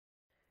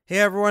Hey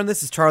everyone,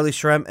 this is Charlie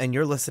Shrem, and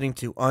you're listening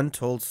to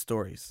Untold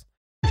Stories.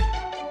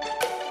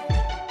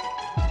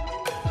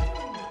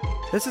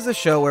 This is a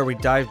show where we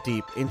dive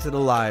deep into the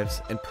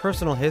lives and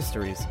personal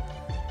histories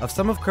of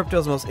some of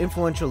crypto's most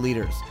influential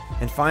leaders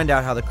and find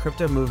out how the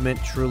crypto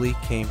movement truly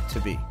came to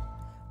be.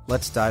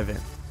 Let's dive in.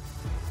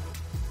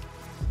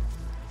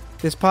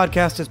 This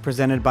podcast is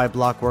presented by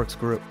Blockworks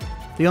Group,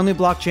 the only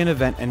blockchain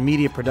event and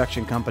media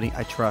production company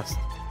I trust.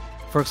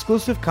 For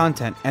exclusive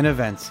content and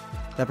events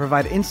that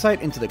provide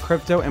insight into the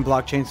crypto and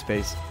blockchain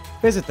space,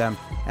 visit them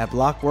at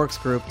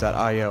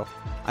blockworksgroup.io.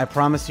 I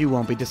promise you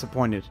won't be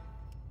disappointed.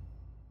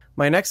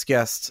 My next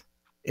guest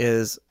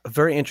is a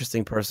very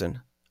interesting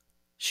person.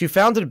 She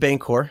founded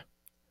Bancor,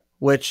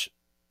 which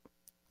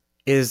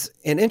is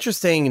an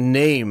interesting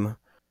name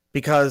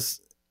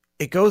because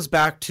it goes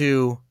back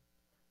to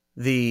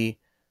the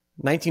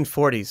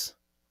 1940s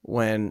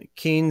when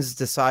Keynes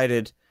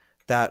decided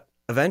that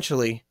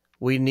eventually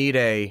we need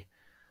a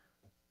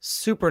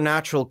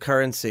supernatural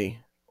currency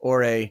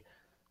or a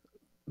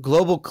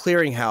global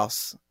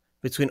clearinghouse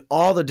between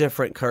all the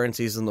different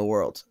currencies in the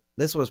world.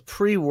 This was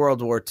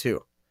pre-World War II.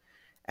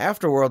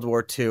 After World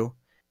War II,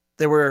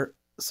 there were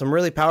some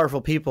really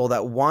powerful people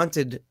that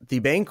wanted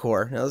the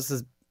Bancor. Now, this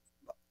is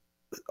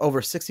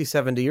over 60,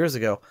 70 years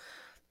ago,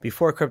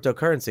 before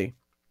cryptocurrency,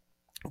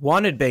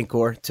 wanted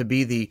Bancor to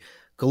be the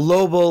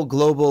global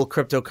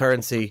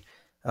cryptocurrency,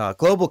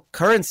 global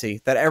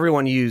currency that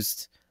everyone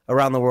used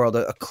around the world,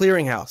 a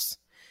clearinghouse.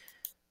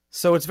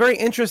 So it's very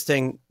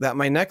interesting that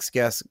my next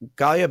guest,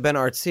 Galia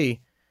Ben-Artzi,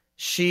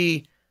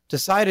 she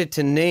decided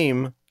to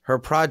name her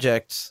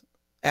project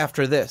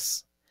after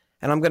this.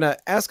 And I'm going to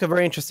ask a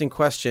very interesting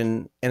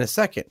question in a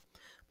second.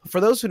 But for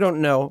those who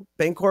don't know,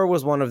 Bancor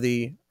was one of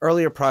the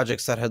earlier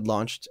projects that had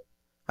launched,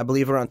 I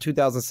believe around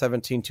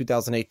 2017,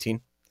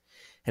 2018.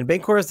 And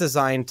Bancor is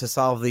designed to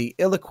solve the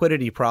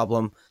illiquidity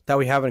problem that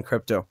we have in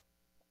crypto.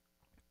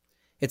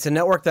 It's a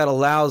network that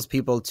allows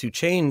people to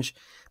change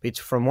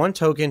from one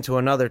token to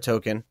another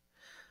token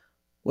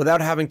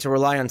without having to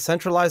rely on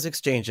centralized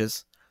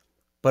exchanges,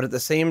 but at the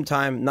same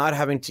time not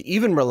having to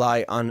even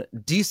rely on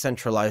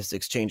decentralized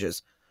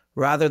exchanges.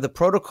 Rather, the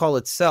protocol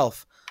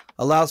itself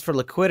allows for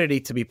liquidity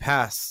to be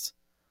passed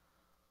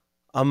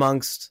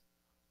amongst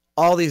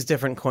all these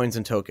different coins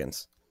and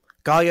tokens.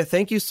 Galia,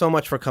 thank you so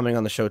much for coming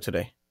on the show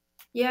today.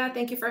 Yeah,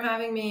 thank you for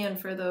having me and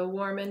for the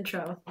warm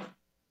intro.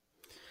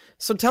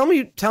 So tell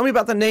me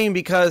about the name,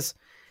 because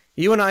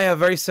you and I have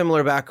very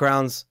similar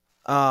backgrounds.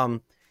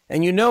 And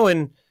you know,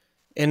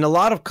 in a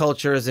lot of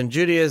cultures, in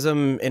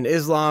Judaism, in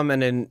Islam,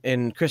 and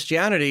in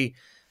Christianity,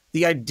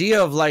 the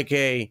idea of like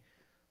a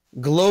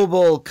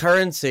global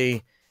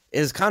currency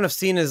is kind of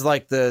seen as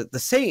like the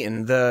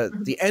Satan,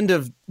 the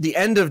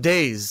end of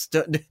days.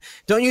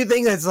 Don't you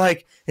think it's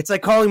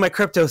like calling my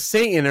crypto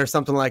Satan or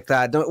something like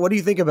that? What do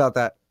you think about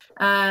that?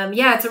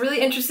 Yeah, it's a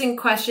really interesting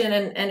question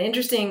and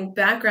interesting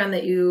background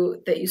that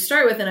you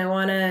start with, and I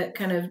want to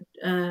kind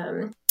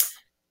of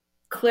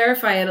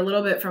clarify it a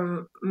little bit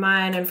from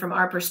mine and from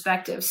our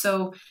perspective.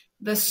 So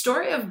the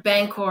story of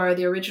Bancor,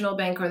 the original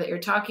Bancor that you're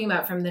talking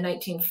about from the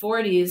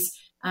 1940s,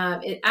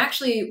 it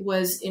actually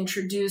was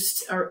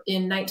introduced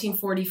in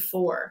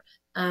 1944.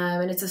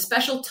 And it's a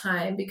special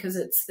time because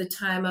it's the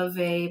time of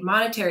a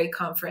monetary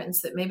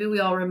conference that maybe we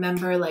all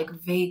remember like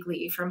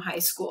vaguely from high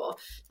school,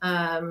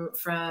 from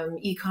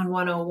Econ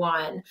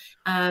 101.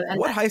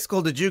 What high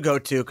school did you go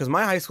to? Because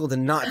my high school did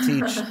not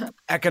teach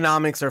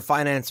economics or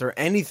finance or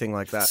anything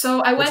like that.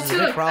 So I went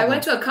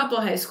to a couple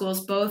of high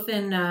schools, both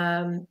in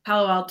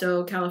Palo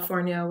Alto,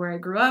 California, where I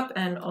grew up,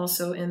 and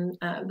also in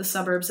the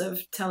suburbs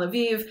of Tel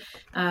Aviv,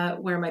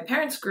 where my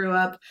parents grew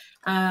up.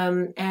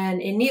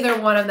 And in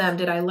neither one of them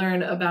did I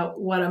learn about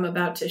what I'm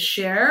about to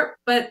share,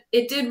 but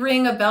it did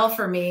ring a bell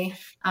for me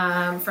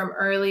from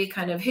early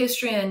kind of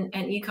history and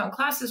econ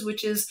classes,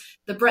 which is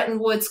the Bretton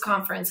Woods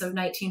Conference of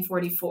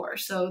 1944.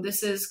 So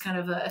this is kind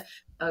of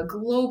a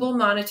global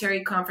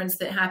monetary conference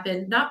that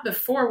happened not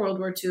before World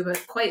War II,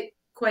 but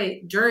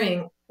quite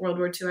during World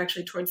War II,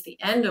 actually towards the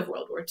end of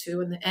World War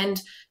II, and the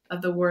end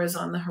of the war is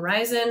on the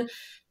horizon.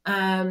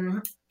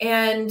 And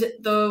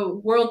the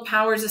world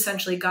powers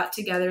essentially got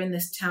together in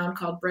this town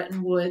called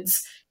Bretton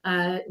Woods,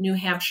 New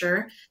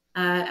Hampshire,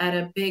 at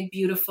a big,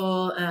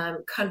 beautiful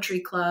country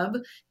club,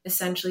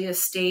 essentially a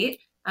state.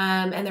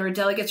 And there were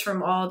delegates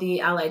from all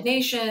the allied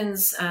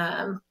nations,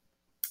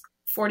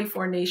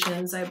 44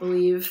 nations, I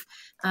believe,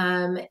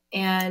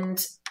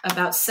 and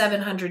about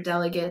 700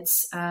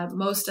 delegates,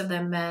 most of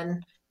them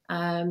men.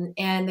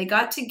 And they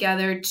got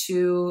together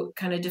to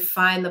kind of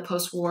define the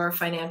post-war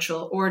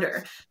financial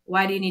order.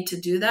 Why do you need to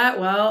do that?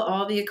 Well,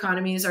 all the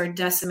economies are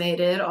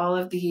decimated. All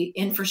of the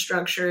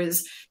infrastructure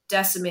is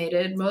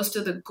decimated. Most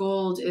of the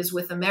gold is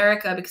with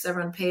America because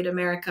everyone paid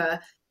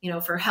America,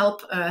 for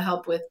help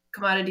with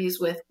commodities,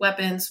 with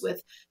weapons,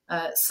 with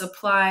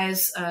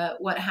supplies,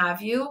 what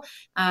have you.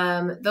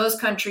 Those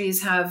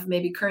countries have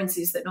maybe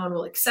currencies that no one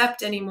will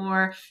accept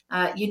anymore.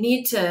 You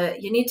need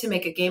to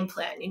make a game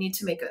plan. You need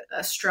to make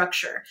a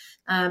structure.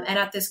 And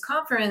at this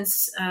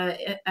conference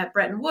at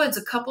Bretton Woods,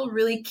 a couple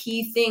really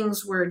key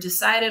things were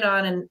decided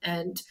on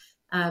and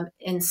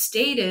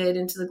instated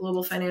into the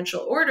global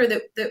financial order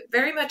that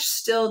very much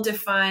still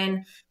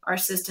define our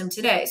system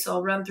today. So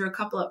I'll run through a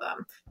couple of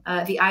them.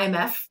 The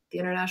IMF, the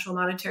International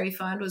Monetary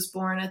Fund, was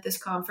born at this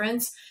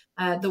conference.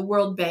 The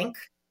World Bank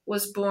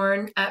was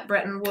born at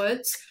Bretton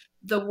Woods.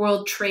 The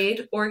World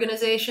Trade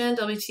Organization,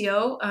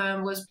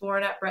 WTO, was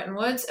born at Bretton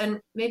Woods.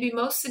 And maybe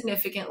most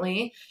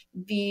significantly,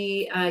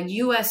 the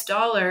US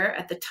dollar,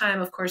 at the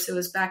time, of course, it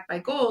was backed by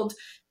gold,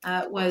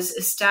 was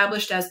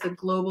established as the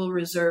global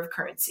reserve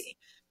currency.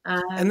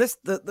 And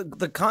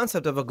the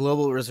concept of a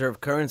global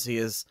reserve currency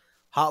is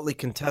hotly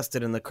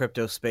contested in the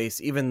crypto space,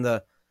 even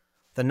the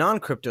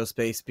non-crypto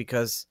space,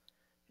 because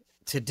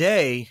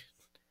today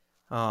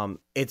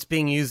it's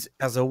being used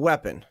as a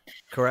weapon,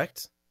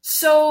 correct?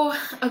 So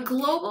a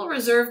global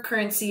reserve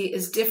currency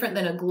is different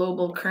than a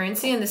global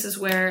currency. And this is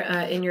where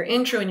in your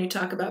intro, when you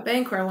talk about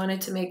Bancor, I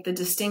wanted to make the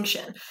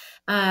distinction.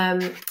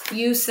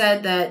 You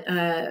said that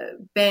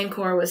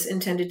Bancor was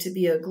intended to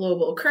be a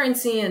global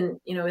currency, and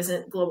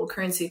isn't global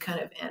currency kind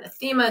of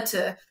anathema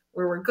to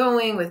where we're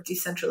going with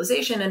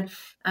decentralization?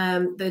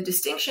 And the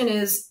distinction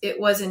is it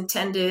was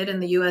intended,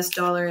 and the US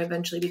dollar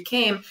eventually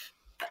became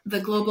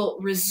the global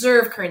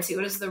reserve currency.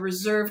 What does the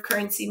reserve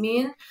currency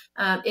mean?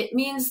 It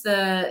means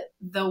the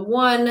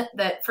one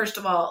that, first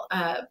of all,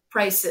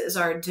 prices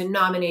are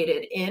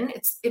denominated in.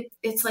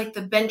 It's like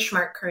the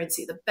benchmark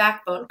currency, the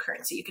backbone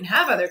currency. You can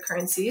have other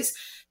currencies,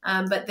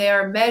 but they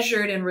are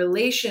measured in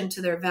relation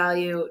to their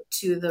value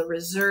to the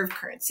reserve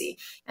currency.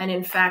 And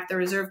in fact, the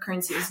reserve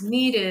currency is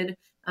needed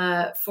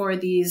for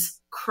these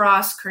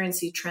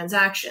cross-currency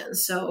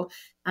transactions. So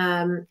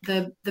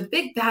the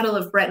big battle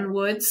of Bretton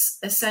Woods,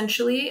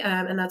 essentially,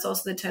 and that's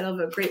also the title of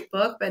a great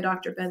book by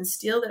Dr. Ben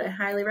Steele that I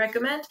highly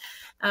recommend.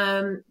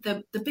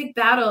 The big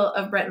battle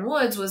of Bretton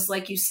Woods was,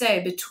 like you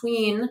say,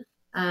 between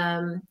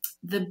the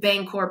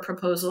Bancor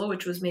proposal,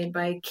 which was made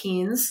by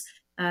Keynes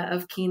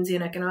of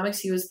Keynesian economics.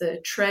 He was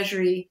the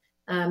Treasury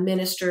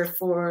Minister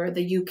for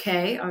the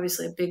UK,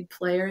 obviously a big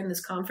player in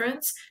this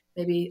conference,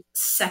 maybe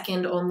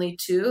second only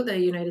to the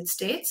United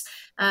States,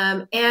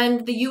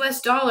 and the US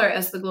dollar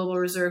as the global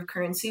reserve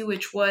currency,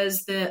 which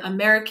was the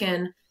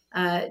American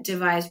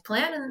devised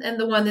plan and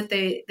the one that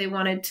they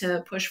wanted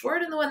to push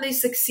forward and the one they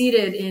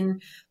succeeded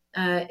in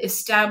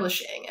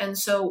establishing. And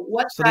so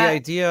the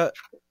idea...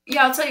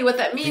 Yeah, I'll tell you what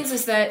that means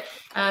is that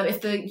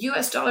if the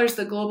US dollar is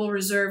the global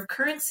reserve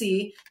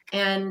currency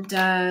and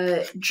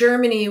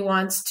Germany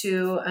wants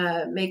to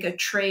make a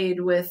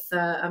trade with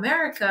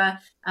America,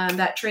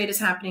 that trade is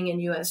happening in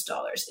US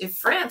dollars. If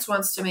France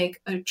wants to make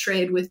a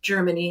trade with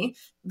Germany,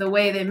 the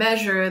way they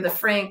measure the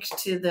franc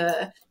to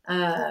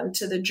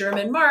the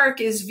German mark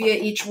is via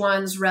each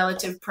one's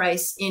relative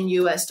price in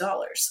US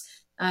dollars.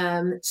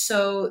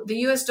 So the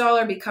US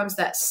dollar becomes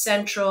that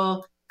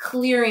central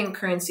clearing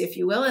currency, if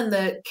you will. And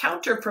the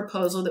counter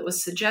proposal that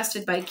was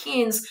suggested by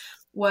Keynes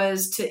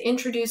was to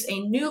introduce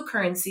a new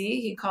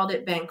currency. He called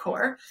it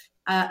Bancor,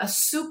 a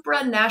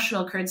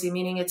supranational currency,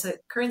 meaning it's a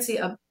currency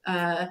of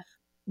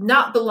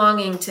not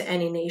belonging to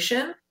any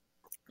nation.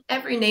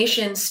 Every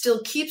nation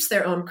still keeps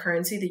their own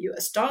currency, the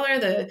US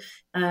dollar,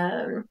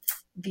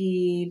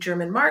 the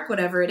German mark,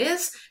 whatever it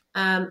is.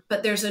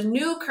 But there's a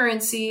new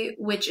currency,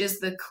 which is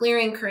the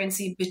clearing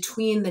currency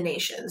between the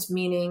nations,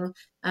 meaning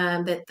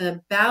that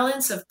the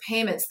balance of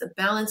payments, the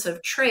balance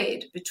of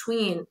trade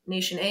between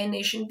nation A and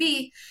nation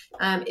B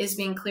is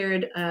being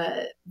cleared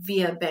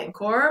via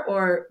Bancor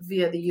or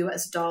via the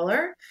US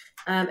dollar.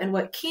 And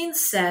what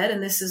Keynes said,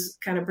 and this is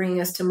kind of bringing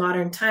us to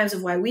modern times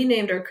of why we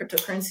named our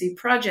cryptocurrency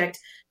project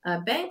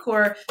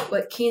Bancor,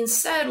 what Keynes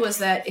said was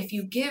that if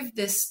you give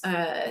this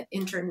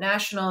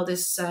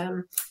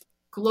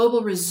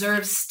global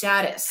reserve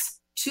status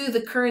to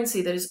the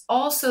currency that is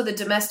also the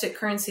domestic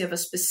currency of a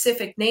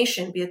specific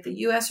nation, be it the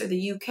US or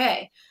the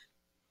UK.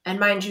 And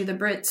mind you, the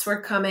Brits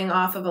were coming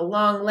off of a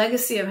long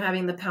legacy of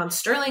having the pound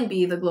sterling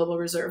be the global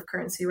reserve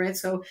currency, right?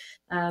 So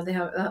they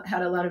have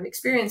had a lot of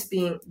experience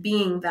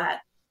being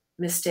that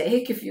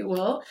mistake, if you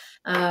will,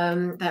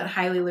 that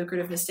highly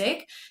lucrative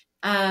mistake.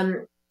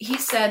 He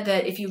said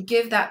that if you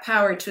give that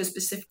power to a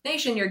specific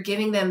nation, you're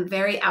giving them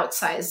very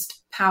outsized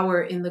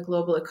power in the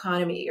global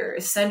economy. You're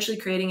essentially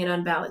creating an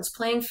unbalanced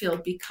playing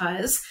field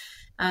because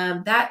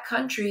that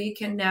country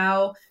can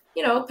now,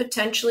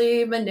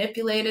 potentially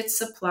manipulate its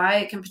supply.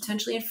 It can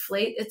potentially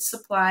inflate its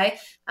supply,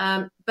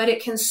 but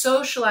it can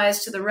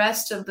socialize to the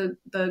rest of the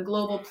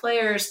global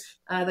players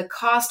the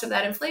cost of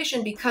that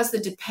inflation because the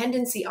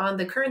dependency on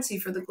the currency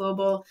for the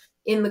global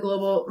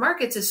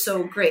markets is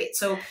so great.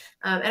 So,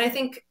 and I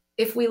think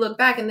if we look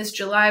back, and this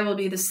July will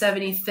be the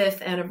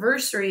 75th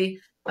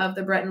anniversary of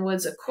the Bretton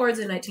Woods Accords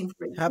in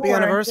 1944. Happy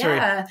anniversary.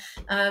 Yeah,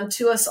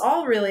 to us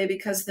all, really,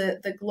 because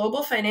the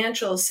global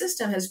financial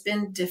system has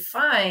been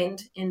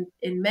defined in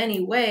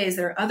many ways.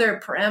 There are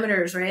other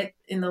parameters, right,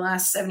 in the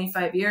last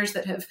 75 years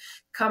that have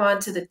come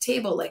onto the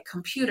table, like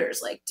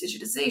computers, like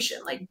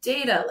digitization, like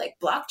data, like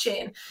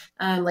blockchain,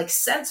 like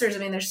sensors. I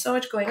mean, there's so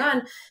much going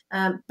on.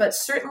 But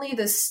certainly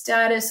the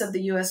status of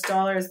the US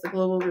dollar as the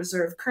global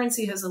reserve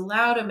currency has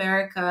allowed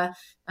America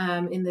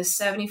in this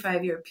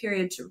 75-year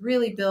period to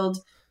really build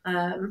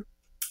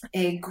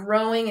a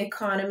growing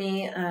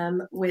economy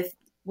with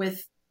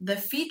the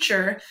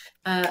feature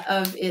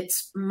of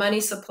its money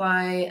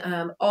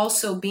supply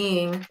also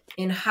being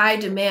in high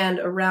demand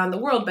around the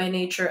world by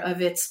nature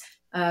of its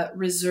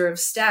reserve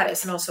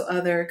status, and also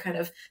other kind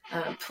of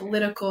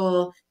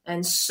political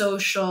and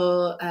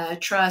social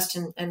trust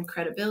and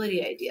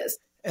credibility ideas.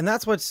 And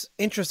that's what's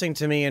interesting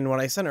to me. And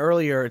when I said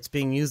earlier it's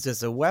being used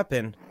as a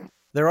weapon,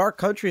 there are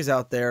countries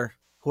out there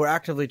who are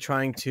actively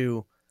trying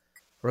to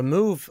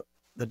remove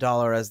the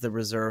dollar as the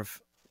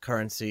reserve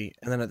currency,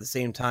 and then at the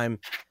same time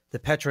the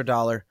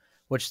petrodollar,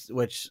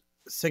 which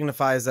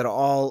signifies that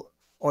all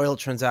oil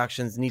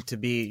transactions need to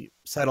be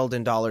settled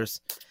in dollars.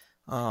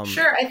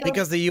 Sure, I think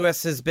because the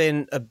U.S. has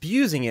been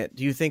abusing it.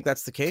 Do you think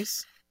that's the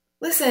case?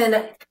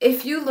 Listen,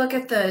 if you look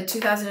at the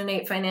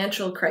 2008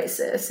 financial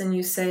crisis and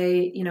you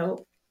say,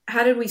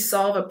 how did we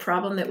solve a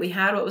problem that we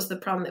had? What was the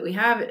problem that we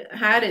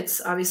had?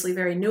 It's obviously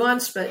very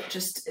nuanced, but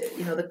just,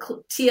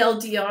 the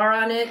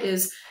TLDR on it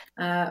is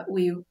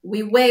we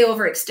way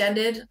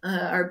overextended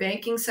our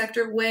banking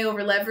sector, way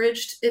over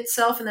leveraged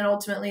itself, and then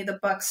ultimately the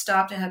buck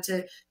stopped and had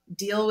to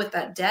deal with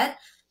that debt.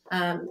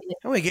 And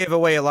we gave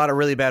away a lot of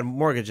really bad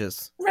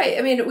mortgages. Right.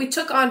 I mean, we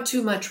took on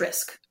too much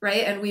risk,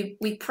 right? And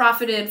we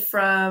profited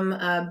from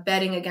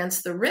betting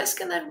against the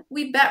risk, and then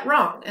we bet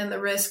wrong, and the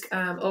risk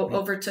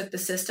overtook the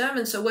system.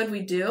 And so what did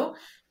we do?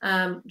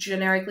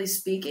 Generically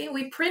speaking,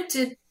 we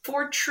printed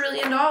 $4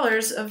 trillion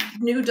of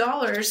new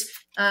dollars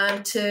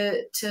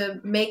to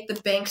make the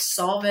banks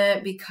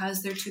solvent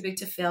because they're too big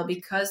to fail,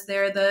 because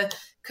they're the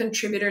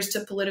contributors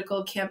to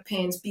political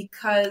campaigns,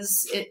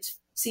 because it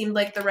seemed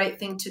like the right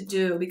thing to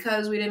do,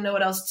 because we didn't know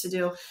what else to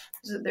do.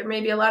 So there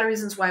may be a lot of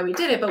reasons why we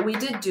did it, but we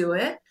did do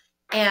it.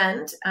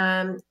 And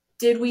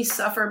did we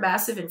suffer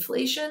massive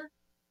inflation?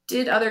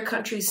 Did other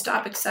countries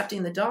stop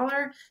accepting the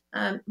dollar?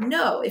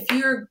 No.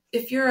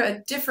 If you're a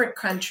different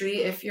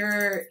country, if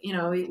you're,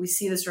 we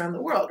see this around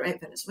the world,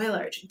 right? Venezuela,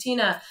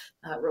 Argentina,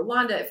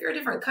 Rwanda. If you're a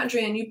different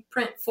country and you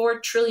print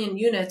 4 trillion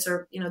units,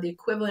 or the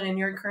equivalent in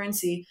your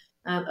currency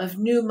of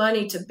new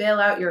money to bail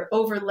out your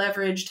over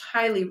leveraged,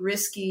 highly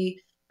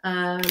risky,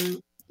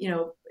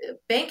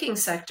 banking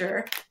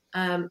sector,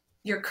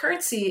 your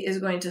currency is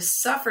going to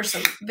suffer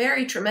some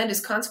very tremendous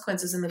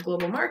consequences in the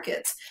global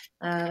markets.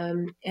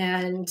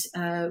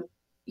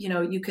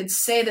 You could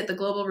say that the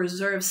global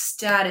reserve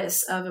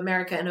status of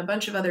America and a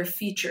bunch of other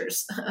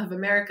features of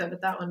America,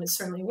 but that one is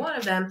certainly one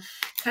of them,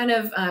 kind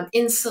of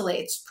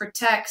insulates,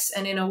 protects,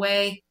 and in a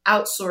way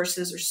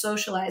outsources or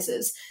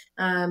socializes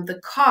the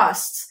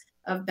costs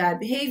of bad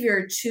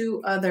behavior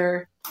to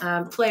other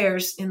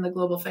players in the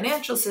global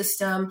financial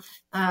system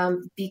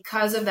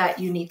because of that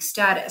unique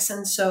status.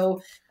 And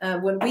so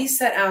when we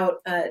set out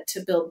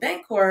to build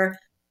Bancor,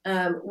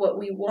 what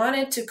we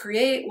wanted to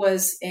create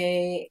was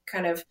a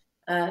kind of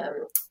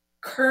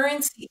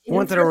currency infrastructure. We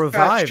wanted to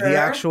revive the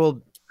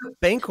actual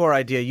Bancor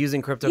idea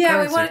using cryptocurrency.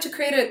 Yeah, we wanted to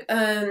create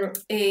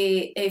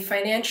a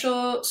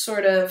financial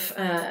sort of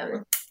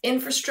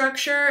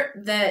infrastructure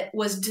that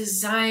was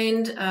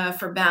designed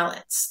for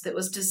balance, that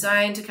was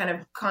designed to kind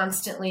of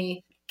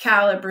constantly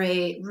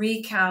calibrate,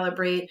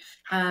 recalibrate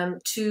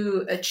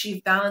to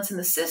achieve balance in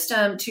the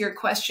system. To your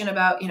question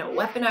about,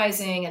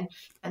 weaponizing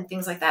and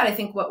things like that, I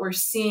think what we're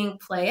seeing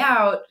play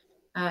out,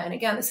 and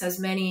again, this has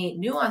many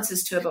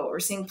nuances to it, but what we're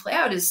seing play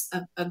out is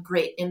a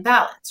great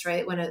imbalance,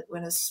 right? When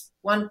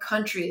one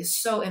country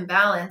is so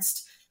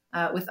imbalanced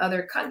with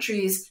other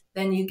countries,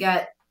 then you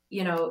get the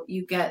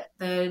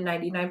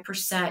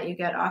 99%, you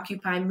get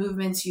Occupy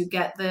movements, you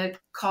get the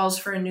calls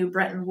for a new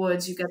Bretton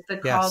Woods, you get the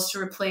calls to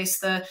replace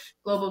the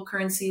global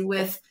currency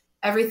with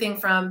everything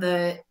from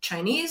the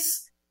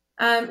Chinese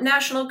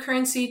national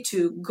currency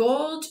to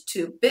gold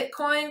to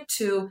Bitcoin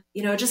to,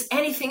 just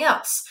anything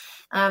else.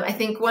 I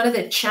think one of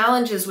the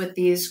challenges with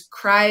these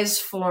cries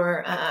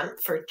for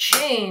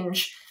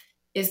change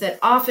is that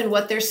often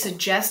what they're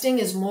suggesting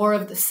is more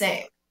of the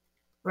same.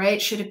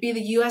 Right? Should it be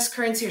the U.S.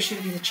 currency, or should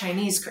it be the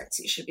Chinese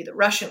currency? Should it be the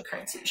Russian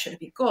currency? Should it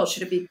be gold?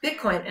 Should it be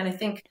Bitcoin? And I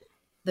think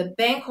the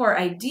Bancor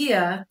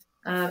idea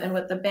and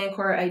what the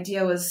Bancor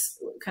idea was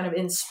kind of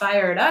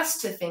inspired us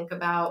to think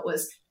about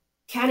was,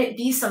 can it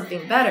be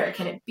something better?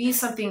 Can it be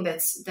something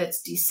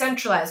that's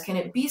decentralized? Can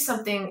it be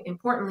something,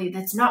 importantly,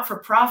 that's not for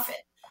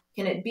profit?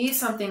 Can it be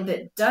something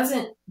that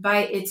doesn't, by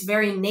its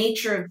very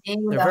nature of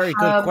being the very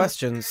hub, good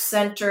questions,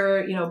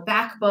 center,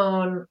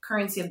 backbone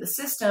currency of the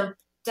system,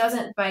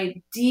 doesn't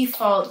by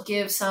default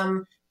give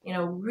some,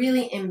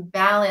 really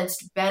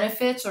imbalanced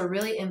benefits or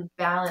really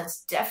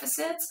imbalanced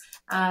deficits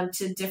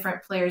to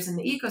different players in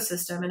the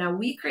ecosystem? And now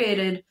we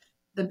created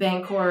the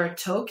Bancor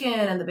token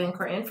and the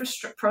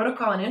Bancor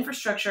protocol and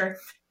infrastructure,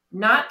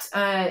 not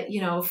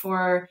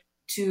for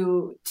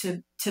to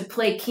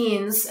play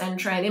Keynes and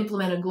try and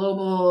implement a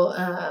global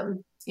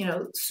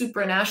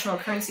supranational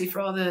currency for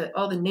all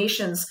the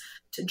nations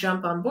to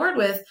jump on board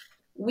with.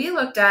 We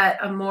looked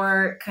at a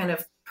more kind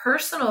of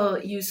personal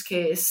use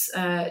case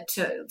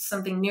to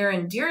something near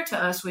and dear to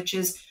us, which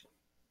is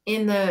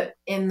in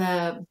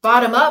the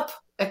bottom up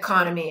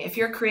economy. If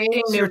you're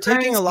creating so new you're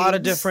taking a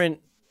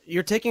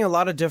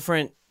lot of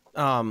different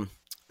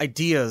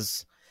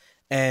ideas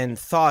and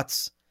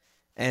thoughts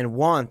and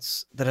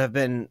wants that have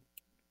been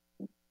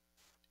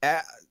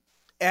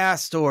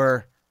asked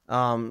or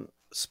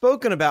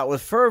spoken about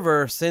with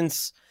fervor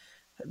since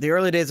the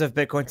early days of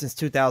Bitcoin, since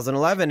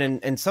 2011.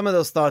 And some of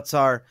those thoughts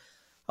are,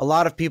 a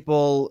lot of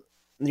people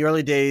in the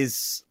early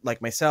days,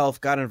 like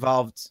myself, got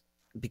involved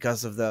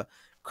because of the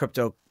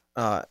crypto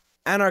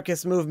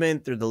anarchist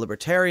movement, through the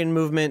libertarian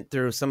movement,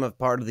 through some of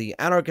part of the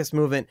anarchist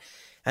movement.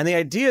 And the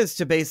idea is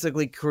to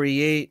basically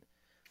create,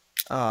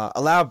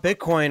 allow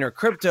Bitcoin or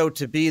crypto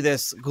to be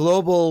this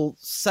global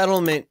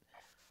settlement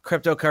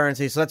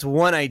cryptocurrency. So that's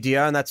one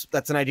idea, and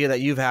that's an idea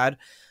that you've had.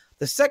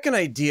 The second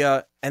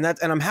idea, and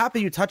I'm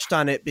happy you touched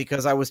on it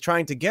because I was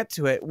trying to get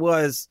to it,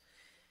 was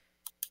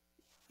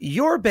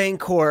your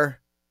Bancor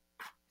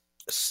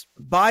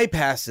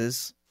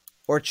bypasses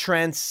or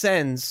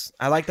transcends.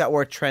 I like that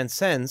word,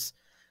 transcends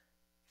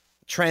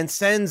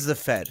the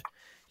Fed.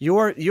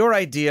 Your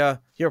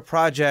idea, your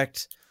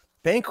project,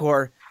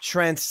 Bancor,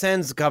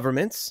 transcends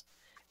governments,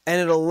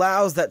 and it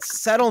allows that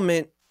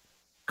settlement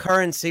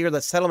currency or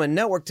that settlement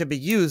network to be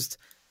used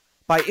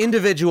by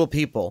individual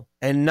people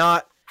and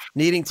not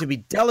needing to be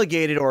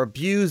delegated or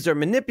abused or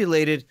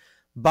manipulated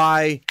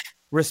by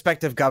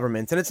respective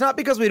governments. And it's not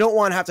because we don't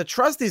want to have to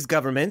trust these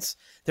governments.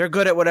 They're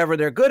good at whatever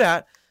they're good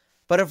at.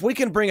 But if we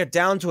can bring it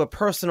down to a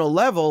personal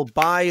level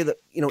by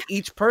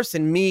each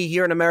person, me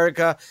here in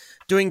America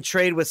doing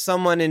trade with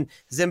someone in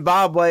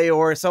Zimbabwe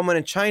or someone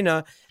in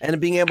China, and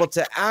being able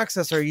to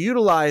access or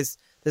utilize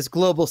this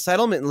global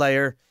settlement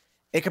layer,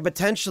 it could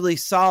potentially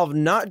solve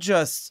not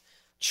just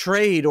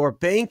trade or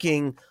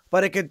banking,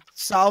 but it could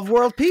solve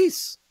world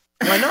peace.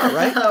 Why not,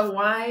 right?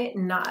 Why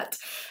not?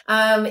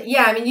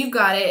 You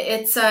got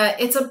it.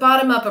 It's a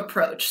bottom-up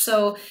approach.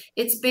 So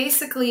it's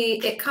basically,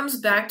 it comes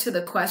back to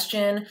the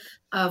question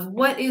of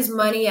what is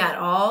money at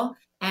all,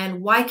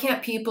 and why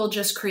can't people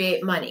just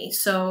create money?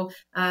 So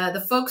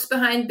the folks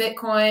behind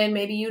Bitcoin,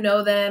 maybe you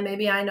know them,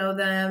 maybe I know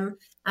them.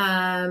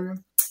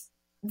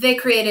 They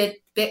created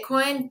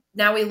Bitcoin.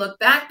 Now we look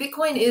back,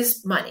 Bitcoin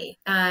is money.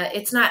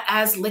 It's not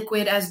as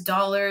liquid as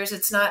dollars.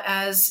 It's not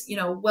as,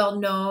 well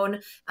known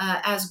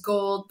as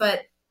gold,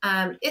 but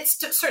it's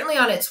certainly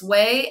on its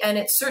way, and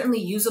it's certainly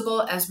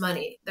usable as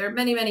money. There are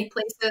many, many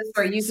places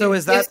where you can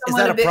is that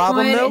a Bitcoin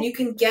problem, though? and you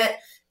can get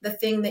the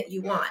thing that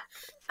you want.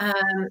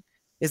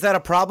 Is that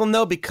a problem,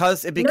 though?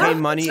 Because it became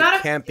money,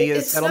 it can't be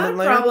a settlement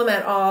layer? It's not a problem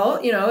at all.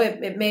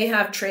 It may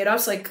have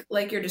trade-offs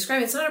like you're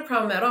describing. It's not a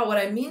problem at all. What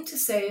I mean to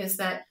say is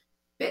that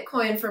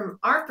Bitcoin, from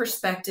our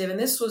perspective, and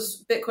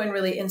Bitcoin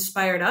really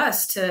inspired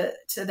us to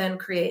then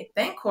create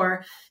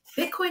Bancor.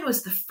 Bitcoin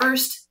was the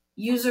first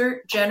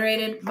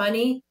user-generated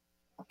money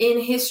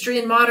in history,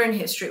 in modern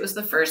history. It was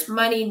the first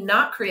money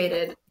not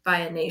created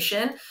by a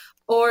nation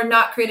or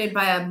not created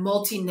by a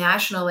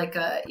multinational, like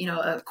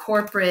a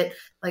corporate,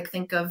 like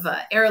think of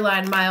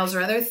airline miles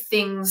or other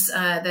things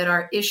that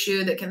are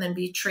issued that can then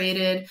be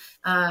traded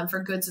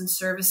for goods and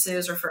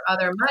services or for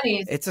other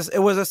monies. It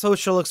was a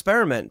social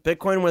experiment.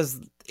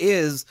 Bitcoin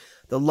is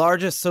the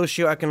largest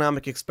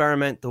socioeconomic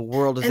experiment the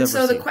world has ever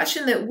seen. And so the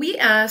question that we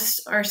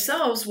asked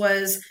ourselves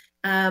was,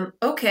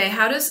 okay,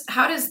 how does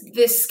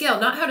this scale?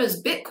 Not how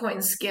does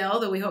Bitcoin scale,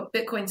 though we hope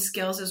Bitcoin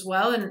scales as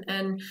well,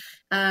 and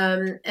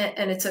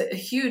it's a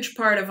huge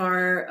part of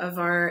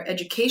our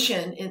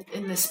education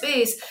in this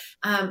space.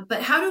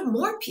 But how do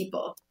more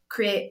people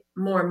create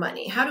more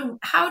money?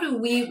 How do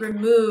we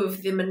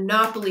remove the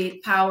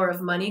monopoly power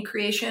of money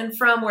creation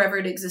from wherever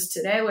it exists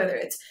today, whether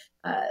it's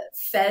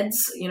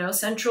feds,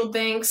 central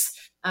banks,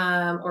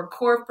 or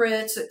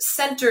corporates,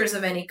 centers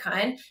of any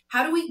kind?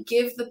 How do we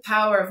give the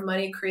power of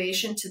money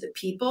creation to the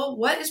people?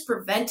 What is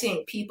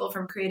preventing people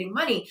from creating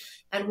money?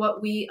 And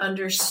what we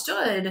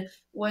understood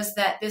was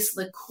that this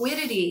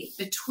liquidity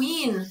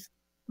between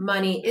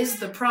money is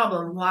the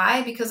problem.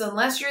 Why? Because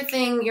unless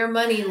your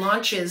money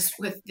launches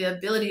with the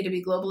ability to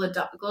be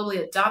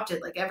globally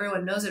adopted, like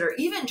everyone knows it, or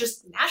even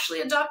just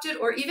nationally adopted,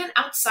 or even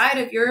outside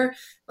of your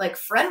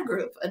friend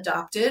group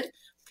adopted,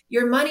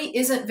 your money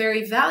isn't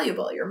very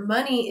valuable. Your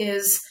money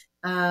is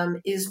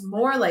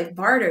more like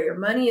barter. Your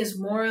money is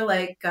more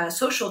like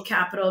social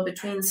capital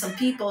between some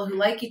people who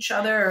like each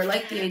other or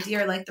like the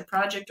idea or like the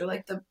project or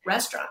like the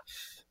restaurant.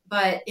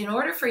 But in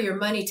order for your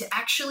money to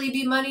actually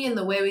be money in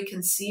the way we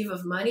conceive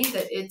of money,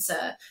 that it's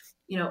a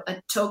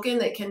token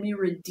that can be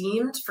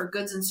redeemed for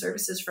goods and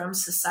services from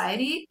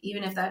society,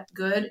 even if that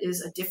good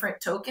is a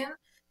different token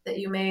that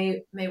you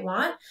may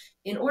want.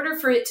 In order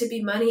for it to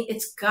be money,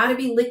 it's got to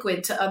be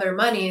liquid to other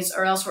monies,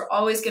 or else we're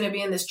always going to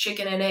be in this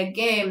chicken and egg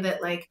game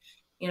that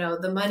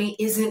the money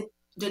isn't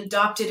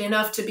adopted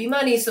enough to be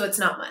money, so it's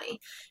not money.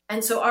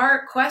 And so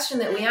our question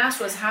that we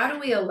asked was, how do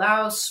we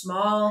allow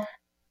small,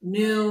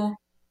 new,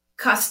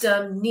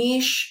 custom,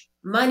 niche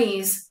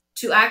monies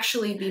to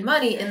actually be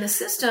money in the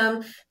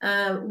system?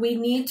 We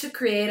need to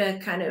create a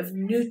kind of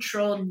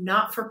neutral,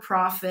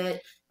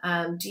 not-for-profit,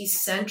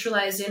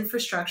 decentralized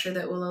infrastructure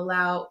that will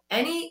allow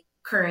any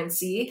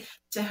currency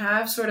to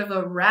have sort of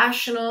a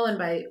rational, and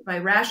by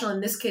rational in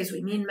this case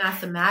we mean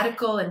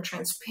mathematical and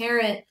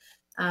transparent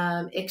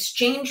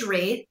exchange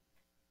rate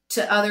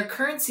to other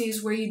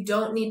currencies, where you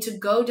don't need to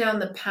go down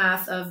the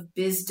path of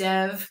biz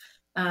dev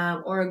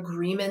or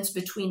agreements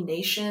between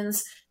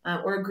nations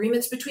or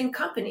agreements between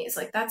companies.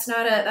 Like that's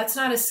not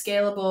a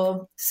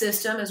scalable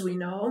system, as we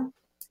know.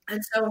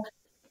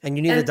 And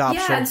you need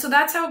adoption. Yeah, and so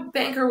that's how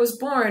Banker was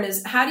born.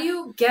 Is how do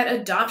you get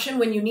adoption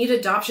when you need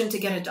adoption to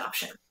get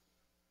adoption?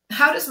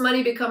 How does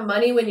money become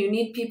money when you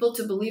need people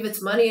to believe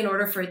it's money in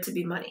order for it to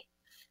be money?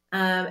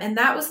 And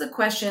that was the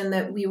question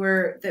that we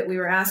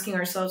were asking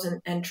ourselves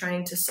and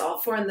trying to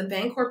solve for. And the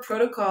Bancor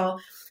protocol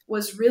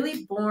was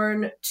really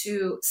born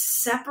to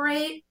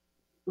separate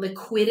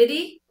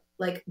liquidity,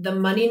 like the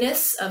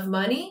moneyness of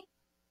money,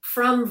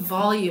 from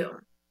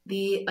volume,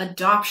 the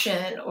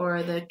adoption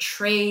or the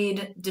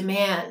trade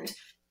demand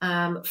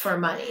for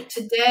money.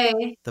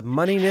 Today, the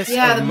moneyness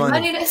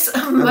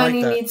of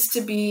money needs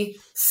to be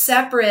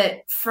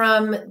separate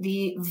from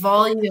the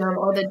volume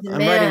or the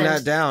demand. I'm writing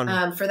that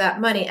down. For that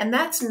money. And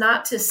that's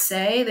not to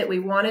say that we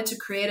wanted to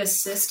create a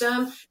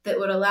system that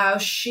would allow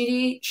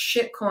shitty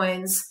shit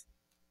coins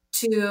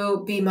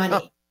to be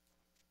money.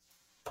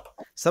 Oh.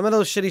 Some of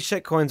those shitty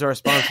shit coins are our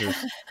sponsors.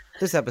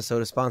 This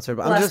episode is sponsored,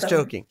 but I'm just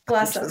joking.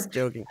 Just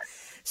joking.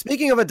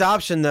 Speaking of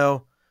adoption,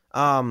 though,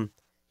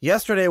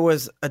 yesterday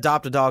was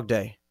Adopt a Dog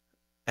Day.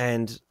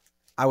 And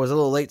I was a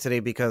little late today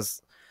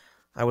because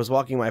I was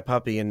walking my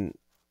puppy, and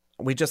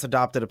we just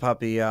adopted a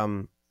puppy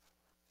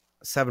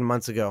 7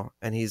 months ago,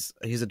 and he's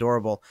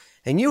adorable.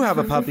 And you have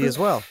a puppy as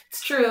well.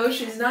 It's true.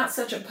 She's not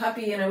such a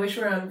puppy, and I wish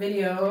we were on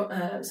video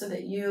so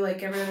that you,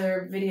 like every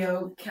other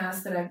video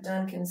cast that I've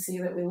done, can see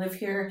that we live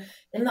here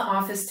in the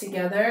office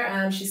together.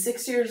 She's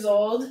 6 years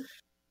old.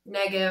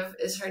 Negev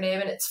is her name,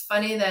 and it's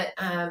funny that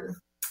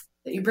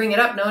that you bring it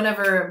up. No one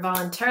ever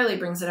voluntarily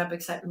brings it up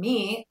except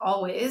me,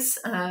 always.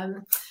 I love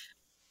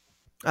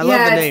the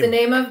name. It's the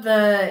name of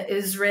the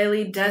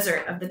Israeli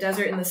desert, of the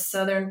desert in the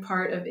southern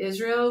part of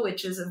Israel,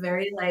 which is a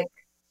very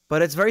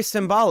But it's very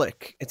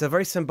symbolic. It's a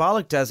very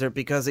symbolic desert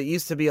because it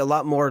used to be a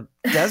lot more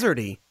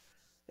deserty.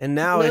 And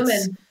now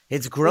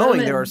it's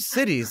growing. There are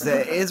cities.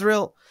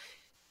 Israel...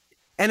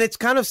 And it's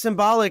kind of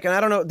symbolic, and I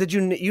don't know, did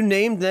you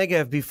named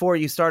Negev before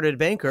you started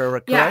Banker,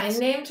 correct? Yeah, I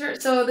named her.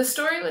 So the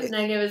story with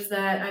Negev is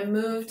that I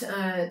moved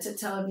to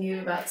Tel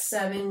Aviv about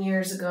 7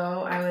 years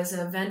ago. I was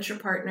a venture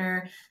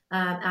partner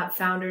at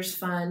Founders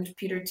Fund,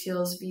 Peter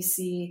Thiel's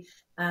VC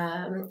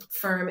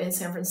firm in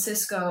San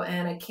Francisco,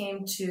 and I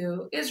came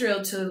to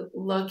Israel to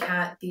look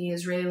at the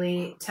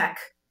Israeli tech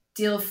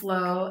deal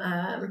flow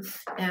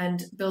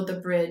and build the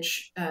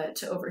bridge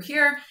to over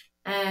here.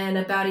 And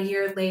about a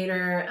year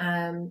later,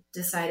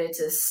 decided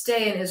to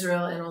stay in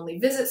Israel and only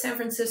visit San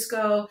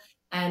Francisco,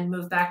 and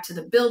move back to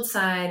the build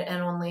side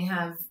and only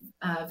have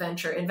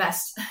venture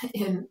invest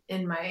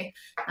in my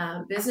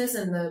business.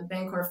 And the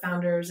Bancor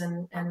founders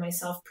and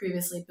myself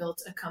previously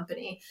built a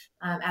company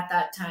at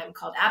that time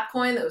called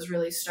AppCoin that was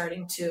really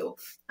starting to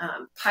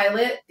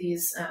pilot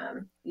these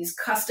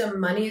custom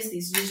monies,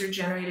 these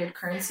user-generated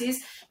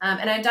currencies.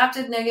 And I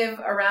adopted Negev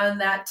around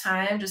that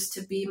time just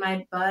to be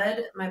my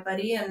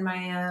buddy,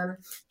 and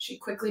she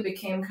quickly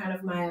became kind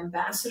of my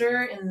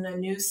ambassador in a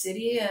new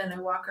city, and I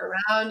walk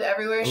around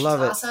everywhere. She's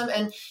awesome.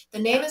 And the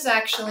name is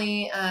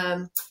actually,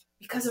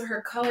 because of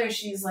her color,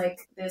 she's like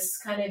this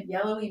kind of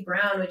yellowy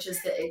brown, which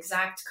is the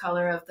exact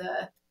color of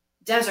the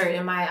desert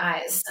in my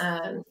eyes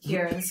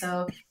here. And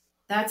so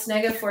that's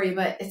Negev for you.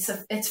 But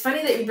it's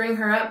funny that you bring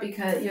her up,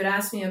 because you had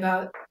asked me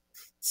about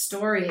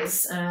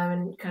stories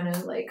and kind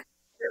of like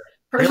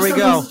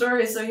personal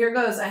stories. So here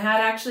goes. I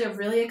had actually a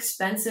really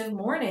expensive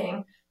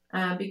morning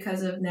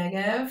because of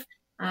Negev.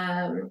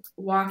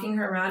 Walking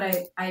her around,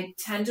 I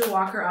tend to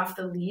walk her off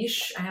the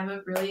leash. I have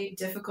a really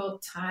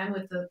difficult time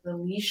with the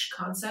leash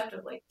concept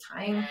of like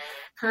tying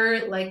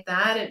her like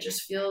that. It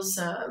just feels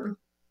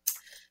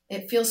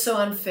it feels so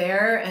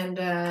unfair, and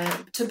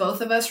to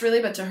both of us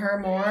really, but to her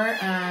more.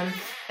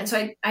 And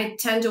so I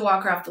tend to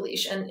walk her off the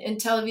leash. And in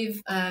Tel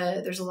Aviv,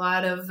 there's a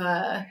lot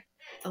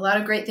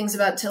of great things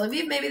about Tel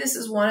Aviv. Maybe this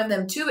is one of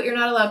them too, but you're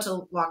not allowed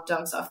to walk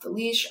dogs off the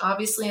leash,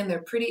 obviously, and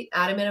they're pretty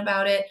adamant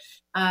about it.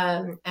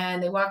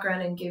 And they walk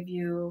around and give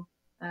you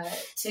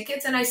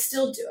tickets, and I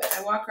still do it.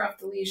 I walk her off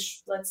the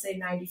leash, let's say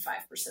 95%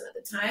 of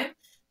the time.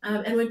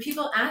 And when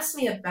people ask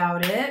me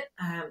about it,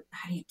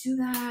 how do you do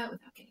that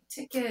without getting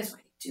tickets? Why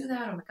do you do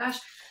that? Oh my gosh.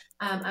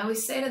 I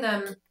always say to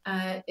them,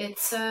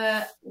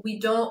 we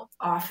don't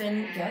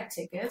often get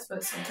tickets,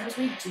 but sometimes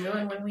we do.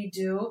 And when we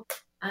do,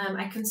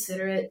 I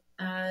consider it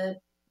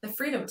the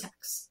freedom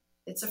tax.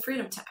 It's a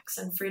freedom tax,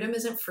 and freedom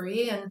isn't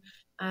free. And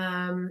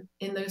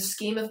in the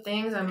scheme of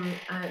things,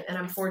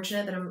 I'm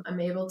fortunate that I'm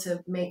able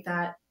to make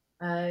that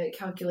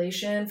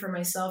calculation for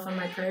myself on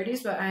my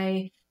priorities. But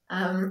I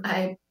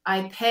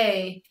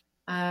pay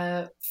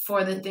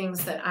for the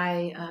things that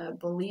I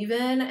believe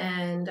in,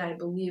 and I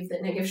believe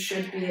that Nigav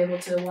should be able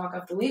to walk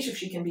off the leash if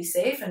she can be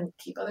safe and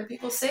keep other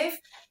people safe.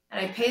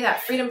 And I pay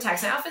that freedom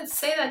tax. I often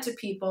say that to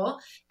people.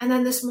 And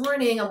then this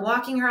morning, I'm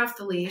walking her off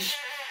the leash,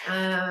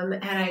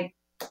 and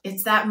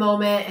it's that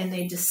moment, and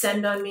they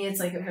descend on me.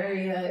 It's like a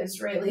very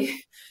Israeli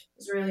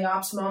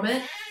ops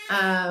moment.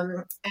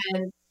 And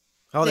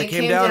they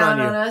came down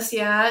on us,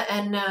 yeah.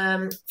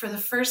 And for the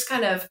first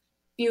kind of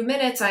few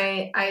minutes,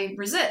 I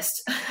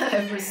resist.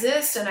 I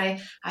resist, and I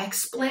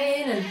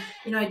explain,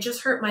 and I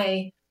just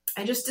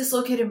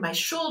dislocated my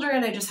shoulder,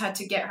 and I just had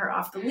to get her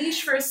off the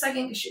leash for a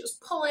second because she was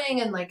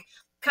pulling, and like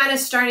kind of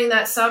starting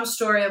that sob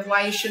story of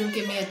why you shouldn't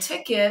give me a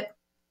ticket.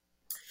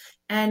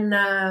 And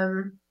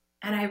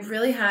I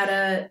really had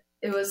a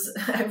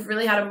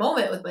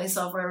moment with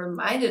myself where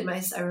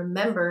I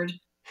remembered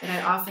that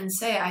I often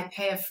say I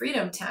pay a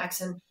freedom tax,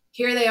 and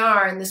here they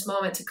are in this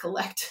moment to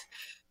collect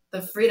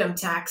the freedom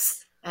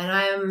tax. And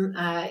I'm,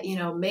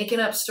 making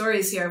up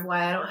stories here of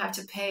why I don't have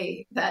to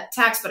pay that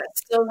tax, but I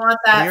still want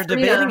that You're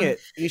freedom. debating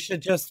it. You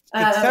should just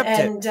accept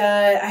it. And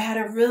I had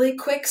a really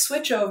quick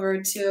switch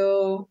over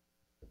to,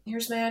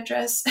 here's my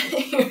address,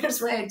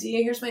 here's my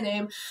ID, here's my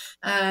name.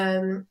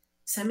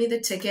 Send me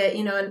the ticket,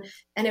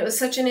 and it was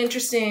such an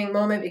interesting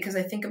moment because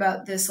I think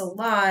about this a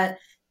lot.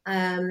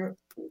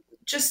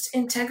 Just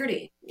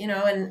integrity,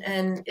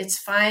 and it's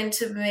fine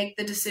to make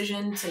the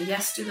decision to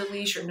yes, do the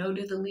leash, or no,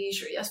 do the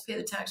leash, or yes, pay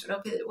the tax, or no,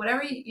 pay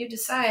whatever you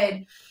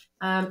decide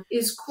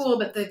is cool.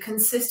 But the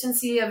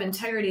consistency of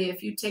integrity,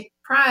 if you take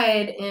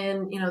pride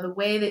in, the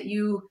way that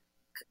you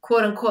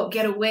quote unquote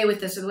get away with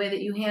this, or the way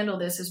that you handle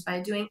this is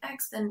by doing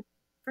X, then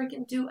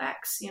freaking do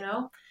X,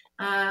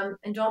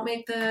 and don't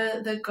make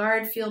the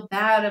guard feel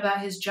bad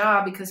about his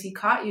job because he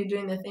caught you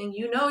doing the thing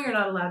you're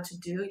not allowed to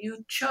do.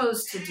 You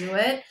chose to do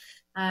it.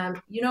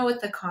 You know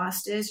what the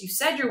cost is. You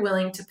said you're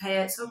willing to pay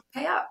it, so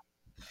pay up.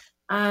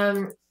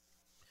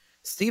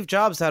 Steve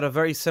Jobs had a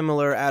very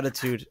similar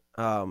attitude.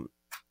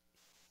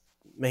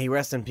 May he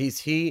rest in peace.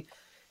 He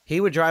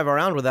would drive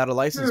around without a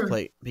license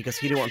plate because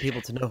he didn't want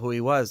people to know who he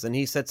was. And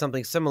he said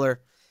something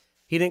similar.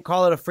 He didn't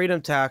call it a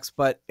freedom tax,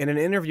 but in an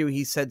interview,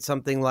 he said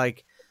something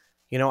like,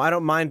 I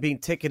don't mind being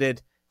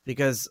ticketed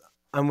because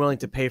I'm willing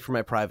to pay for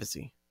my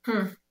privacy.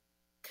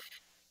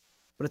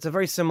 But it's a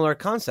very similar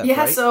concept, yeah,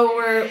 right? So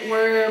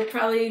we're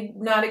probably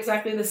not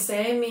exactly the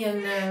same. Me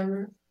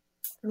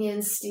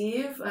and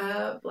Steve,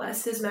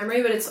 bless his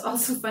memory. But it's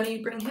also funny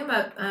you bring him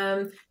up.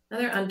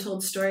 Another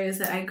untold story is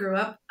that I grew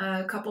up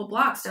a couple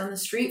blocks down the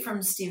street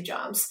from Steve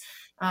Jobs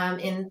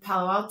in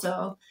Palo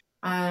Alto.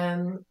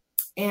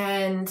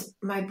 And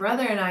my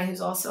brother and I,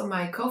 who's also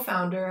my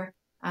co-founder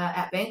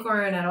at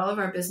Bancor and at all of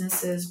our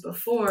businesses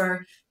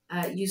before,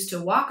 used to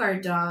walk our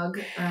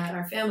dog,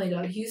 our family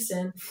dog,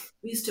 Houston.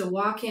 We used to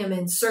walk him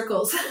in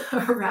circles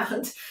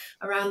around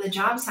the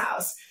Jobs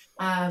house,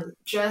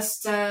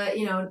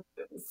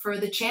 for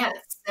the chance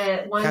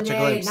that one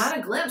day, not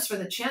a glimpse, for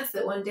the chance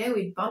that one day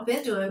we'd bump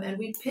into him and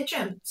we'd pitch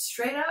him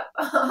straight up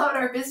on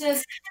our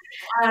business.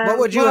 What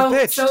would you have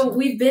pitched? So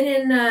we've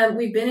been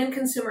in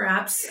consumer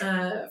apps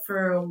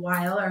for a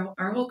while,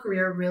 our whole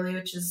career really,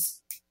 which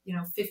is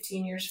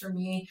 15 years for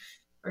me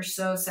or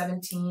so,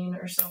 17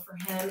 or so for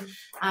him.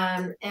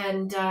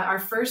 And our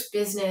first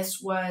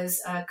business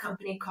was a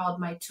company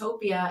called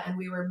Mytopia, and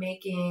we were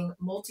making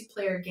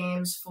multiplayer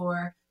games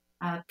for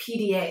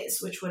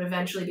PDAs, which would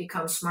eventually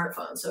become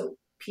smartphones. So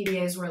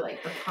PDAs were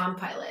like the Palm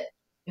Pilot,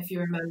 if you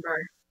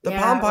remember. The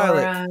Palm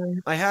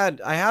Pilot. I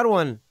had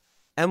one.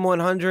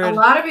 M100. A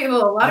lot of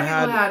people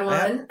had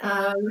one.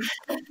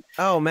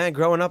 Oh man,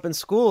 growing up in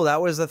school,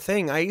 that was the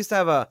thing. I used to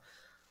have a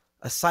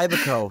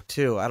Cyberco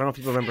too. I don't know if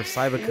people remember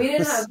Cyberco. We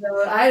didn't have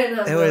those. I didn't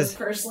have those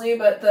personally,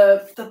 but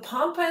the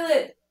Palm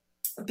Pilot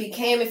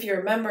became, if you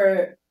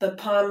remember, the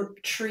Palm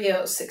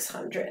Trio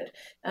 600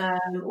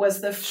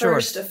 was the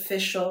first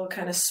official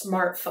kind of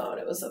smartphone.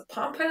 It was a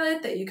Palm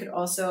Pilot that you could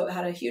also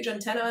had a huge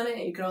antenna on it.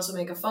 You could also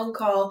make a phone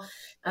call,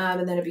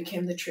 and then it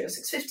became the Trio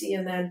 650,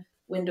 and then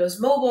Windows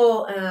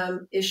Mobile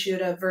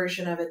issued a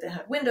version of it that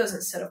had Windows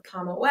instead of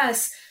Palm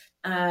OS,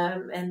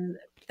 and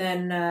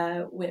then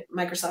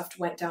Microsoft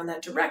went down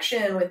that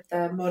direction with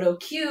the Moto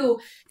Q,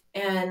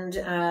 and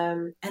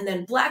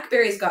then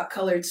BlackBerries got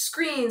colored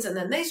screens, and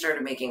then they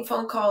started making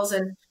phone calls,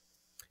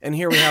 and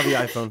here we have the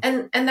iPhone.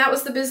 and that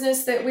was the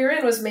business that we were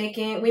in.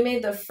 We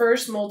made the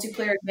first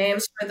multiplayer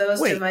games for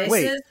those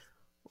devices.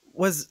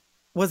 Was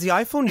the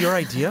iPhone your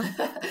idea?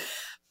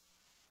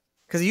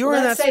 Because you were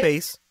in that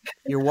space,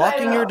 you're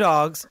walking your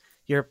dogs,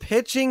 you're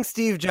pitching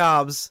Steve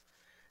Jobs.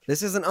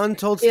 This is an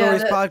Untold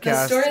Stories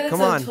podcast. The story that's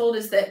untold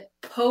is that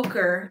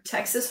poker,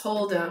 Texas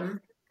Hold'em,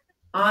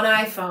 on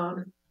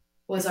iPhone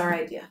was our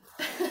idea.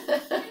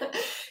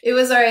 It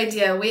was our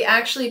idea. We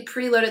actually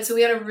preloaded. So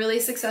we had a really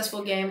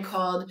successful game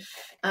called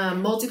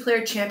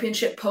Multiplayer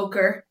Championship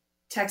Poker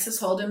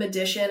Texas Hold'em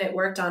Edition. It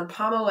worked on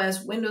Palm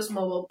OS, Windows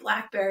Mobile,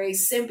 BlackBerry,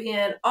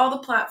 Symbian, all the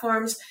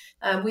platforms.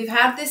 We've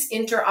had this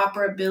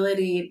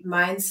interoperability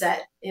mindset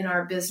in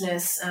our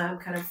business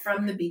kind of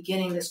from the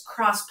beginning, this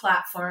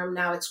cross-platform,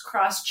 now it's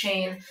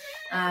cross-chain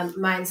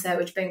mindset,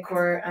 which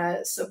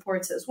Bancor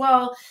supports as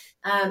well.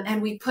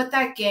 And we put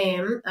that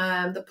game,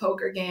 the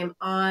poker game,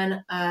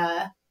 on,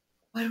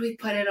 what did we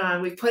put it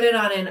on? We put it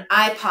on an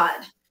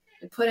iPod.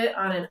 We put it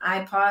on an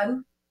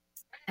iPod.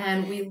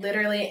 And we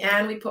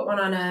put one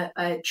on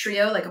a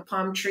Trio, like a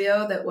Palm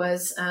Trio that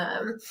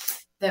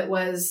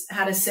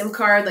had a SIM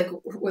card, like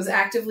was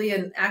actively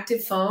an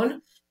active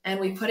phone. And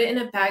we put it in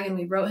a bag and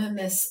we wrote him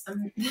this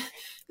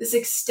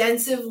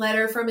extensive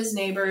letter from his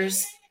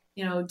neighbors,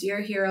 dear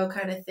hero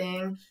kind of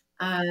thing.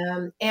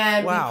 And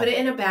wow. We put it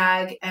in a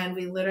bag and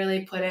we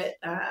literally put it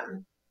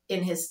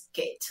in his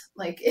gate.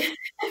 Like,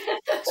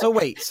 so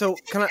wait, so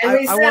can I, and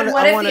we said,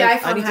 what if the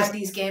iPhone had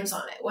these games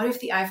on it? What if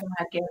the iPhone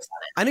had games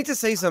on it? I need to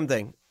say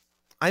something.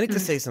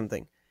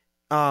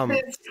 So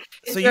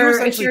you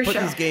essentially put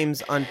these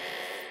games on,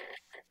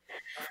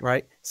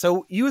 right?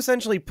 So you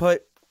essentially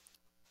put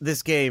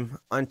this game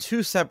on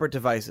 2 separate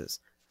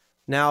devices.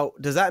 Now,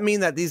 does that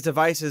mean that these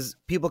devices,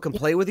 people can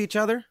play with each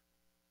other?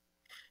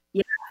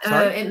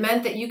 Yeah, it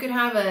meant that you could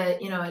have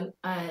an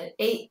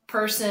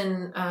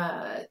 8-person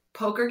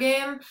poker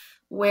game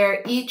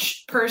where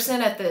each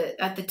person at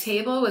the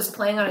table was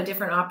playing on a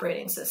different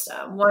operating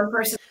system. One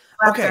person.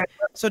 Okay,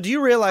 so do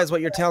you realize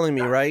what you're telling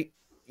me, right?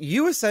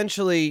 You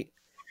essentially,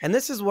 and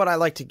this is what I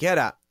like to get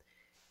at,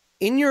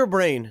 in your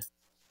brain,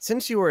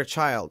 since you were a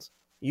child,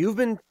 you've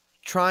been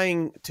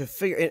trying to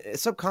figure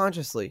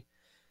subconsciously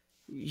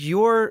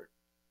your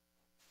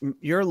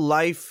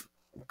life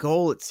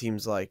goal, it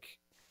seems like,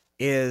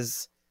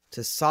 is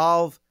to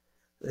solve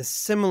a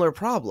similar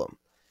problem.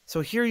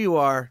 So here you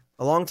are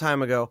a long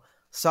time ago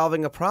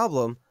solving a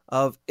problem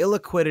of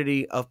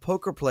illiquidity of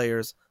poker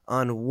players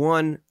on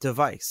one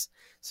device.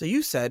 So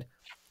you said,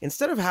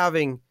 instead of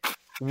having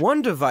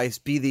one device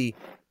be the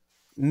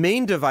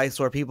main device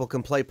where people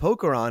can play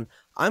poker on,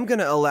 I'm going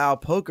to allow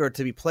poker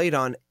to be played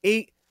on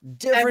 8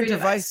 different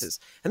devices.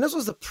 And this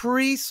was the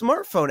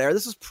pre-smartphone era.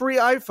 This was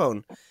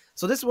pre-iPhone.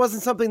 So this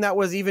wasn't something that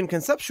was even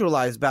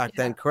conceptualized back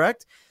then,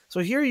 correct? So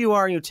here you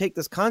are, and you take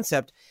this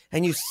concept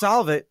and you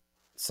solve it.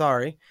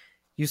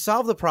 You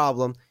solve the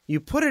problem. You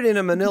put it in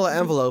a manila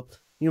envelope.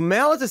 You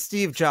mail it to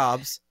Steve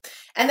Jobs.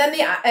 And then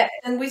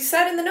and we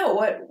said in the note,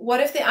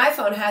 what if the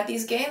iPhone had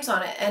these games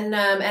on it? And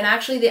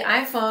actually the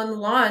iPhone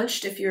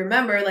launched, if you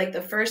remember, like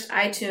the first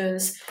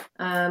iTunes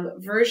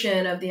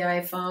version of the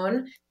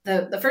iPhone,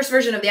 the first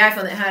version of the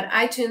iPhone that had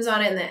iTunes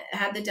on it and that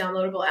had the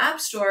downloadable app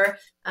store,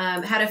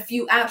 had a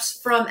few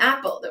apps from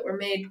Apple that were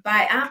made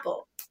by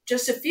Apple,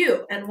 just a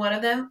few. And one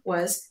of them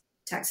was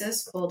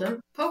Texas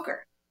Hold'em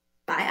Poker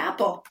by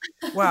Apple.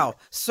 Wow.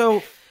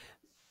 So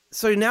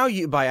now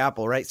you buy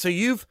Apple, right? So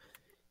you've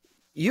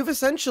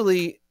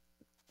essentially,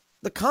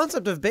 the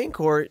concept of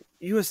Bancor,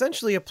 you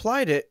essentially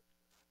applied it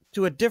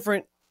to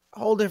a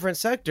whole different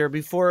sector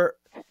before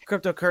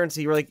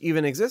cryptocurrency really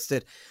even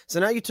existed.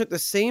 So now you took the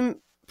same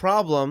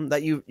problem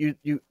that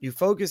you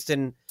focused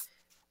in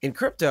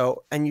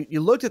crypto, and you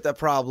looked at that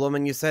problem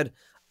and you said,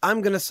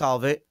 I'm going to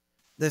solve it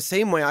the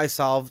same way I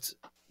solved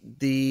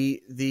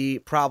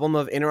the problem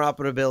of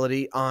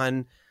interoperability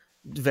on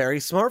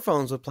various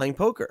smartphones with playing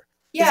poker.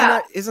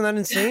 Yeah. Isn't that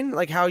insane?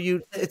 Like how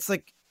it's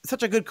like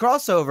such a good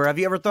crossover. Have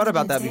you ever thought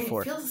about that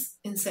before? It feels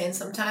insane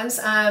sometimes.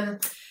 I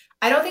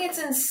don't think it's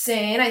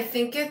insane. I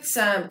think it's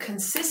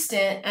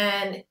consistent.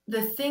 And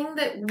the thing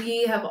that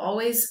we have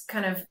always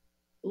kind of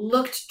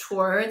looked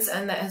towards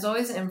and that has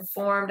always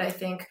informed, I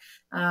think,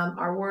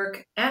 our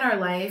work and our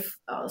life,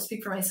 I'll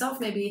speak for myself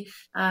maybe,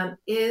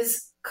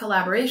 is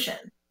collaboration,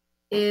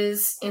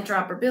 is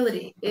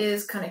interoperability,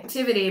 is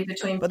connectivity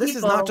between But this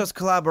people. is not just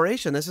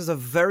collaboration. This is a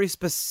very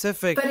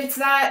specific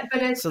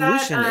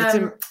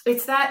solution.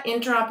 It's that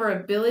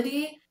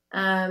interoperability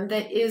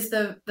that is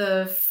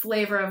the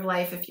flavor of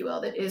life, if you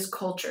will, that is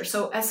culture.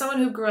 So as someone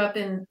who grew up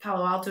in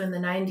Palo Alto in the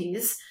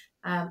 90s,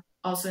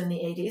 also in the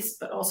 80s,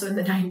 but also in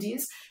the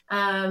 90s,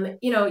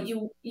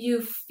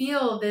 you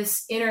feel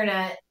this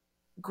internet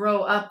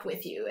grow up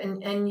with you,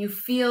 and you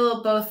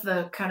feel both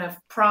the kind of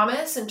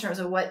promise in terms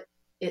of what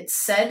it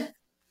said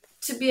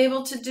to be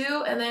able to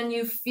do, and then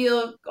you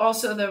feel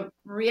also the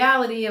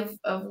reality of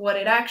what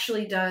it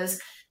actually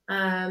does.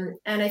 And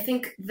I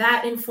think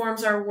that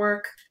informs our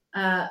work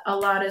a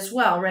lot as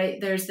well, right?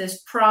 There's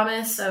this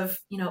promise of,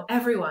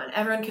 everyone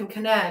can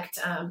connect,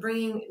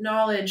 bringing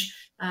knowledge,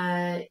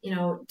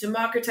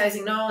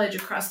 democratizing knowledge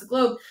across the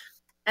globe.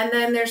 And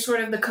then there's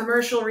sort of the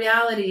commercial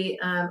reality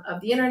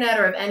of the internet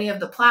or of any of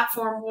the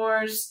platform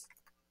wars,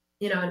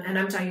 and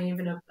I'm talking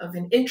even of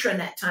an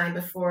intranet time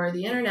before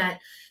the internet.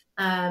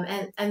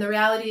 And the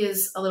reality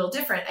is a little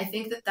different. I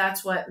think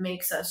that's what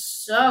makes us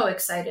so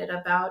excited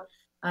about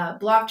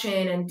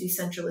blockchain and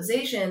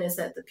decentralization, is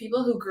that the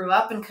people who grew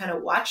up and kind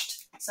of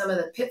watched some of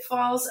the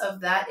pitfalls of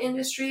that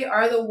industry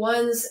are the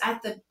ones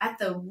at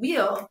the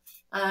wheel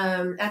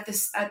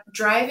at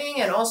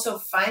driving and also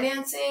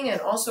financing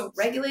and also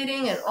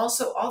regulating and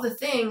also all the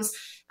things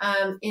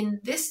in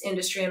this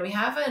industry. And we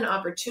have an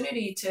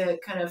opportunity to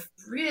kind of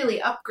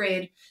really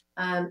upgrade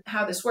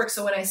how this works.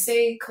 So when I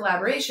say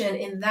collaboration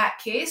in that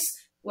case,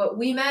 what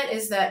we meant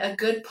is that a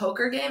good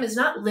poker game is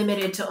not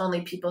limited to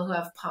only people who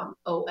have Palm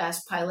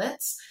OS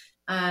pilots.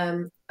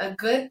 A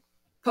good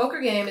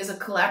poker game is a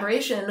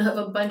collaboration of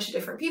a bunch of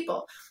different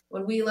people.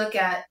 When we look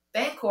at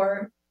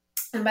Bancor,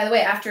 and by the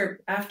way, after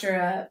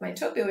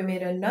Mytopia, we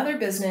made another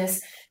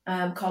business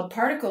called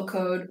Particle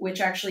Code,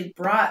 which actually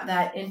brought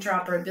that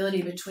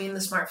interoperability between the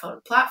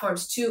smartphone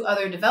platforms to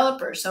other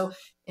developers. So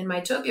in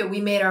Mytopia,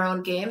 we made our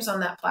own games on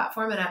that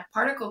platform, and at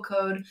Particle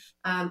Code,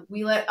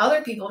 we let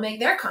other people make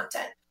their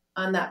content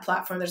on that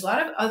platform. There's a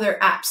lot of other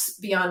apps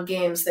beyond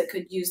games that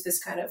could use this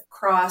kind of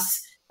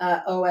cross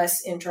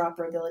OS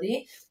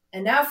interoperability.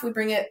 And now if we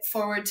bring it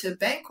forward to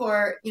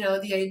Bancor,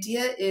 the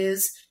idea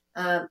is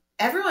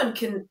everyone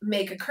can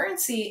make a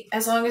currency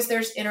as long as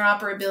there's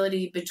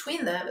interoperability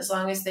between them, as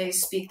long as they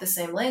speak the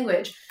same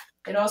language.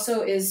 It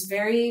also is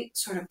very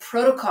sort of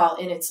protocol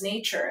in its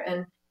nature.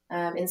 And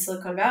in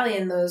Silicon Valley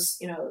in those,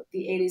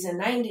 the 80s and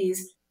 90s,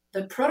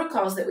 the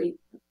protocols that we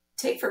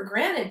take for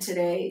granted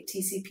today,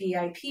 TCP,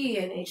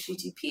 IP, and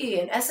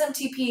HTTP and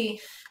SMTP,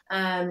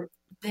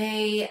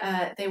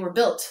 they were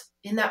built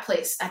in that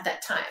place at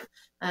that time.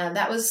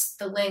 That was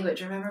the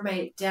language. I remember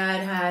my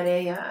dad had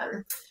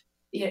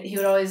he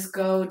would always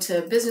go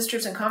to business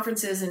trips and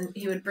conferences, and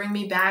he would bring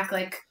me back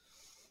like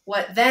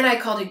what then I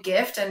called a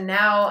gift, and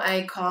now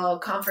I call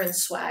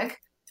conference swag.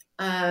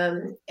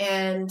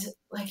 And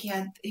like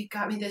he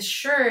got me this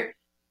shirt.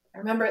 I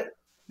remember.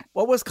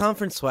 What was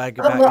conference swag?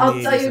 Well, I'll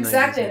tell you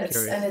exactly.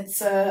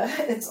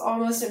 It's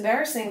almost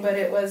embarrassing, but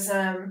it was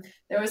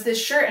there was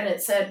this shirt and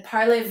it said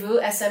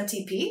 "Parlez-vous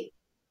SMTP."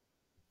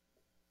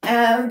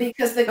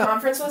 Because the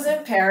conference was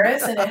in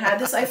Paris and it had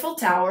this Eiffel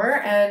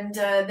Tower, and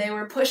they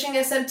were pushing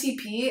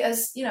SMTP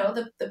as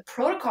the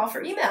protocol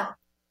for email,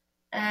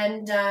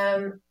 and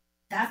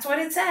that's what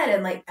it said,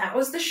 and like that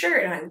was the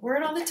shirt, and I wore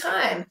it all the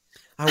time.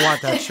 I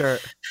want that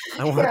shirt.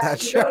 I want that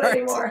shirt. Don't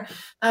anymore.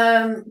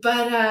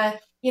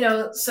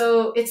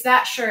 So it's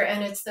that shirt,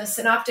 and it's the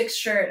Synoptics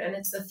shirt, and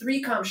it's the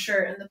 3Com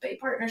shirt, and the Bay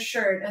Partners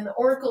shirt, and the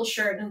Oracle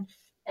shirt, and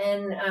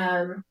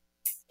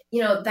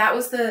that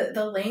was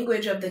the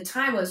language of the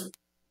time. Was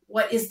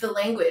what is the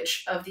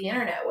language of the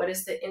internet? What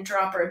is the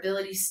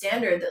interoperability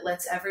standard that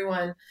lets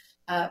everyone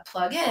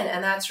plug in?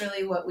 And that's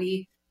really what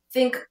we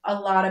think a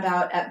lot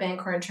about at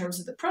Bancor in terms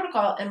of the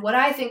protocol, and what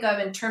I think of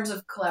in terms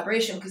of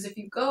collaboration. Because if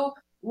you go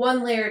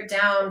one layer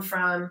down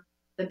from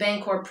the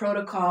Bancor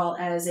protocol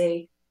as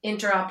a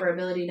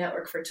interoperability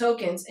network for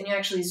tokens, and you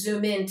actually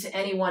zoom into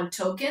any one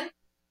token,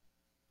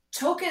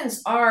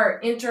 tokens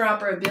are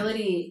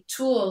interoperability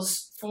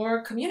tools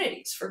for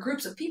communities, for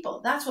groups of people.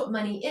 That's what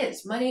money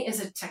is. Money is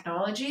a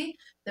technology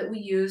that we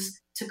use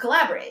to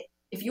collaborate.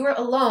 If you were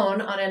alone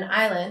on an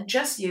island,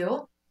 just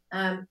you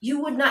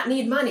would not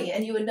need money,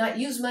 and you would not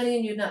use money,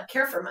 and you'd not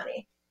care for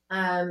money.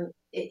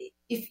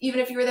 Even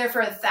if you were there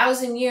for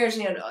 1,000 years,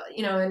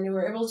 and you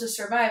were able to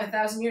survive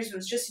 1,000 years, it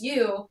was just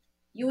you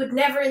would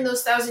never in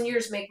those 1,000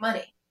 years make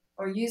money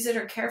or use it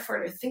or care for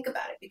it or think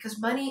about it,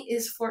 because money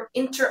is for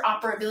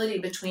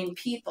interoperability between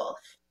people.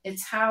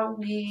 It's how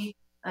we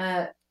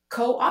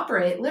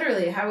cooperate,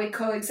 literally, how we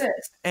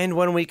coexist. And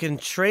when we can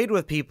trade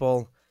with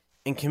people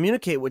and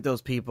communicate with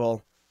those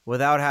people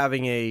without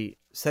having a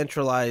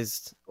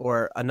centralized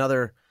or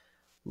another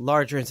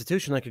larger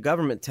institution like a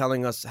government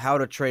telling us how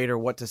to trade or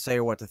what to say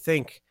or what to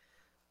think,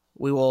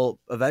 we will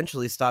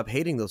eventually stop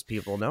hating those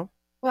people, no?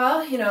 Well,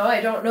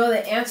 I don't know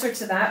the answer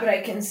to that, but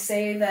I can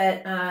say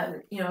that,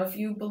 if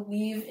you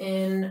believe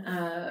in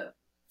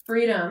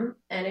freedom,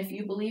 and if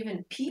you believe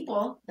in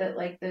people, that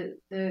like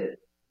the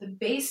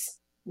base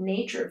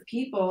nature of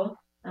people,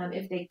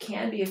 if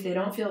they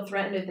don't feel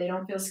threatened, if they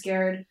don't feel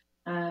scared,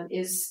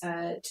 is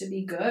to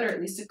be good, or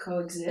at least to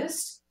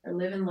coexist or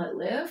live and let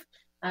live,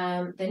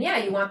 then yeah,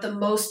 you want the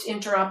most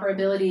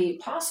interoperability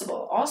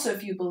possible. Also,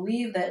 if you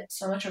believe that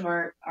so much of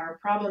our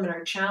problem and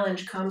our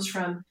challenge comes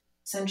from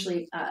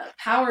essentially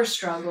power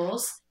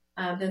struggles,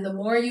 then the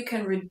more you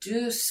can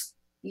reduce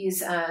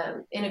these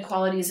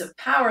inequalities of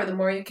power, the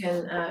more you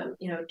can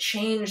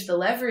change the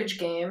leverage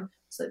game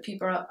so that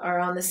people are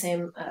on the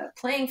same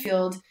playing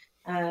field.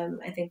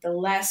 I think the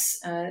less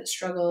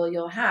struggle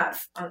you'll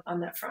have on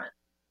that front.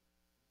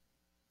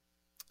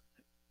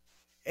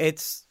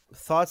 It's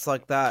thoughts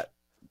like that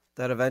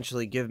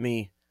eventually give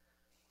me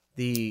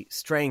the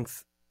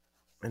strength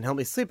and help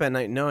me sleep at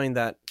night, knowing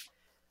that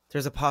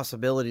there's a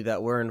possibility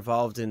that we're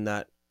involved in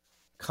that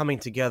coming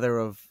together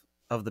of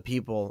the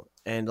people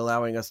and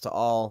allowing us to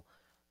all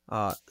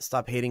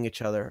stop hating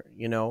each other.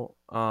 You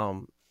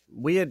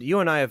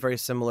and I have very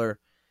similar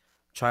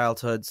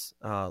childhoods.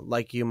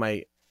 Like you,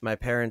 my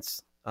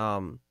parents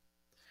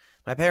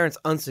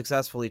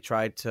unsuccessfully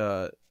tried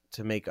to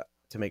make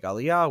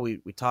Aliyah.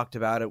 We talked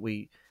about it.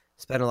 We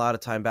spent a lot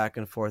of time back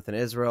and forth in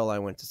Israel. I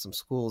went to some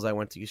schools. I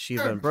went to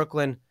yeshiva in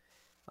Brooklyn.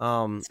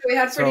 So we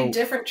had pretty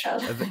different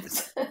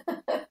childhoods.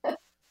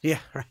 Yeah,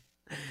 right.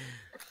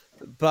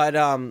 But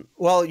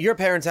well, your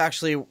parents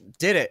actually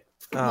did it.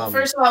 Well,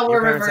 first of all,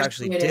 your we're parents reverse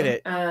actually did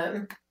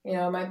commuting.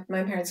 it.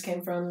 My parents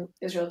came from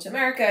Israel to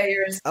America.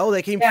 Oh,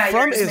 they came from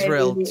Yours may be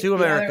Israel to the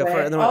other America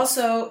way. for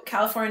Also,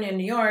 California and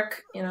New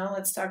York.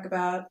 Let's talk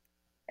about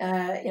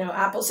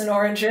apples and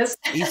oranges.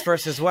 East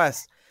versus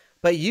West.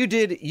 But you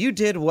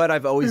did what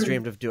I've always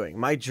dreamed of doing.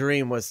 My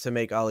dream was to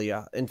make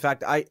Aliyah. In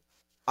fact,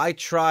 I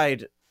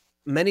tried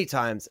many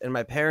times, and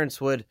my parents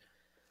would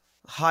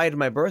hide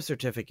my birth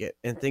certificate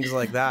and things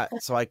like that,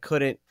 so I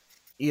couldn't.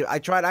 I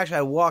tried. Actually,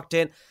 I walked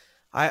in.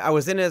 I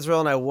was in Israel,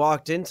 and I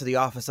walked into the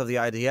office of the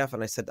IDF,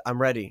 and I said, "I'm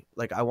ready.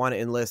 Like, I want to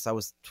enlist." I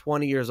was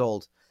 20 years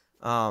old,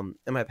 and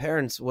my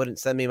parents wouldn't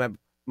send me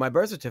my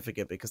birth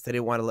certificate because they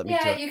didn't want to let me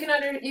do it. You can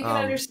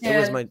understand. It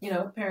was my,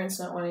 parents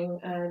not wanting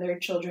their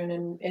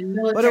children in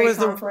military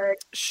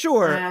conflict.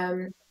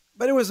 Sure,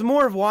 but it was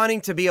more of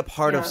wanting to be a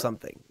part of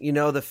something.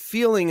 The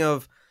feeling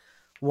of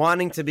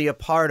wanting to be a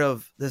part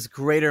of this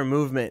greater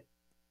movement.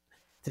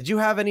 Did you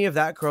have any of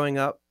that growing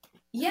up?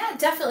 Yeah,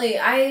 definitely.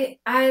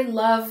 I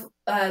love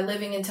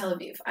living in Tel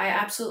Aviv. I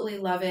absolutely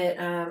love it.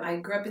 I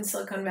grew up in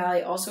Silicon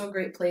Valley, also a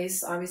great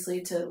place,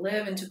 obviously, to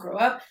live and to grow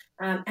up.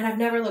 And I've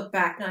never looked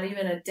back, not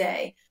even a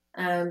day,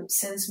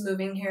 since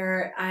moving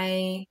here.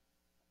 And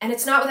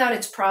it's not without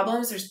its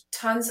problems. There's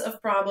tons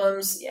of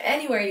problems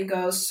anywhere you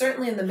go,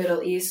 certainly in the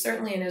Middle East,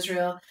 certainly in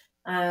Israel.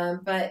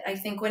 But I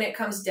think when it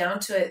comes down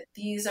to it,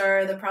 these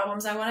are the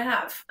problems I want to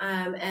have.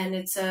 And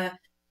it's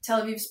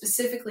Tel Aviv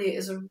specifically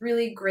is a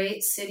really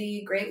great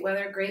city, great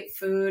weather, great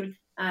food,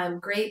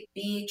 great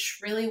beach,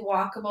 really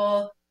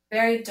walkable,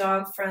 very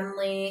dog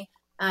friendly,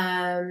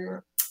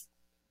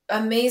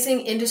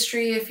 amazing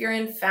industry. If you're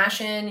in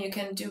fashion, you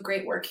can do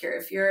great work here.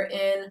 If you're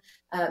in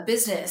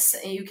business,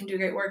 you can do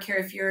great work here.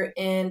 If you're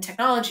in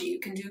technology,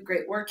 you can do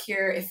great work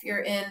here. If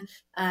you're in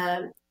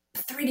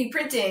 3D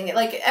printing,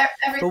 like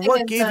everything. But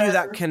what gave you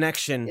that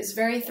connection? Is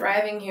very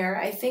thriving here.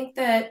 I think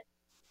that.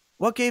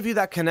 What gave you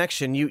that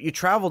connection? You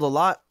traveled a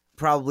lot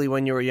probably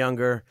when you were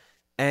younger,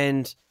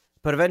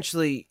 but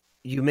eventually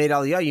you made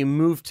Aliyah. You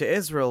moved to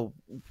Israel.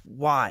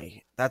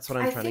 Why? That's what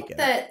I'm trying to get.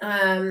 I think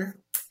that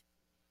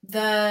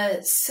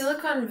the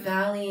Silicon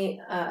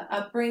Valley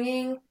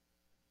upbringing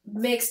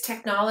makes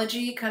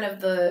technology kind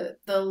of the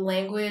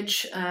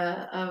language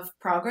of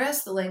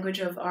progress, the language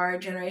of our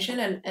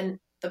generation, and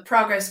the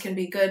progress can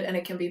be good and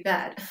it can be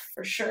bad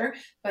for sure,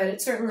 but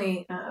it's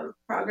certainly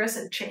progress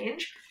and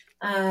change.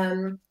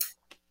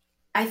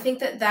 I think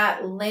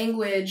that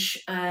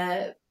language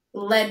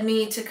led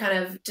me to kind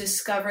of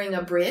discovering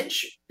a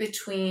bridge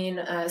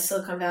between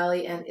Silicon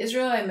Valley and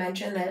Israel. I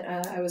mentioned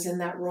that I was in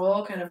that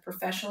role kind of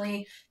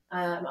professionally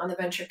on the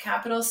venture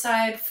capital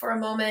side for a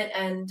moment,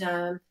 and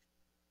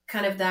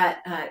kind of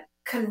that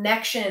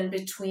connection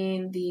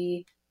between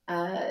the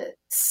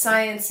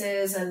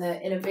sciences and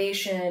the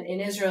innovation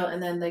in Israel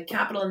and then the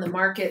capital and the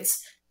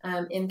markets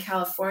in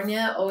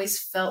California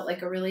always felt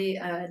like a really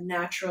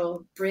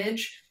natural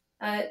bridge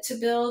to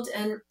build.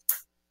 And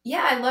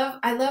yeah,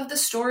 I love the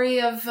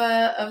story of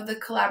the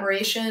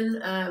collaboration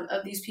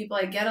of these people.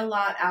 I get a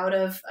lot out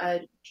of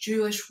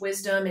Jewish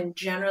wisdom in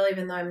general,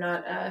 even though I'm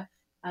not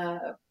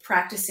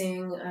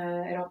practicing.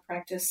 I don't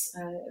practice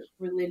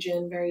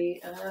religion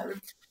very.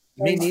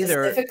 Me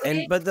neither.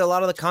 But a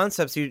lot of the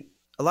concepts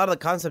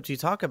you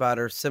talk about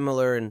are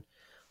similar in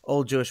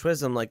old Jewish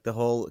wisdom, like the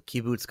whole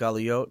kibbutz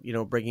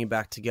galuyot, bringing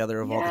back together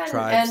of all the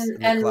tribes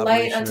and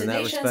light unto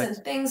nations and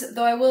things.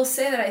 Though I will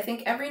say that I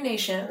think every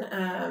nation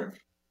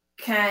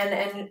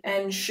can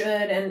and should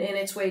and in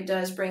its way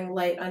does bring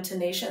light unto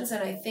nations,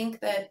 and I think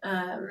that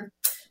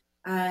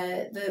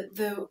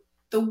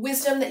the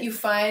wisdom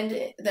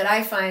that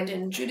I find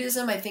in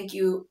Judaism, I think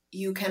you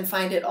can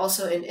find it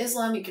also in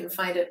Islam. You can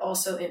find it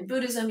also in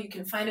Buddhism. You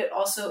can find it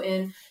also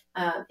in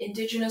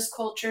indigenous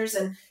cultures.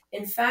 And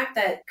in fact,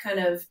 that kind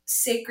of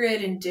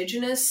sacred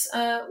indigenous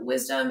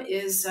wisdom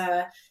is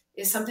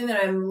something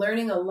that I'm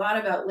learning a lot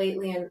about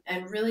lately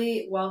and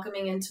really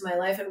welcoming into my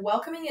life and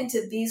welcoming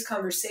into these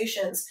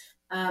conversations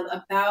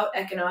about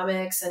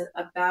economics and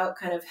about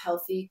kind of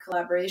healthy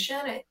collaboration.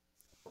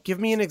 Give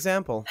me an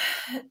example.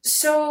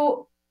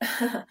 So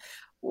the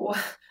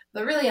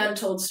really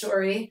untold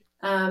story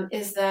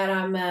is that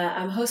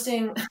I'm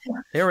hosting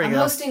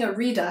hosting a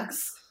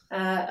redux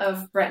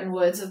of Bretton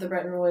Woods, of the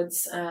Bretton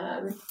Woods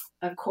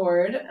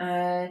Accord,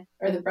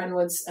 or the Bretton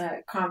Woods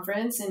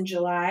Conference in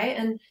July.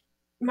 And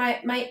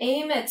my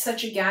aim at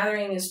such a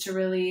gathering is to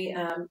really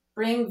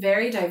bring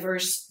very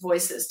diverse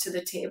voices to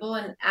the table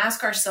and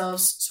ask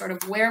ourselves sort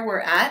of where we're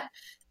at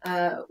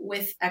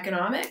with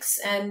economics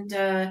and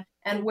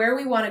where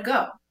we want to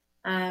go.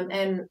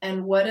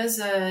 And what does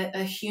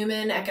a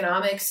human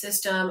economic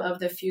system of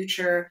the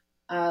future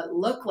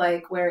look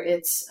like, where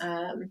it's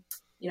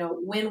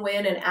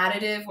win-win and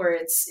additive, where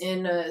it's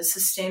in a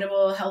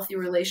sustainable, healthy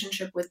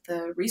relationship with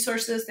the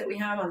resources that we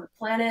have on the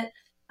planet,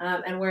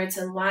 and where it's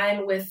in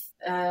line with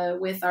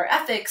our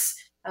ethics,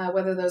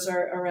 whether those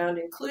are around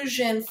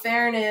inclusion,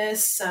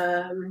 fairness,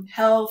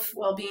 health,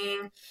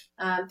 well-being,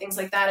 things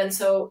like that. And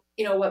so,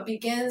 what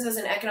begins as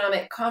an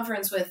economic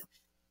conference with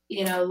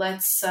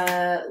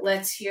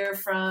let's hear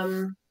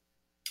from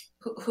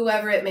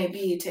whoever it may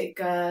be. Take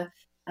a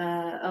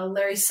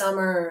Larry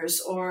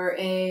Summers or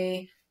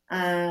a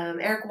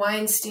Eric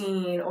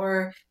Weinstein,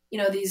 or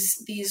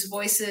these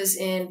voices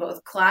in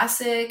both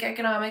classic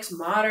economics,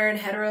 modern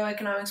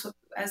heteroeconomics,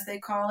 as they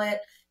call it.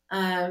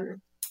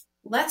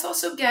 Let's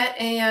also get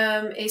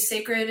a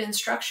Sacred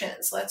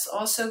Instructions. Let's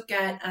also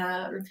get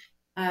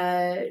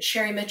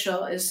Sherry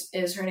Mitchell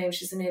is her name.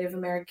 She's a Native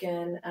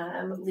American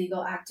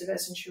legal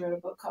activist, and she wrote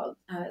a book called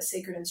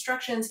Sacred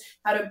Instructions: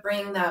 How to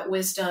Bring That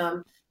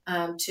Wisdom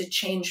to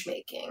Change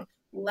Making.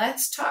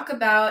 Let's talk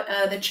about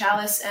The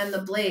Chalice and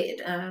the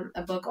Blade,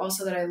 a book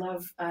also that I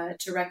love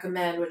to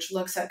recommend, which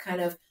looks at kind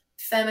of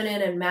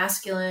feminine and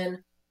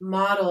masculine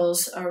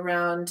models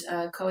around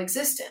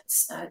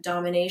coexistence,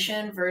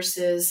 domination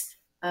versus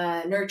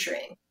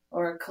nurturing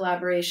or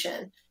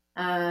collaboration.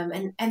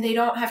 And they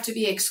don't have to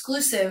be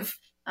exclusive.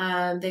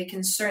 They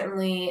can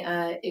certainly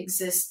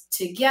exist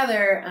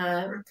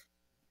together.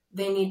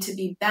 They need to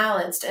be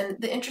balanced. And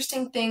the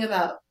interesting thing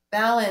about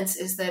balance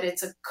is that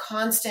it's a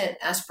constant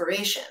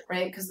aspiration,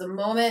 right? Because the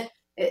moment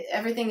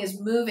everything is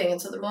moving,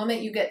 and so the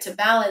moment you get to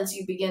balance,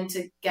 you begin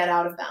to get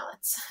out of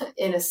balance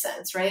in a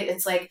sense, right?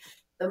 It's like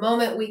the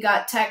moment we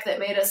got tech that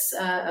made us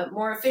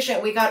more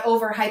efficient, we got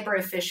over hyper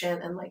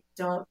efficient and like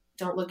don't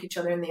look each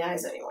other in the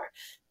eyes anymore.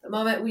 The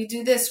moment we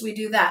do this, we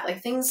do that.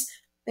 Like things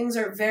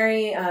are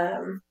very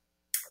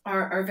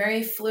are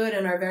very fluid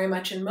and are very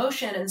much in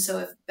motion. And so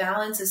if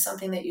balance is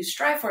something that you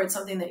strive for, it's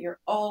something that you're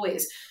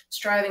always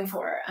striving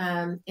for,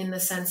 in the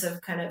sense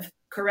of kind of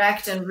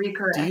correct and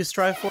recorrect. Do you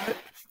strive for it?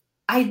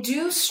 I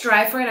do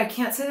strive for it. I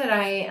can't say that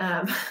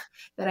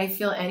I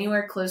feel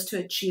anywhere close to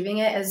achieving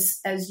it.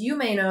 As you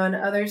may know, and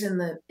others in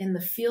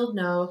the field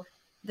know,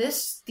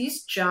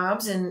 these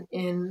jobs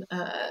in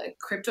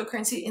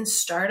cryptocurrency, in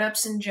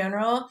startups in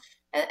general,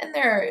 and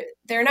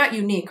they're not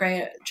unique,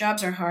 right?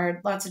 Jobs are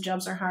hard. Lots of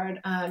jobs are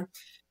hard.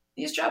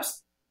 These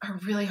jobs are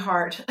really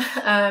hard,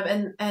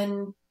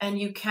 and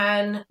you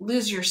can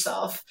lose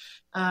yourself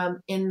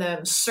in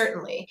them.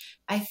 Certainly,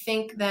 I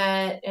think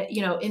that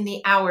in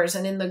the hours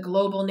and in the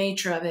global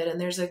nature of it,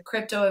 and there's a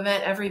crypto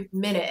event every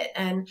minute,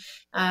 and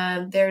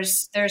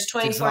there's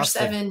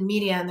 24/7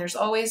 media, and there's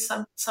always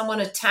someone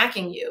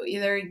attacking you,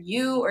 either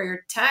you or your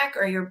tech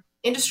or your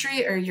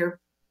industry or your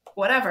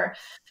whatever.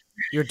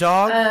 Your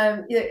dog?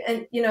 And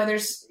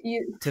there's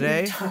you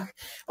today.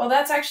 Well,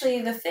 that's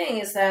actually the thing,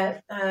 is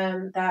that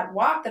that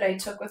walk that I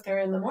took with her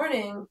in the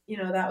morning,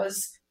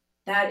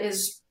 that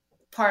is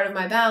part of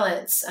my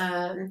balance.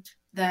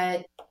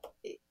 That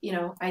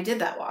I did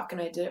that walk,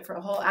 and I did it for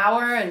a whole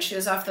hour, and she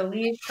was off the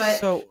leash.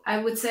 But I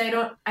would say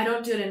I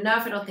don't do it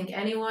enough. I don't think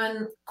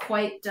anyone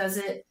quite does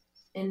it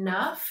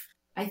enough.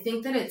 I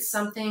think that it's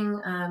something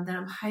that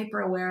I'm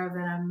hyper aware of,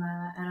 and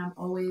I'm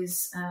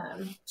always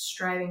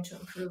striving to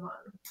improve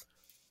on.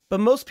 But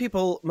most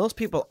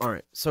people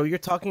aren't. So you're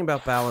talking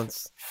about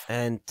balance,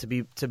 and to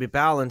be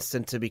balanced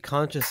and to be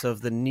conscious of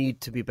the need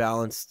to be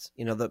balanced.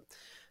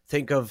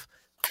 Think of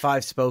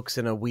 5 spokes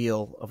in a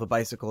wheel of a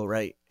bicycle,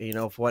 right?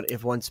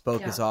 If one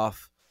spoke is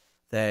off,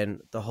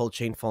 then the whole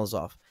chain falls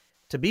off.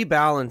 To be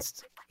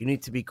balanced, you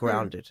need to be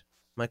grounded.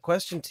 My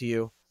question to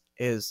you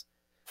is,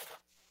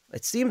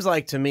 it seems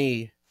like to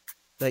me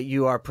that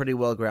you are pretty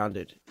well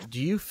grounded.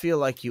 Do you feel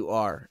like you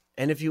are?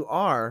 And if you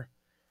are,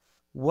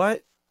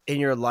 what in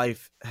your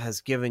life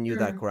has given you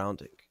that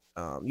grounding?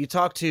 You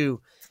talk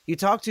to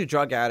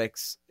drug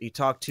addicts, you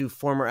talk to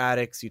former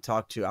addicts, you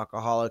talk to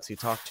alcoholics, you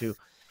talk to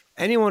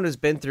anyone who's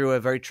been through a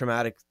very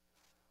traumatic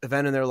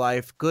event in their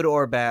life, good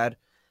or bad.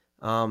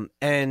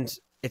 And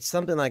it's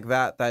something like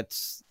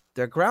that's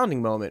their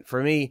grounding moment.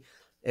 For me,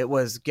 it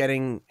was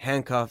getting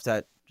handcuffed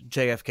at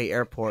JFK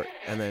Airport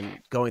and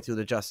then going through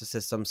the justice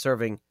system,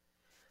 serving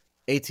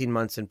 18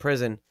 months in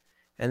prison.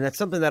 And that's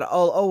something that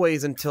I'll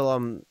always, until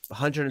I'm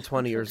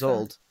 120 years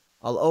old,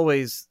 I'll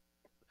always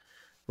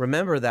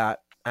remember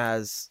that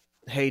as,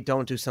 hey,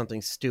 don't do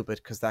something stupid,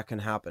 because that can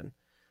happen.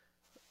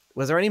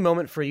 Was there any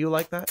moment for you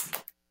like that?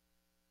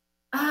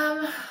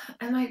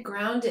 Am I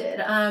grounded?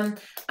 I'm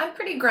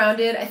pretty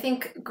grounded. I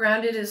think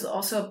grounded is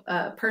also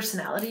a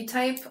personality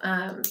type.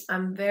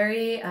 I'm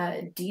very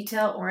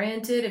detail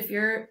oriented. If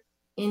you're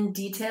in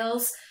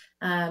details,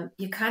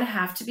 you kind of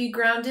have to be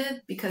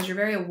grounded, because you're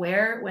very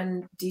aware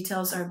when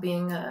details are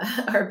being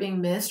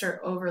missed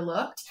or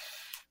overlooked.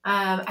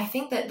 I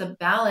think that the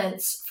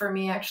balance for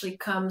me actually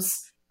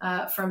comes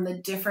from the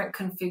different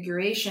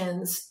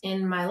configurations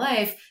in my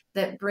life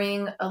that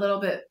bring a little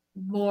bit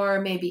more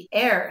maybe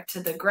air to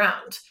the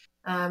ground,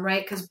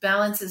 right? Because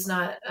balance is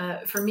not,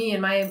 for me,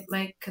 in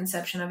my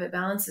conception of it,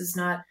 balance is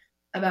not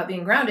about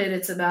being grounded.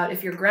 It's about,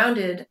 if you're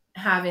grounded,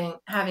 having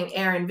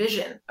air and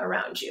vision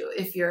around you.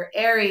 If you're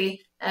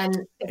airy, and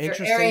if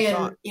you're airy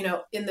and,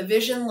 in the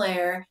vision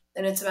layer,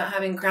 then it's about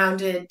having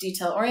grounded,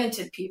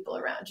 detail-oriented people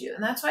around you.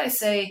 And that's why I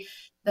say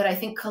that I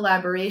think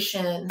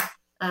collaboration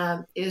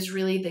is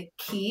really the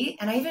key.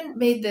 And I even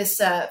made this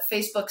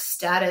Facebook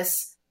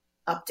status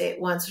update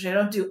once, which I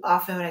don't do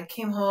often, but I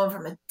came home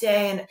from a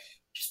day and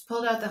just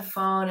pulled out the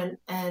phone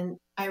and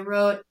I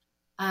wrote,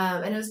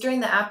 And it was during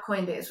the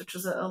AppCoin days, which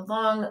was a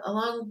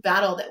long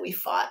battle that we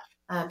fought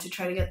to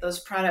try to get those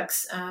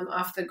products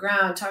off the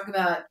ground. Talk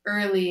about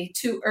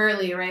too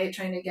early, right?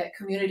 Trying to get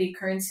community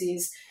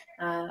currencies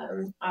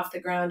off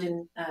the ground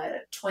in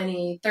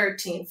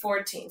 2013,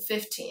 14,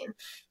 15.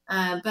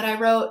 But I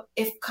wrote,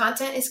 if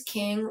content is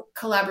king,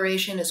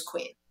 collaboration is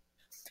queen.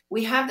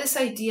 We have this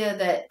idea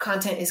that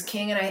content is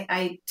king, and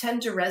I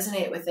tend to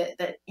resonate with it,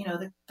 that, you know,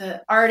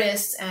 the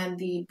artists and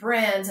the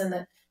brands and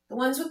the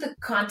ones with the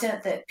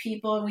content that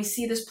people, and we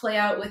see this play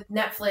out with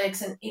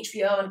Netflix and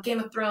HBO and Game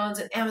of Thrones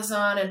and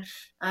Amazon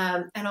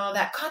and all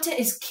that. Content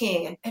is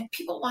king, and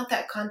people want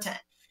that content.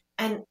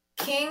 And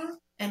king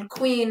and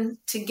queen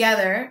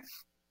together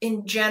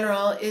in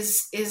general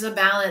is a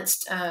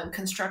balanced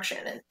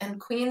construction. And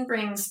queen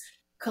brings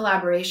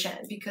collaboration,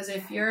 because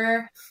if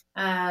you're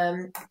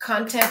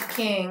content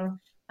king,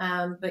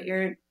 but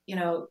you're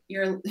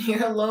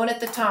alone at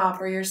the top,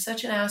 or you're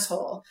such an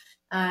asshole,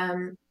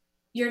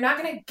 you're not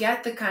going to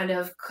get the kind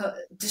of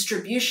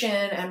distribution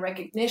and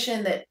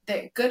recognition that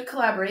good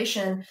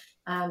collaboration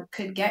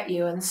could get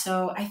you. And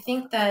so I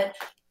think that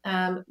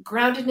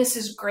groundedness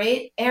is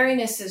great,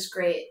 airiness is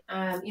great,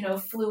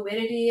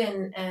 fluidity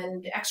and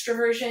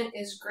extroversion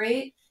is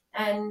great,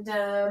 and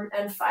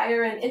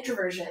fire and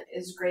introversion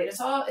is great. It's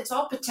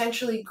all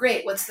potentially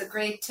great. What's the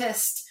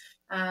greatest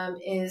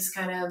is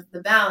kind of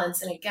the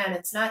balance. And again,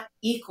 it's not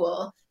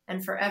equal.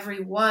 And for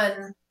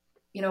everyone,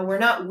 we're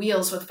not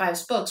wheels with 5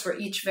 spokes. We're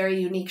each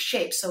very unique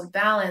shapes. So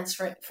balance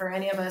for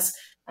any of us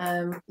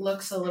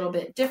looks a little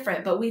bit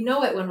different, but we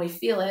know it when we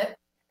feel it.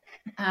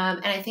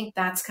 And I think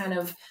that's kind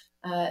of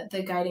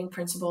the guiding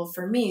principle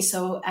for me.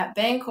 So at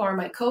Bancor,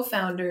 my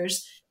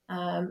co-founders,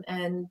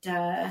 and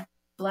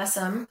bless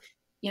them,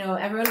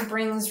 everyone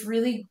brings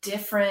really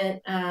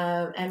different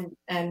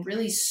and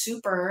really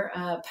super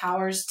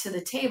powers to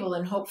the table,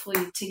 and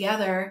hopefully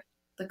together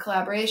the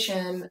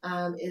collaboration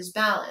is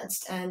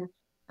balanced. And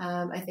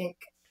I think.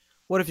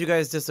 What if you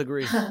guys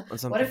disagree on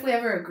something? What if we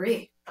ever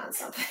agree on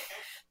something?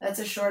 That's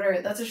a shorter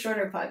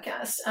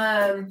podcast.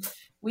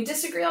 We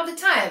disagree all the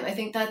time. I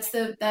think that's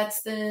the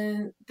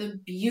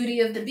beauty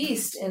of the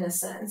beast, in a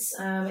sense.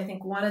 I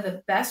think one of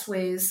the best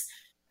ways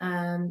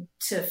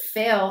to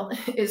fail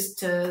is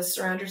to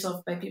surround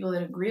yourself by people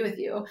that agree with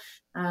you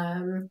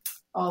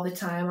all the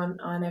time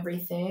on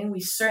everything. We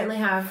certainly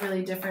have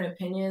really different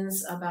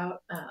opinions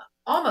about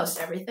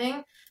almost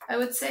everything. I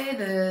would say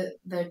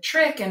the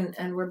trick,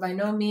 and we're by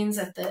no means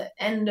at the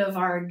end of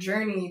our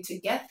journey to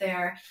get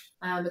there,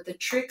 but the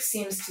trick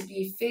seems to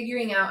be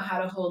figuring out how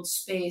to hold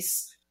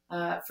space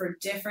for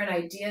different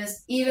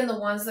ideas, even the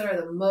ones that are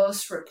the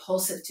most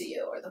repulsive to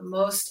you, or the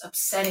most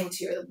upsetting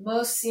to you,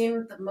 or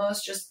seem the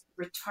most just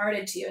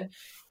retarded to you. And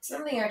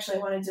something actually I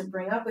wanted to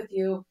bring up with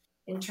you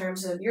in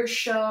terms of your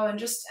show and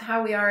just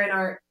how we are in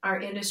our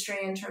industry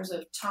in terms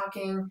of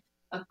talking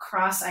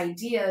across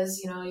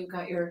ideas. You've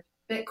got your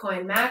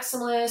Bitcoin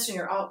maximalist and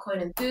your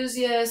altcoin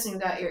enthusiast, and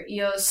you've got your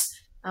EOS,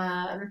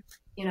 fans,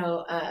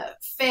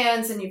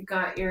 and you've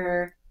got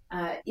your,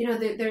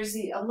 there's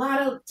a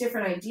lot of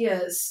different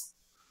ideas.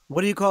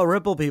 What do you call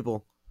Ripple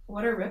people?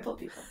 What are Ripple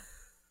people?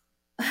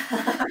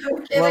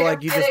 Well,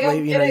 like you just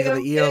believe, you know,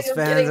 the EOS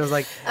fans. I was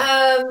like,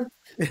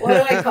 what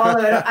do I call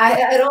them?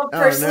 I don't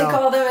personally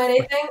call them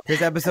anything.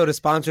 This episode is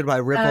sponsored by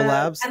Ripple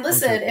Labs. And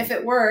listen, if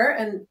it were,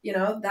 and you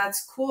know,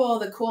 that's cool.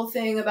 The cool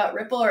thing about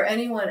Ripple or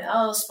anyone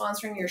else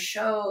sponsoring your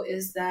show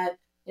is that,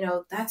 you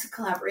know, that's a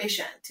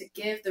collaboration. To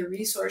give the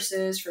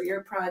resources for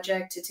your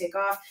project to take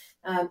off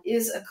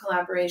is a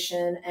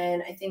collaboration.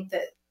 And I think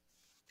that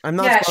I'm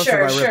not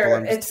sponsored by Ripple.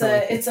 I'm just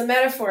it's a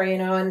metaphor, you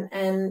know,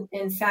 and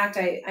in fact,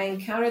 I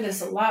encounter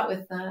this a lot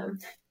with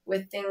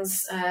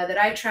things that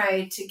I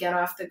try to get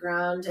off the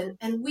ground.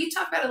 And we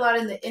talk about a lot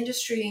in the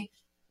industry.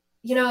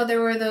 You know,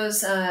 there were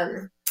those,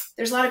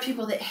 there's a lot of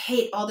people that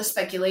hate all the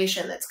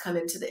speculation that's come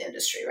into the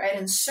industry, right?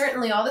 And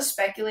certainly all the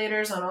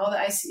speculators on all the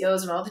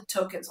ICOs and all the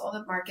tokens, all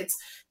the markets,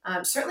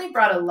 certainly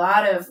brought a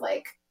lot of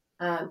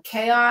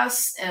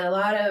chaos and a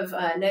lot of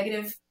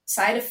negative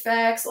side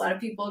effects, a lot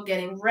of people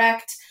getting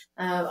wrecked,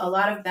 a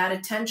lot of bad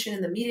attention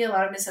in the media, a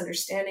lot of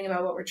misunderstanding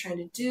about what we're trying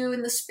to do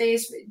in the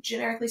space,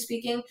 generically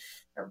speaking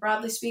or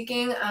broadly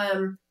speaking,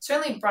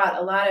 certainly brought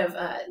a lot of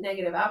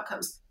negative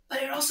outcomes.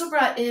 But it also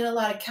brought in a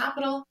lot of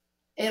capital.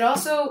 It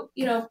also,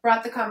 you know,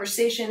 brought the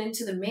conversation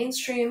into the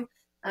mainstream.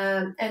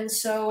 And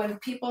so when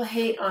people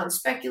hate on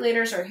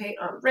speculators or hate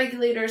on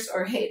regulators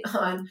or hate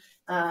on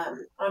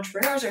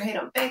entrepreneurs or hate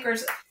on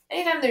bankers,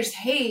 anytime there's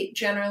hate,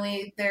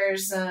 generally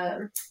there's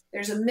a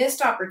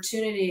missed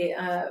opportunity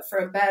for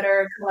a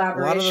better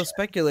collaboration. A lot of those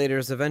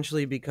speculators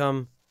eventually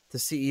become the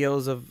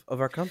CEOs of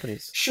our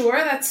companies.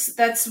 Sure,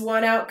 that's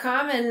one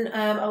outcome, and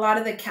a lot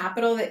of the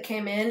capital that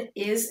came in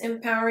is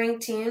empowering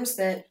teams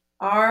that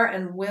are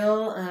and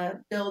will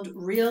build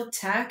real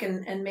tech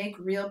and make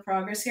real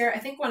progress here. I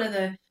think one of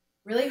the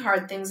really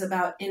hard things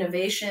about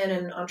innovation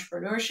and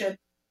entrepreneurship,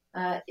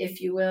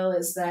 if you will,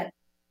 is that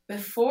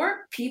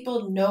before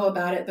people know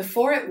about it,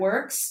 before it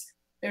works,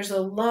 there's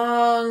a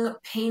long,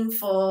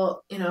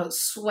 painful, you know,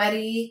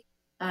 sweaty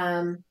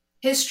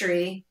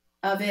history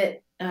of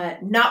it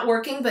not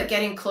working, but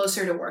getting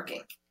closer to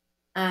working.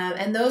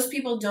 And those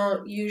people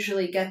don't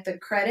usually get the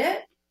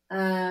credit.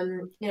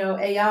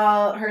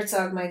 Eyal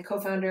Herzog, my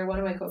co-founder, one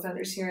of my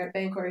co-founders here at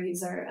Bancor,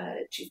 he's our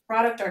chief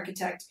product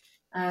architect.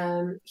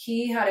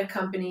 He had a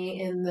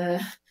company in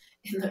the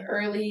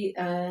early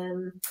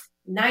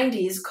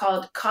 90s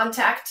called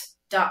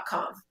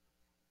Contact.com.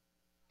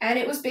 And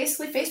it was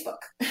basically Facebook.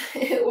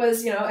 It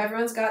was,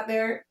 everyone's got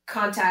their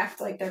contact,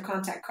 like their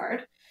contact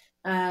card.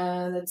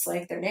 That's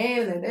like their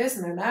name, their this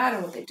and their that,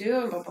 and what they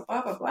do, and blah, blah,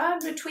 blah, blah, blah.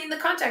 Between the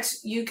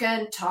contacts, you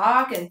can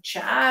talk and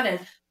chat and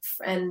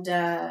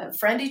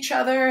friend each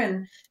other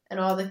and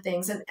all the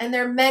things. And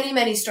there are many,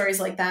 many stories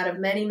like that of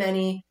many,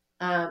 many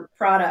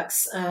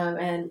products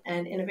and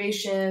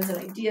innovations and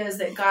ideas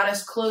that got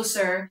us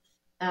closer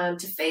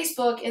to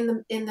Facebook.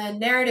 In the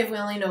narrative, we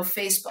only know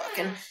Facebook.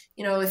 And,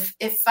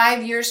 if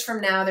 5 years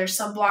from now, there's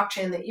some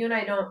blockchain that you and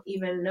I don't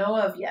even know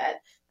of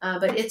yet,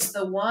 but it's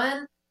the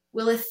one.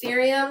 Will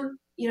Ethereum,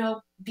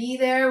 be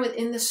there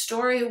within the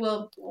story?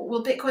 Will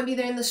Bitcoin be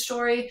there in the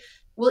story?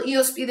 Will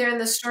EOS be there in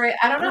the story?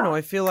 I don't know.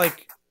 I feel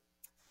like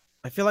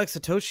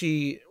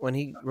Satoshi, when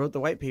he wrote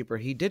the white paper,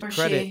 he did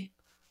credit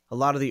a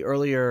lot of the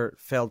earlier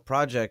failed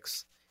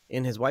projects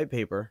in his white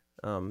paper,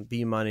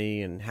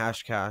 B-Money and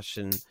Hashcash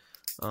and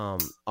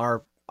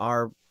our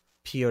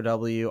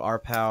POW,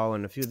 RPow,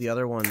 and a few of the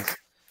other ones.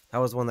 That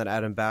was one that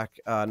Adam Back.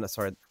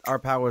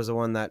 RPow was the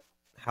one that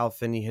Hal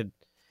Finney had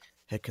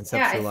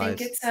conceptualized.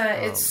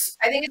 Yeah,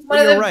 I think it's one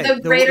of the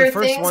greater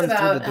things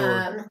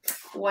about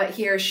what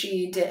he or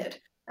she did.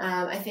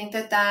 I think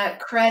that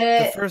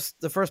credit.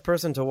 The first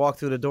person to walk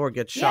through the door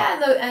gets shot.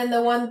 Yeah, and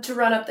the one to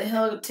run up the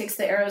hill takes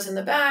the arrows in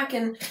the back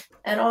and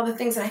all the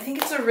things. And I think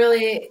it's a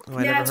really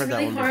it's a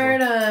really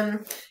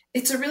hard.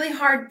 It's a really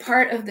hard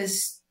part of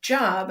this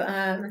job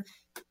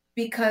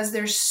because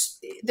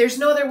there's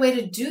no other way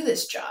to do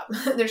this job.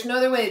 There's no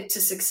other way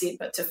to succeed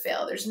but to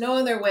fail. There's no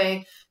other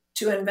way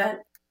to invent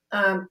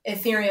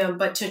Ethereum,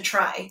 but to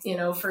try,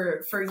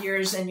 for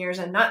years and years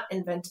and not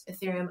invent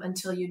Ethereum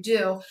until you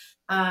do.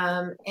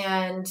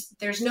 And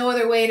there's no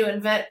other way to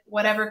invent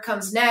whatever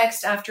comes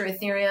next after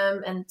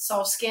Ethereum and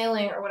solve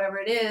scaling or whatever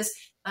it is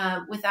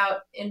without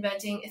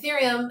inventing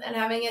Ethereum and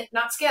having it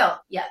not scale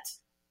yet.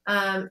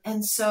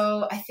 And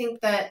so I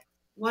think that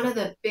one of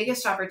the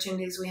biggest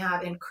opportunities we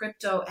have in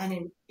crypto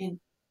and in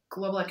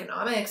global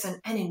economics and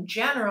in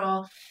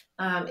general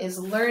is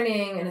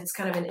learning, and it's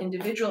kind of an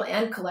individual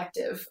and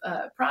collective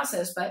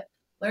process, but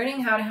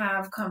learning how to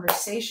have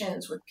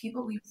conversations with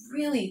people we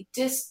really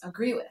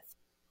disagree with.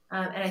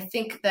 And I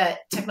think that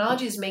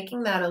technology is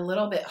making that a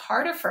little bit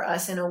harder for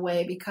us in a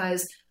way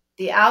because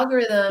the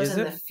algorithms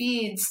and the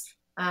feeds,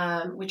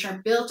 which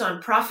are built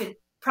on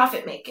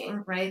profit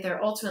making, right?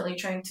 They're ultimately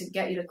trying to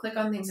get you to click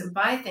on things and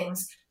buy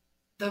things.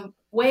 The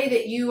way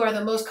that you are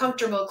the most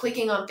comfortable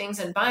clicking on things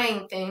and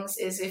buying things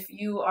is if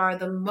you are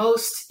the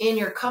most in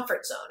your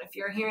comfort zone, if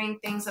you're hearing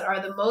things that are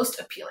the most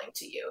appealing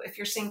to you, if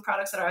you're seeing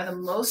products that are the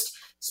most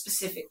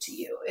specific to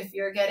you, if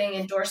you're getting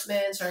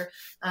endorsements or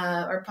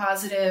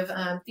positive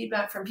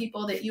feedback from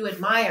people that you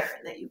admire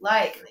and that you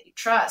like and that you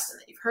trust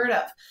and that you've heard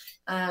of.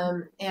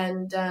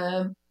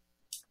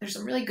 There's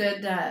some really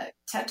good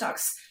TED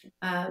Talks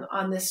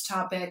on this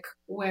topic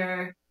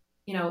where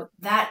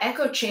that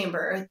echo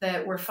chamber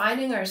that we're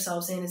finding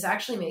ourselves in is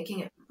actually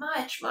making it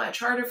much, much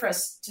harder for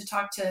us to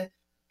talk to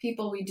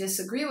people we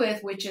disagree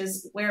with, which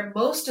is where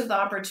most of the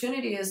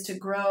opportunity is to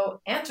grow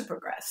and to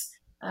progress.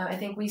 I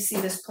think we see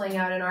this playing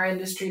out in our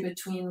industry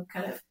between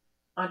kind of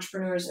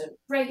entrepreneurs and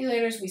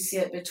regulators. We see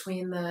it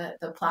between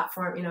the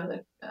platform,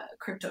 the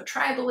crypto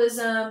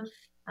tribalism,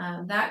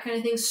 that kind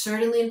of thing.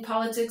 Certainly in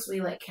politics,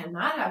 we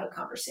cannot have a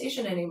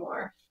conversation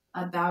anymore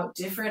about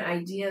different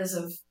ideas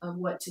of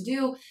what to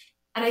do.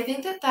 And I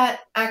think that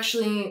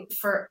actually,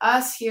 for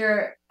us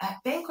here at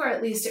Bancor,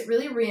 at least, it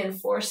really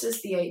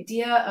reinforces the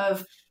idea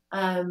of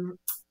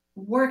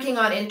working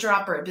on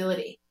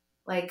interoperability.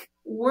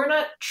 We're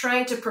not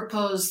trying to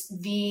propose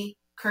the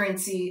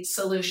currency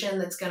solution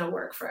that's going to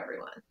work for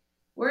everyone.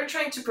 We're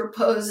trying to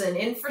propose an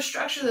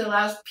infrastructure that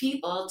allows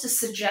people to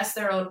suggest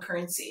their own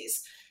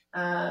currencies.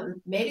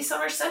 Maybe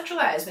some are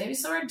centralized, maybe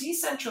some are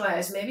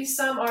decentralized, maybe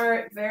some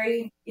are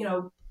very,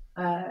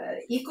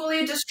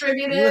 equally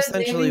distributed. You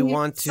essentially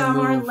want to some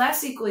are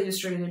less equally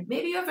distributed.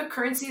 Maybe you have a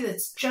currency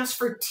that's just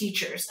for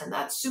teachers, and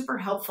that's super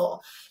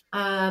helpful,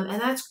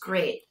 and that's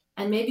great.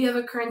 And maybe you have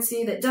a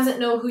currency that doesn't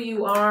know who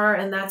you are,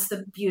 and that's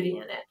the beauty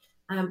in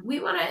it. We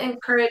want to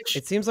encourage.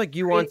 It seems like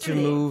you want to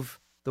move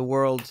the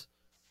world.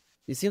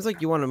 It seems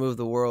like you want to move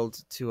the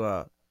world to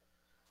a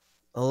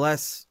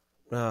less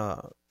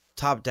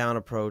top-down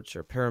approach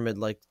or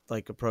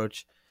pyramid-like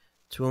approach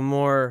to a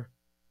more.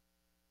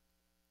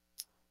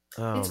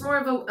 It's more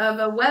of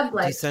a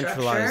web-like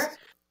structure.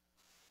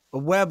 A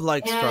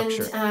web-like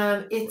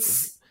structure.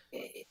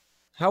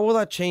 How will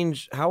that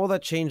change? How will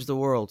that change the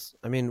world?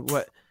 I mean,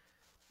 what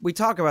we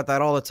talk about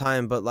that all the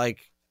time, but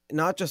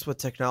not just with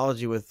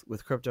technology, with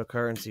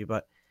cryptocurrency,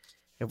 but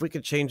if we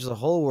could change the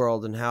whole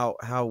world and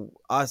how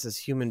us as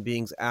human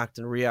beings act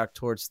and react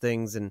towards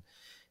things, and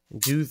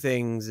do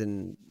things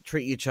and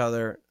treat each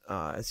other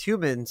as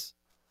humans,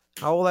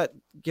 how will that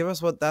give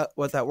us what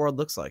that world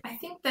looks like? I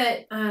think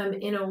that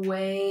in a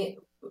way,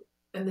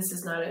 and this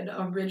is not an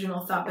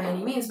original thought by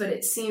any means, but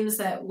it seems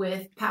that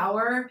with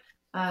power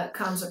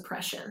comes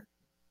oppression.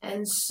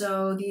 And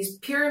so these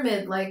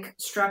pyramid-like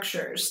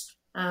structures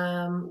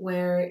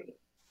where...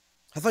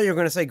 I thought you were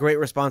going to say great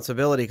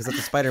responsibility because that's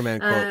a Spider-Man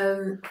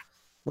quote.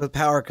 With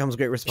power comes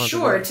great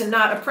responsibility. Sure, to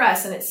not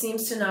oppress, and it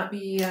seems to not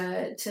be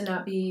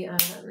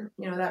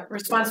that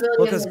responsibility.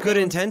 Well, because good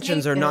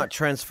intentions are not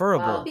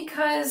transferable. Well,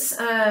 because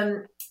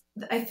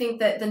I think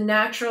that the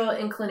natural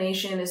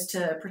inclination is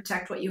to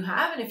protect what you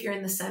have, and if you're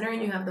in the center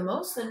and you have the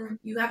most, then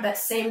you have that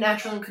same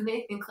natural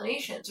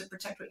inclination to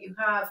protect what you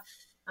have.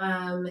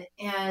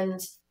 And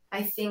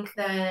I think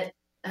that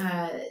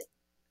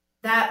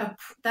that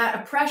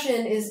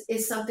oppression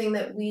is something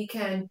that we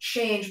can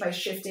change by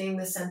shifting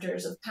the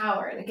centers of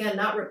power. And again,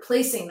 not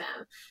replacing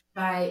them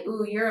by,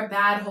 ooh, you're a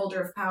bad holder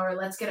of power,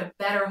 let's get a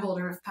better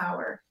holder of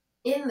power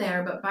in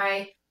there, but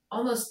by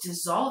almost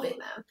dissolving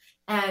them,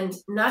 and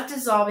not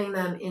dissolving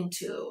them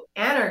into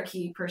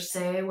anarchy per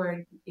se,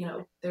 where,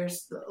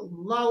 there's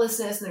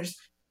lawlessness and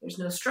there's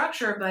no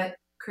structure, but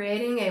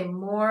creating a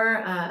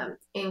more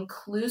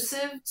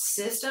inclusive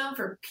system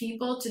for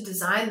people to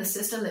design the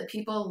system that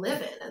people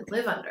live in and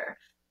live under.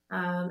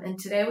 And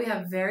today we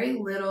have very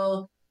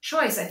little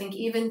choice. I think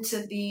even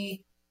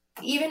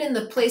in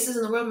the places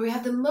in the world where we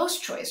have the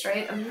most choice,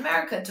 right?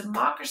 America,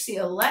 democracy,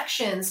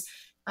 elections,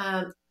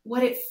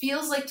 what it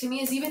feels like to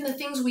me is even the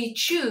things we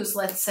choose,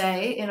 let's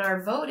say, in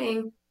our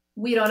voting,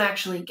 we don't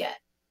actually get.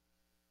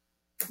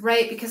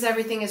 Right, because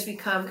everything has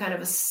become kind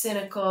of a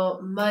cynical,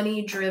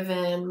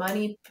 money-driven,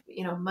 money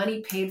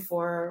paid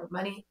for,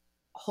 money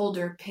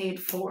holder paid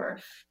for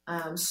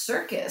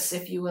circus,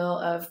 if you will,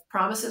 of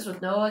promises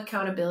with no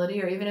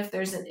accountability, or even if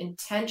there's an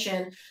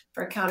intention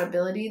for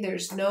accountability,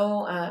 there's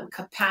no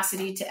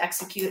capacity to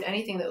execute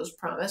anything that was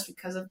promised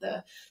because of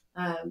the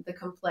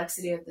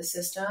complexity of the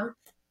system.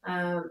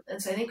 And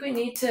so I think we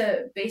need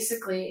to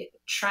basically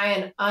try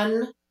and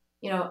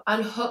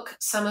unhook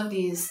some of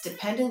these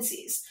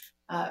dependencies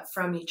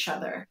from each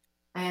other.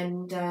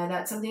 And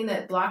that's something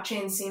that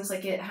blockchain seems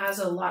like it has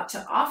a lot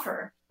to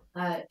offer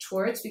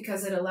towards,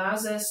 because it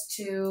allows us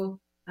to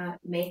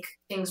make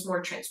things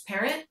more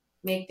transparent,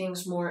 make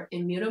things more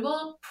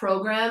immutable,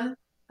 program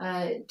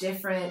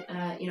different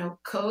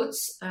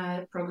codes,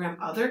 program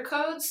other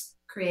codes,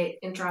 create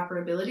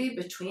interoperability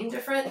between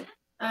different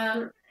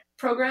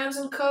programs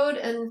and code.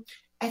 And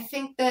I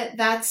think that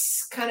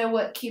that's kind of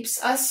what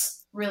keeps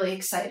us really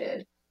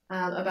excited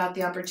about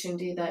the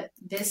opportunity that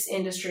this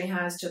industry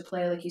has to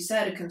play, like you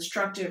said, a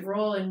constructive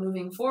role in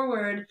moving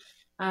forward.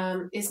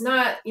 Is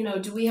not,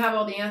 do we have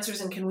all the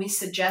answers and can we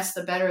suggest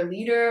the better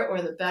leader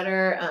or the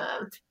better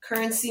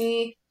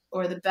currency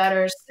or the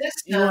better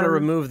system? You want to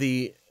remove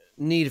the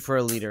need for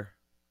a leader.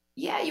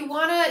 Yeah, you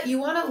want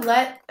to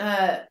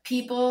let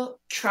people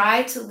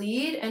try to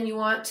lead, and you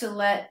want to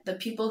let the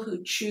people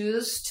who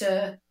choose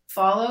to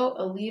follow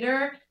a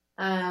leader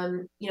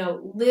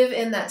live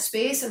in that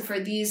space, and for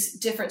these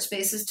different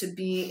spaces to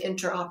be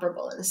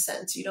interoperable in a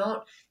sense.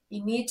 You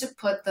need to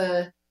put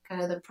the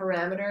kind of the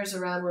parameters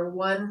around where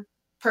one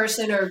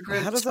person or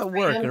group's How does that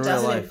work in real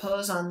doesn't life?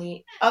 impose on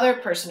the other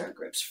person or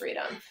group's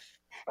freedom.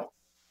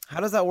 How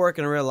does that work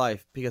in real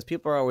life? Because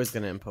people are always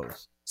going to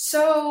impose.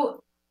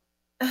 So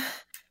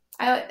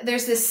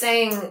there's this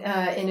saying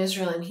in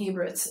Israel in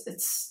Hebrew,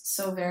 it's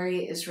so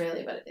very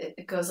Israeli, but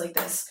it goes like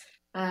this.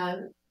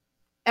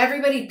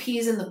 Everybody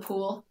pees in the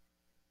pool,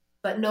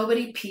 but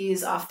nobody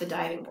pees off the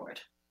diving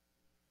board.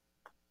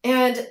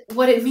 And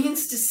what it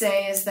means to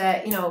say is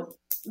that,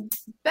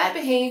 bad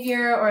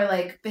behavior, or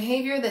like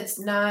behavior that's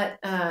not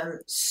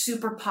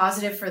super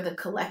positive for the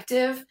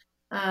collective,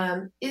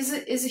 is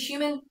a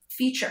human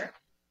feature.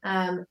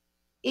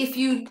 If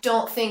you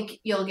don't think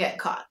you'll get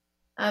caught.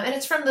 And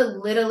it's from the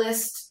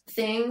littlest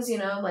things,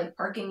 like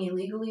parking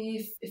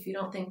illegally, if you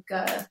don't think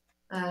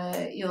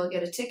you'll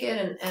get a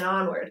ticket, and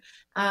onward.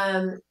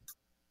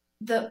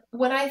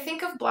 When I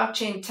think of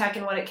blockchain tech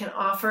and what it can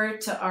offer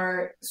to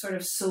our sort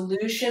of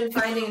solution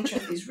finding in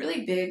terms of these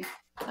really big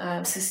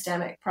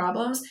systemic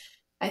problems,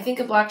 I think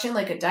of blockchain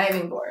like a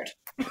diving board.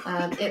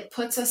 It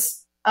puts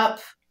us up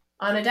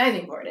on a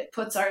diving board. It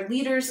puts our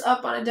leaders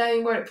up on a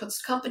diving board. It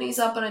puts companies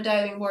up on a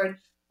diving board.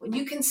 When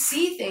you can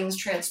see things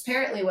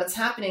transparently, what's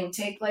happening,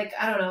 take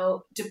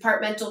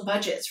departmental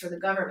budgets for the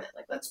government.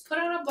 Like, let's put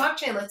it on a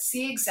blockchain. Let's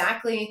see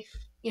exactly,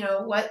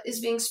 what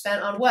is being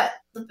spent on what.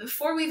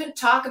 Before we even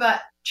talk about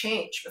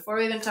change, before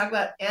we even talk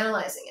about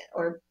analyzing it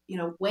or,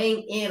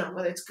 weighing in on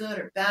whether it's good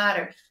or bad,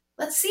 or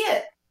let's see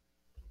it.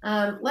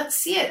 Let's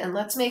see it, and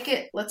let's make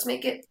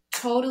it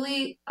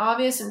totally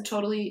obvious and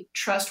totally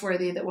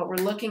trustworthy that what we're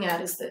looking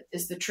at is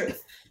the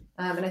truth.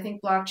 And I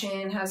think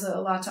blockchain has a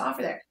lot to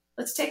offer there.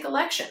 Let's take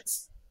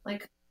elections.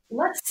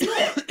 Let's see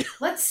it.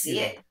 Let's see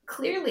it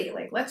clearly.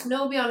 Let's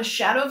know beyond a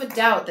shadow of a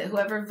doubt that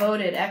whoever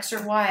voted X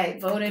or Y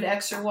voted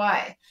X or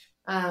Y.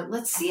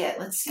 Let's see it.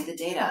 Let's see the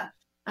data.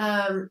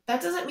 That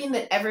doesn't mean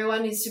that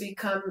everyone needs to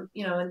become,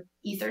 an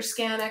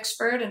Etherscan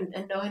expert and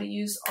know how to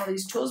use all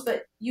these tools,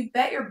 but you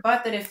bet your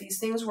butt that if these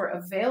things were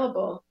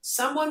available,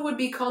 someone would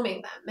be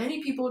combing them.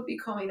 Many people would be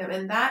combing them,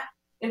 and that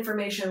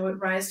information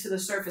would rise to the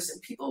surface,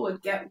 and people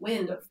would get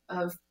wind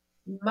of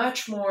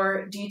much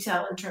more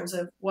detail in terms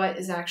of what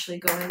is actually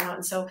going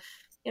on. So,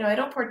 I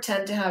don't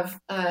pretend to have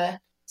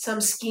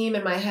some scheme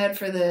in my head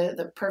for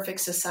the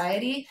perfect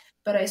society,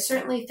 but I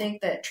certainly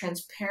think that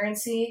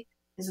transparency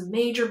is a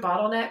major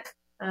bottleneck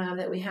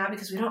that we have,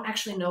 because we don't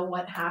actually know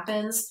what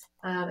happens,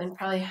 and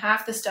probably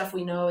half the stuff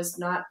we know is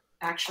not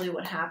actually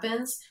what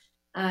happens.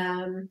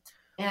 And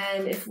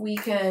if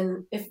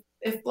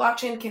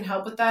blockchain can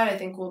help with that, I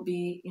think we'll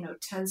be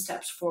 10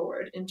 steps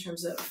forward in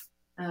terms of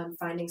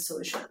finding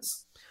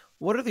solutions.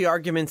 What are the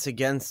arguments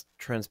against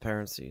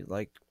transparency?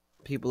 Like,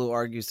 people who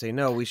argue say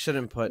no, we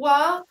shouldn't put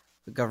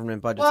the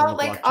government budgets on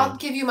the blockchain. I'll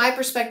give you my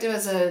perspective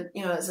as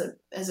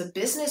a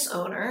business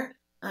owner.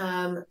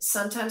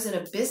 Sometimes in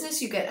a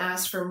business you get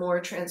asked for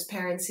more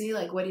transparency,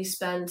 like what do you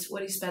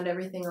spend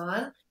everything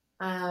on?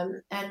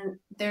 And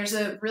there's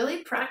a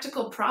really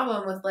practical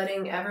problem with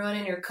letting everyone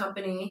in your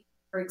company,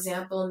 for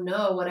example,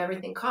 know what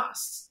everything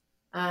costs.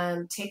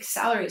 Take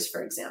salaries,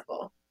 for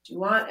example. Do you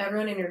want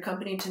everyone in your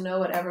company to know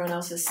what everyone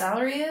else's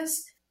salary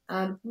is?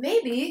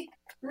 Maybe.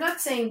 I'm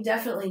not saying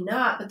definitely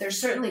not, but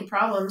there's certainly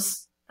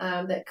problems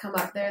that come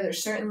up there.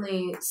 There's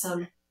certainly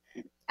some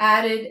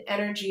added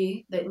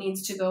energy that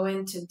needs to go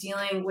into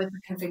dealing with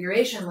a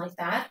configuration like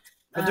that.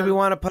 But do we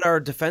want to put our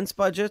defense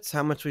budgets,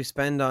 how much we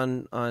spend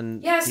on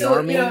the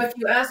army? If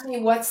you ask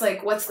me what's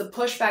the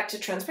pushback to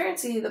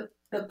transparency, the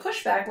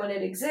pushback when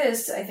it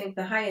exists, I think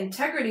the high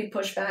integrity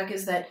pushback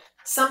is that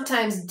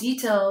sometimes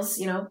details,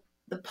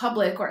 the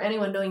public or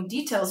anyone knowing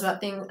details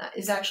about things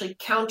is actually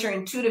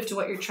counterintuitive to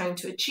what you're trying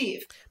to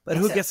achieve. But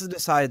who gets to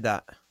decide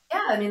that?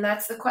 Yeah,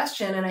 that's the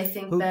question. And I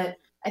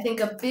think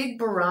a big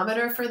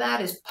barometer for that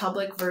is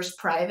public versus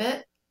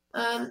private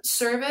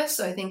service.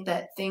 So I think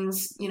that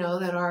things,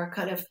 that are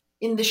kind of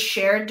in the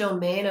shared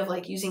domain of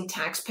like using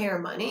taxpayer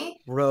money.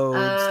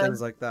 Roads,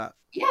 things like that.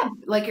 Yeah,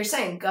 like you're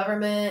saying,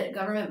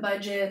 government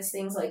budgets,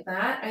 things like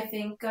that. I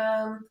think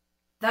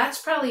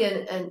that's probably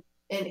an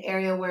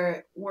area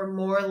where we're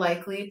more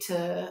likely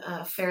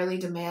to fairly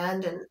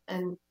demand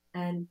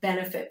and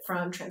benefit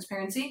from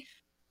transparency.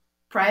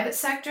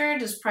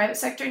 Does private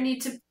sector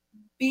need to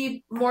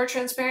be more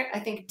transparent? I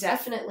think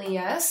definitely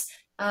yes.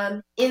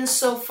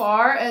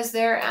 Insofar as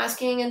they're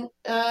asking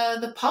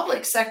the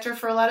public sector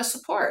for a lot of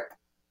support,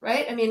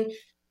 right?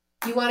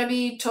 You want to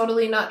be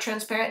totally not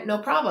transparent, no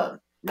problem,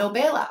 no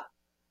bailout,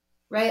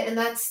 right? And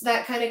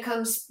that kind of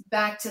comes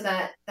back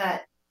to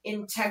that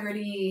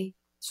integrity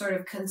sort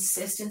of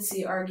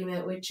consistency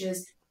argument, which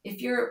is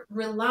if you're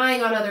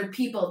relying on other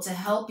people to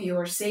help you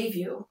or save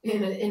you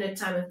in a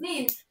time of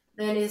need,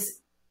 then is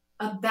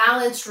a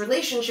balanced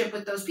relationship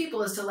with those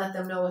people is to let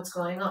them know what's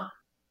going on.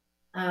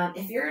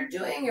 If you're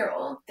doing your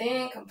own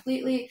thing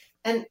completely,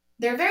 and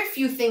there are very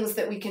few things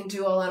that we can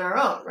do all on our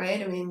own, right?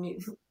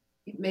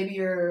 Maybe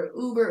you're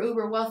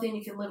uber wealthy and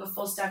you can live a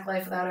full stack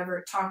life without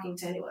ever talking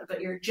to anyone,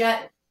 but your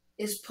jet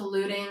is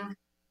polluting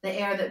the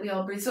air that we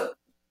all breathe. So,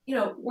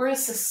 we're a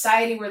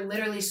society, we're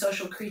literally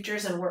social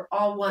creatures, and we're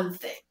all one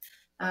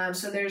thing.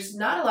 So there's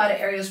not a lot of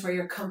areas where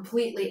you're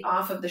completely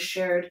off of the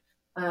shared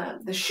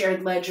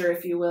ledger,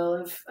 if you will,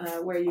 of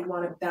where you'd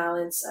want to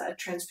balance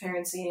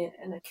transparency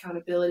and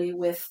accountability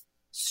with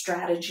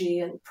strategy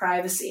and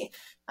privacy.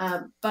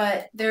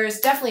 But there's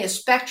definitely a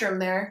spectrum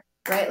there,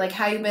 right? Like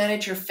how you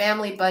manage your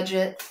family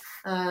budget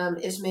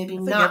is maybe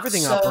not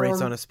everything operates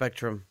on a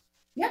spectrum.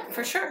 Yeah,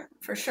 for sure.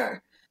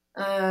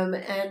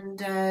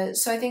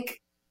 So I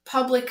think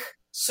public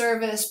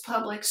service,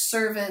 public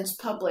servants,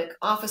 public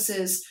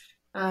offices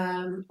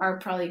are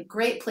probably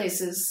great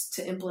places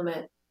to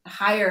implement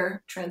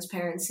higher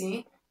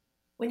transparency.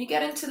 When you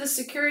get into the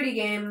security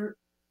game,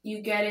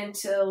 you get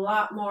into a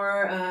lot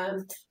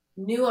more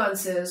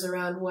nuances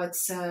around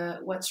what's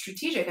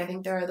strategic. I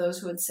think there are those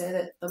who would say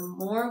that the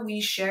more we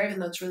share, even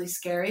though it's really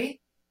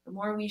scary, the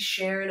more we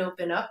share and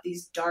open up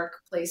these dark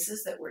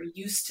places that we're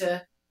used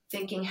to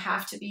thinking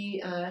have to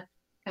be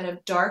kind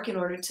of dark in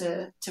order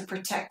to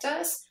protect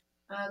us.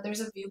 There's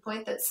a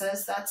viewpoint that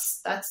says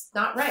that's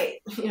not right.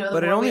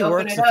 But it only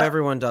works if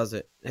everyone does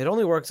it. It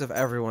only works if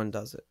everyone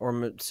does it,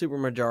 or super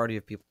majority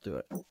of people do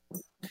it.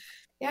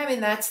 Yeah,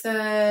 that's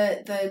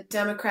the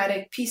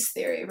democratic peace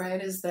theory,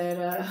 right? Is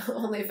that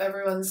only if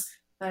everyone's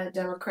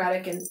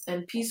democratic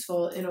and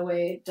peaceful in a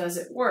way does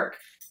it work.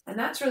 And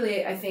that's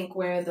really, I think,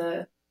 where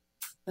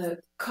the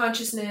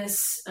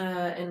consciousness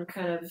and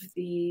kind of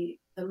the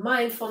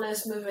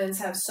mindfulness movements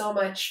have so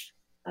much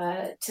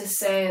to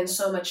say and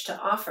so much to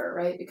offer,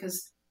 right?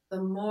 Because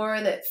the more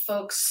that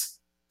folks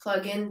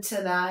plug into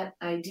that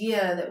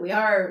idea that we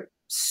are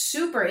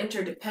super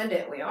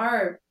interdependent, we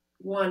are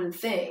one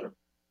thing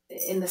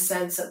in the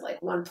sense of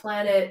like one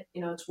planet,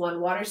 it's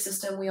one water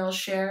system we all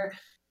share,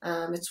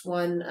 it's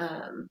one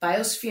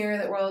biosphere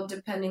that we're all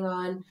depending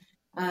on.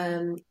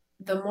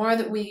 The more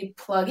that we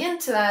plug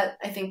into that,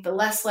 I think the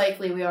less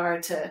likely we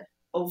are to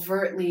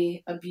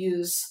overtly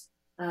abuse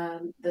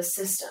the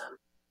system.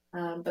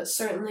 But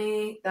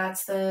certainly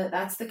that's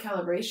the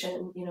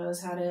calibration,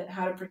 is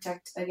how to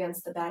protect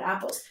against the bad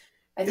apples.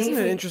 Isn't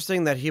it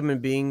interesting that human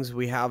beings,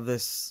 we have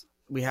these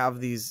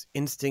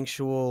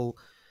instinctual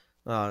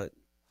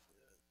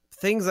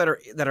things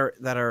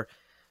that are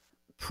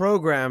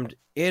programmed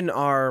in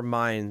our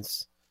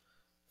minds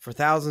for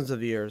thousands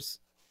of years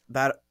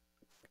that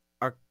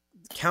are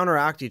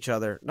counteract each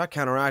other, not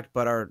counteract,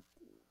 but are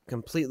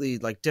completely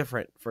like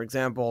different. For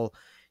example,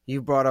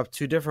 you brought up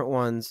two different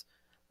ones.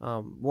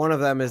 One of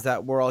them is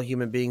that we're all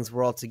human beings.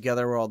 We're all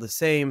together. We're all the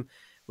same.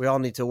 We all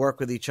need to work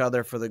with each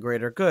other for the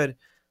greater good.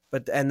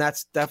 And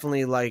that's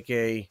definitely like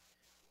a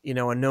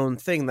known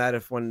thing, that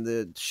if when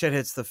the shit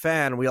hits the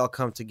fan, we all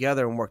come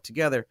together and work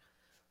together.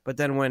 But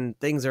then when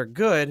things are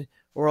good,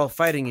 we're all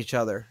fighting each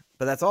other.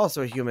 But that's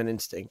also a human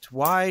instinct.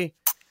 Why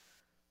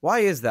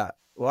is that?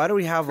 Why do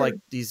we have like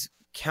these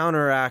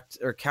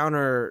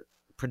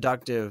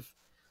counterproductive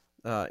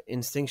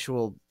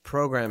instinctual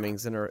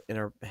programmings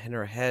in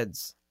our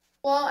heads?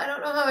 Well, I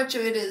don't know how much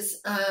of it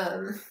is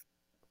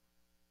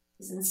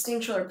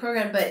instinctual or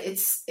programmed, but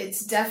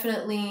it's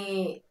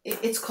definitely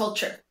it's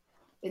culture.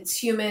 It's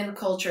human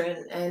culture,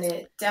 and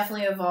it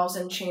definitely evolves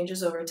and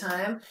changes over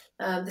time.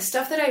 The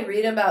stuff that I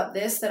read about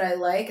this that I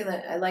like and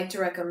that I like to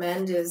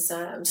recommend is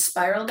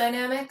Spiral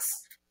Dynamics.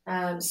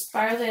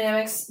 Spiral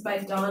Dynamics by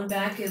Don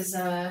Beck is,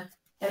 and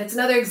it's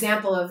another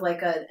example of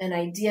like an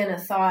idea and a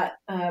thought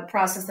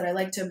process that I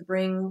like to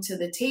bring to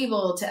the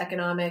table to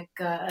economic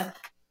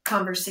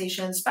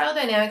conversation. Spiral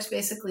Dynamics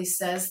basically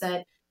says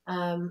that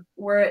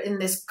we're in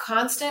this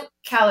constant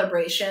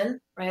calibration,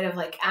 right, of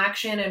like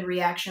action and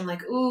reaction.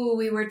 Like, ooh,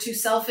 we were too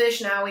selfish.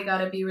 Now we got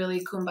to be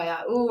really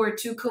kumbaya. Ooh, we're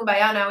too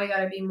kumbaya. Now we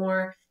got to be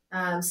more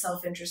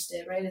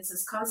self-interested, right? It's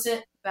this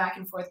constant back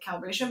and forth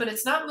calibration, but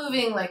it's not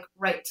moving like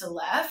right to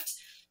left,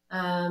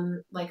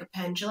 like a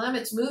pendulum.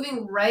 It's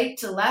moving right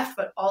to left,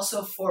 but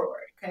also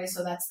forward. Okay,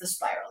 so that's the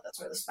spiral. That's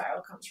where the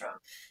spiral comes from.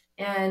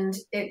 And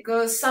it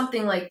goes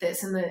something like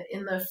this. In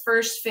the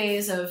first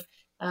phase of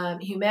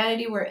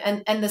humanity,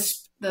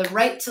 the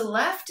right to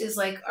left is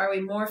like, are we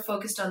more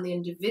focused on the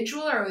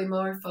individual, or are we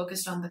more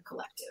focused on the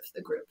collective,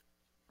 the group?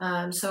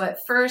 So at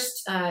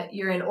first,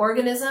 you're an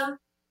organism,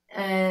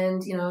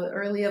 and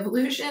early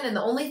evolution, and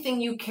the only thing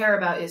you care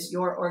about is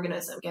your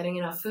organism, getting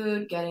enough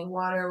food, getting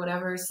water,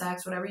 whatever,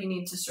 sex, whatever you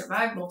need to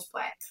survive,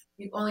 multiply.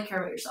 You only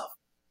care about yourself.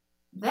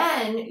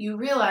 Then you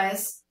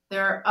realize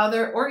there are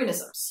other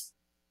organisms.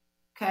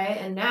 Okay,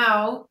 and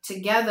now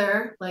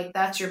together, like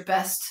that's your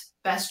best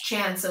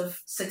chance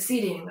of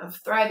succeeding, of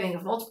thriving,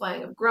 of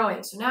multiplying, of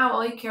growing. So now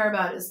all you care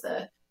about is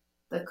the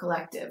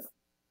collective.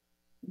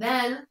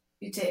 Then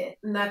you take,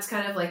 and that's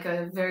kind of like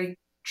a very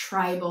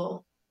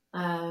tribal,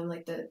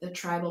 like the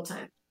tribal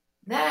time.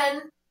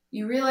 Then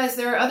you realize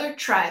there are other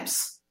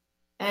tribes,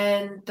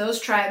 and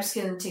those tribes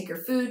can take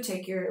your food,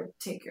 take your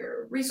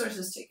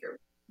resources, take your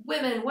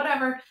women,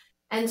 whatever.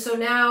 And so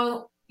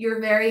now you're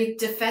very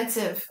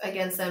defensive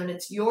against them, and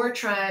it's your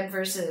tribe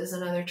versus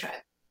another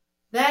tribe.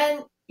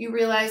 Then you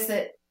realize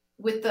that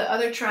with the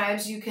other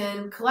tribes, you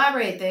can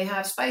collaborate. They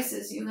have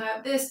spices, you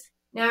have this.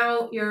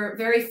 Now you're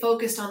very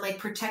focused on like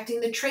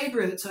protecting the trade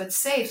route, so it's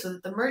safe, so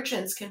that the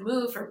merchants can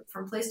move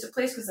from place to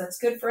place, because that's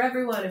good for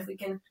everyone if we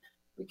can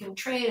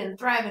trade and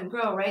thrive and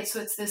grow, right?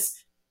 So it's this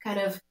kind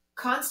of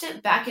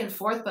constant back and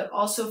forth, but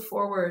also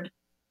forward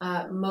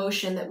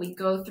motion that we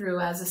go through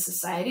as a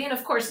society. And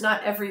of course,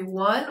 not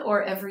everyone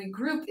or every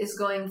group is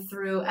going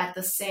through at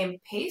the same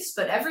pace,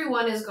 but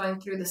everyone is going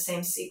through the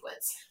same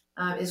sequence,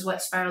 is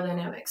what Spiral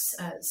Dynamics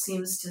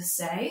seems to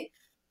say.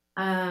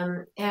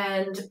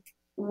 And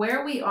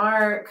where we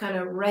are kind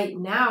of right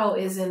now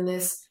is in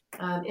this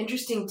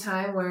interesting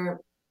time where,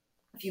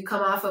 if you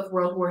come off of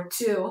World War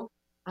II,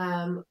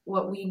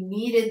 what we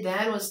needed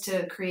then was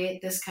to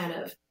create this kind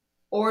of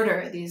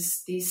order,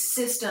 these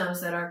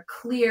systems that are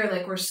clear.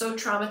 Like, we're so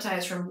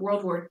traumatized from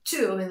World War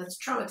II. I mean, that's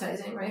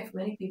traumatizing, right, for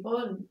many people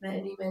in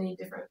many, many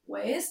different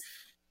ways.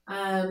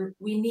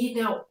 We need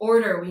now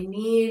order. We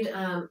need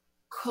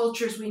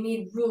cultures. We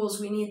need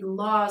rules. We need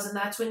laws. And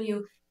that's when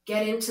you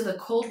get into the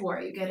Cold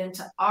War. You get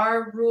into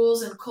our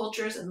rules and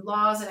cultures and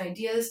laws and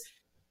ideas,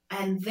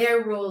 and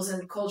their rules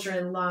and culture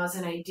and laws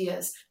and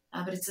ideas.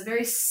 But it's a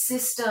very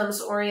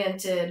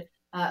systems-oriented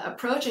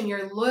approach, and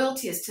your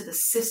loyalty is to the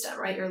system,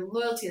 right? Your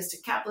loyalty is to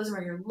capitalism,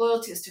 or your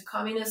loyalty is to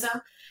communism.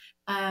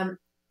 And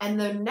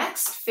the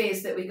next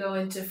phase that we go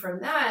into from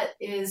that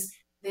is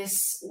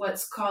this,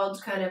 what's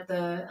called kind of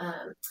the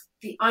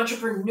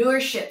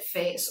entrepreneurship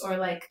phase, or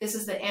like, this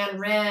is the Ayn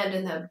Rand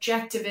and the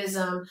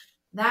objectivism,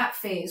 that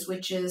phase,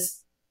 which is,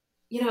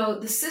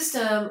 the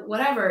system,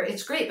 whatever,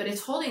 it's great, but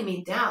it's holding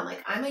me down.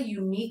 Like, I'm a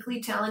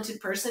uniquely talented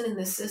person in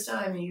this system.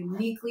 I'm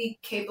uniquely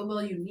capable,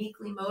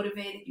 uniquely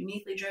motivated,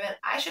 uniquely driven.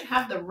 I should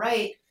have the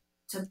right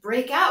to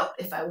break out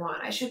if I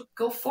want. I should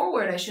go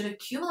forward. I should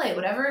accumulate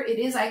whatever it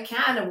is I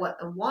can and what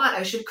I want.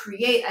 I should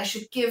create. I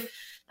should give.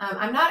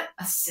 I'm not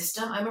a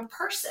system. I'm a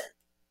person.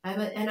 I'm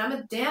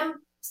a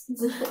damn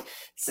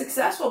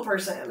successful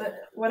person,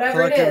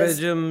 whatever it is.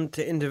 Collectivism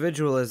to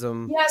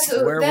individualism. Yeah,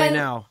 so where then, are we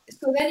now?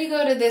 So then you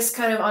go to this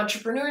kind of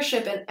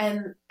entrepreneurship,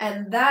 and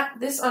that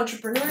this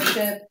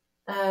entrepreneurship,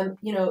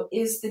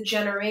 is the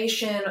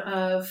generation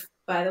of,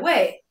 by the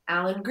way,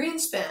 Alan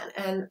Greenspan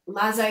and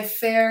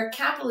laissez-faire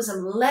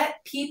capitalism.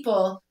 Let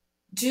people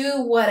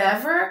do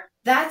whatever.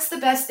 That's the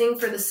best thing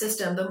for the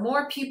system. The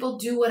more people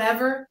do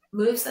whatever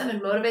moves them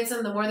and motivates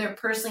them, the more they're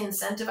personally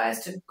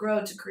incentivized to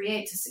grow, to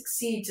create, to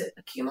succeed, to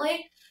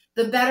accumulate,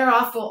 the better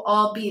off we'll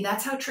all be.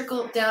 That's how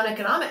trickle-down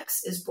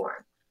economics is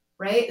born,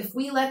 right? If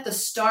we let the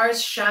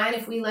stars shine,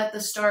 if we let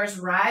the stars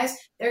rise,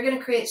 they're going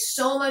to create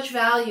so much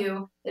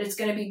value that it's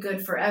going to be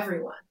good for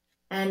everyone.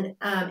 And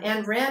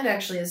Anne Rand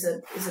actually is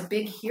a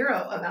big hero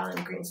of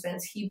Alan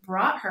Greenspan's. He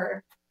brought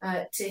her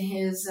to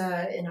his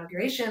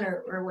inauguration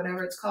or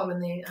whatever it's called when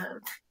they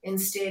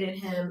instated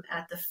him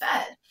at the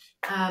Fed.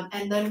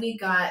 And then we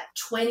got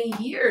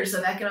 20 years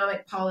of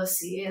economic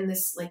policy, and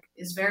this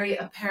is very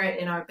apparent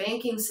in our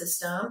banking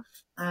system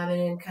and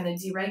in kind of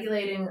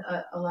deregulating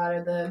a lot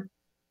of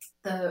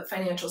the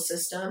financial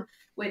system,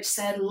 which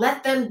said,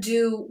 let them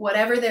do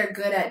whatever they're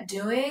good at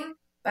doing.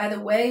 By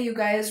the way, you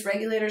guys,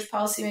 regulators,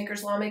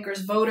 policymakers,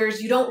 lawmakers,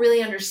 voters, you don't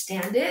really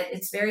understand it.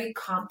 It's very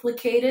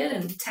complicated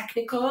and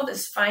technical,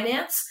 this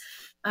finance.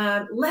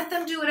 Let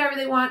them do whatever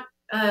they want.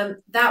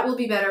 That will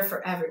be better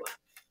for everyone.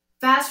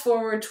 Fast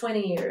forward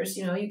 20 years,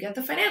 you get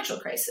the financial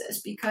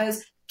crisis,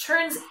 because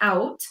turns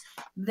out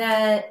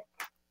that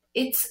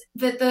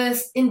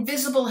the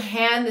invisible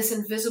hand, this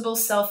invisible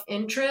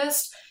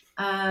self-interest,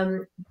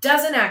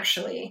 doesn't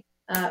actually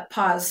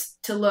pause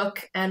to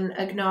look and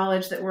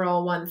acknowledge that we're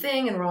all one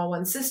thing and we're all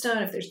one system.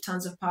 And if there's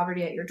tons of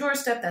poverty at your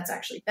doorstep, that's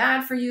actually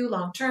bad for you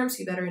long term. So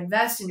you better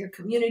invest in your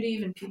community,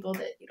 even people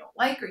that you don't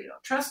like or you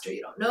don't trust or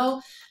you don't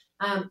know.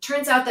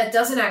 Turns out that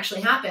doesn't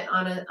actually happen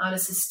on a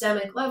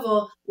systemic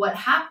level. What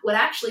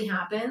actually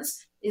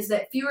happens is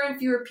that fewer and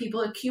fewer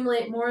people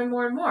accumulate more and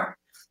more and more.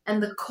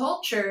 And the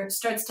culture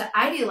starts to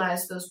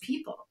idealize those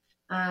people.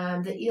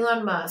 The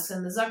Elon Musk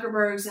and the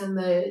Zuckerbergs and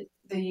the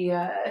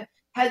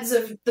heads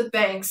of the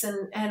banks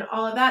and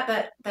all of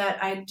that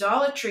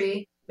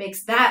idolatry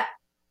makes that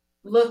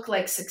look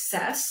like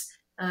success,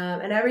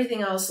 and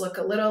everything else look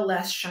a little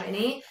less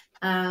shiny.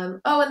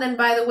 And then,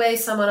 by the way,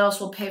 someone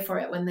else will pay for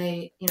it when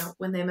they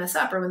mess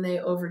up or when they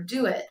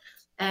overdo it.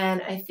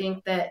 And I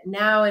think that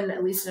now,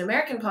 at least in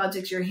American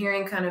politics, you're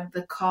hearing kind of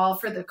the call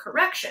for the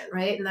correction,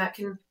 right? And that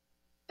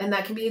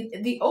can be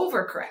the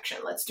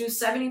overcorrection. Let's do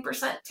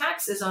 70%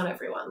 taxes on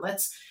everyone.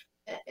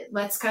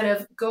 Let's kind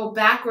of go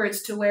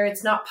backwards to where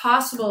it's not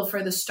possible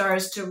for the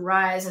stars to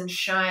rise and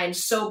shine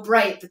so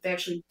bright that they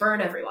actually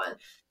burn everyone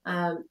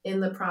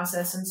in the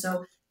process. And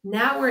so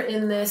now we're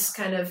in this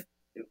kind of,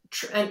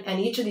 and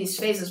each of these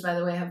phases, by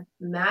the way, have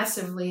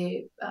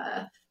massively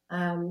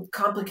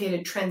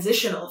complicated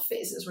transitional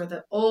phases where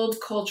the old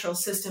cultural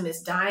system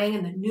is dying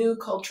and the new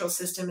cultural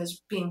system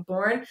is being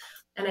born.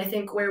 And I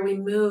think where we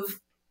move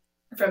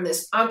from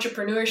this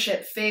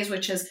entrepreneurship phase,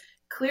 which has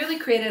clearly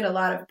created a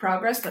lot of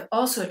progress, but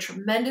also a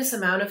tremendous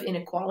amount of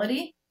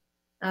inequality,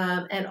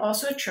 and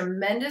also a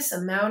tremendous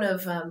amount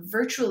of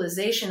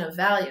virtualization of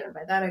value. And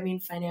by that, I mean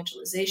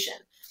financialization,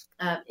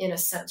 in a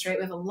sense, right?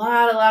 We have a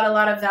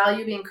lot of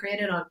value being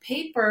created on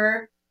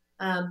paper,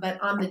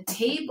 but on the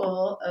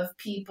table of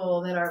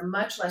people that are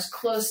much less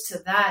close to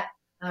that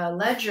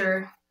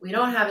ledger, we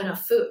don't have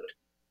enough food.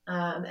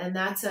 And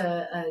that's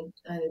a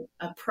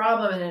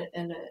problem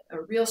and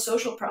a real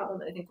social problem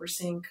that I think we're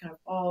seeing kind of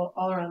all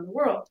around the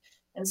world.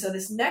 And so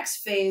this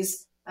next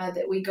phase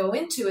that we go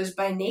into is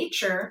by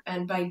nature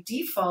and by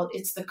default,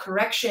 it's the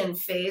correction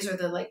phase or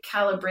the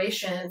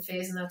calibration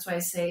phase. And that's why I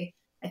say,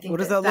 I think what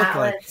does that look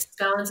like?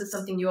 Balance is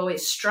something you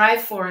always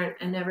strive for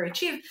and never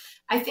achieve.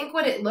 I think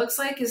what it looks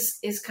like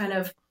is kind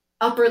of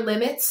upper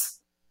limits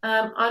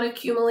on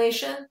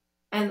accumulation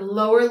and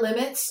lower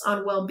limits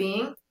on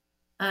well-being.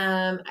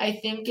 I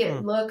think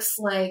it looks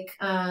like,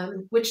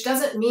 which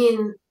doesn't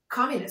mean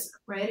communism,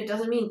 right? It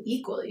doesn't mean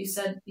equal. You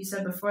said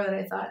before that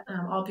I thought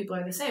all people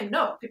are the same.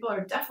 No, people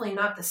are definitely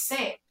not the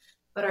same,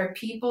 but are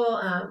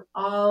people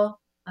all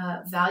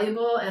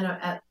valuable, and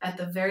at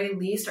the very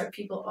least are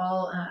people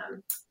all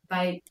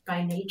by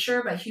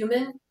nature, by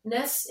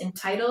humanness,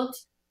 entitled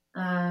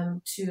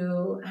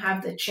to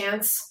have the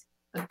chance,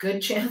 a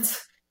good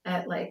chance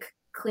at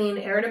clean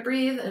air to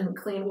breathe and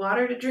clean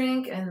water to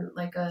drink and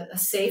a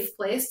safe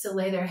place to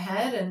lay their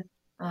head and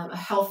a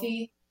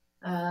healthy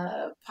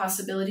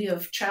possibility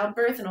of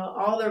childbirth and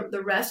all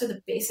the rest of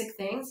the basic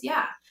things.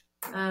 Yeah,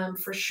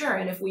 for sure.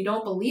 And if we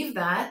don't believe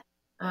that,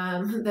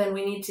 then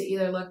we need to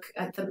either look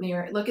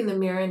in the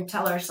mirror and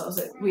tell ourselves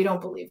that we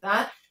don't believe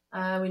that.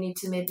 We need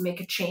to maybe make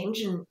a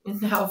change in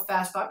how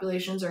fast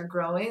populations are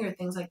growing or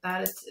things like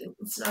that.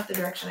 It's not the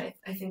direction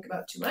I think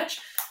about too much.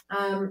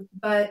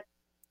 But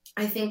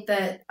I think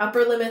that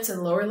upper limits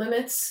and lower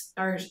limits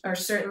are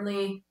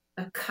certainly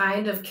a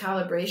kind of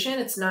calibration.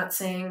 It's not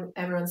saying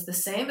everyone's the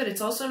same, but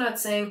it's also not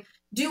saying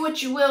do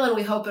what you will, and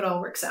we hope it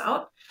all works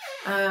out.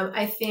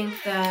 I think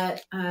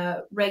that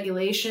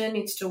regulation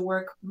needs to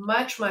work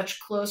much, much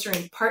closer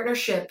in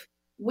partnership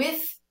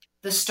with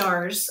the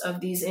stars of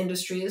these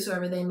industries,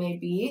 whoever they may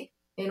be,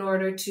 in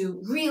order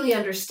to really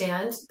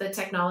understand the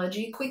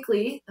technology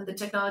quickly, and the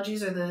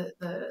technologies or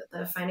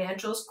the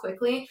financials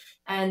quickly,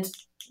 and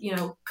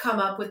come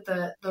up with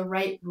the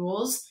right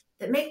rules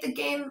that make the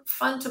game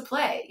fun to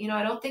play.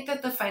 I don't think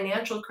that the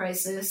financial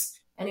crisis,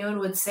 anyone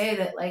would say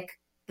that like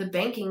the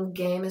banking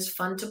game is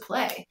fun to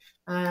play,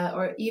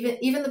 or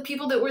even the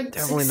people that were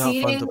Definitely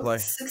not fun to play.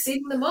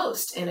 succeeding the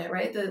most in it,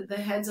 right? The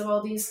heads of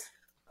all these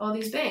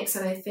banks,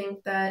 and I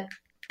think that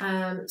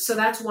so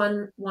that's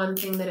one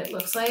thing that it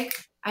looks like.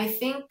 I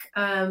think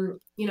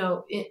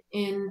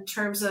in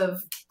terms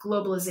of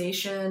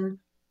globalization,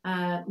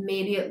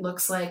 maybe it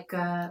looks like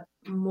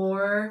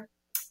more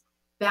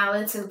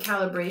balance and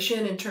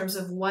calibration in terms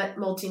of what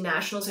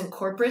multinationals and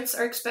corporates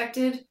are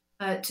expected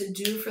to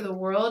do for the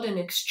world in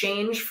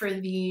exchange for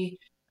the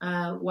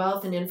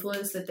wealth and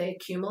influence that they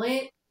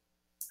accumulate.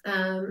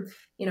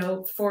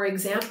 For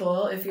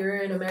example, if you're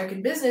an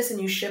American business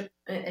and you ship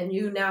and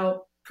you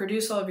now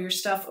produce all of your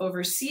stuff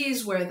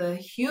overseas where the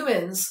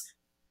humans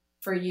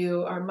for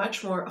you are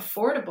much more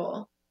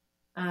affordable,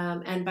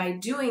 and by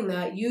doing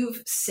that,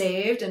 you've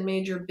saved and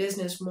made your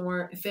business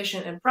more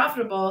efficient and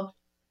profitable.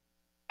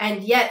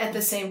 And yet at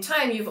the same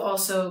time, you've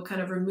also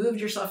kind of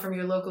removed yourself from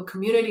your local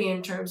community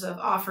in terms of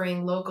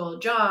offering local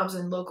jobs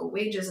and local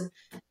wages. And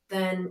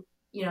then,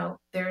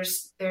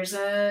 there's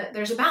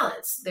a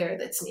balance there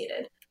that's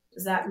needed.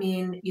 Does that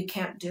mean you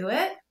can't do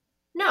it?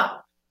 No.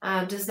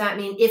 Does that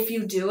mean if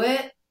you do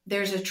it,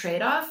 there's a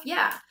trade-off?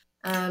 Yeah.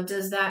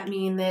 Does that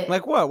mean that...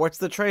 Like what? What's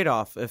the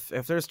trade-off?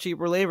 If there's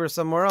cheaper labor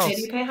somewhere else?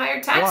 Maybe you pay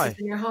higher taxes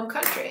in your home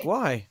country.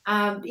 Why?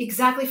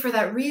 Exactly for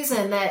that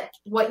reason, that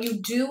what you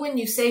do when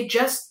you say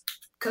just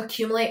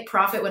accumulate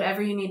profit,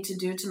 whatever you need to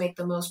do to make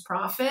the most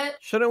profit.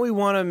 Shouldn't we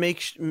want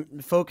to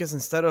focus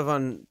instead of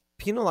on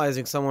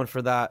penalizing someone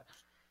for that?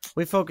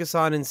 We focus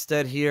on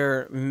instead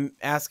here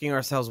asking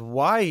ourselves,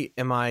 why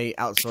am I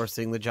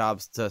outsourcing the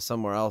jobs to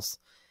somewhere else?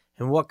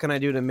 And what can I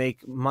do to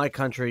make my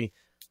country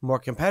more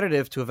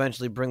competitive to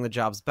eventually bring the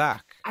jobs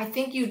back? I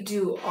think you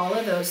do all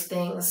of those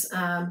things,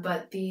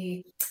 but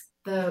the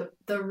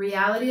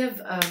reality of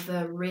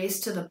the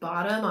race to the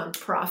bottom on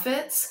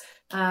profits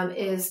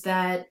is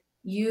that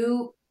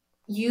you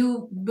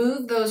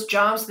move those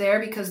jobs there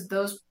because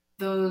those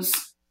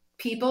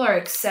people are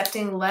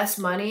accepting less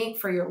money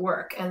for your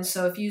work. And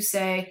so if you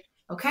say,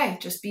 okay,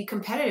 just be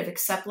competitive,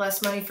 accept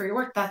less money for your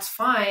work, that's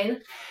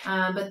fine.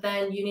 But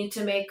then you need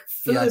to make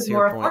food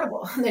more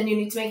affordable. Then you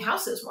need to make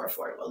houses more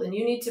affordable. Then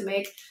you need to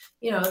make,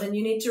 then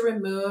you need to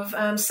remove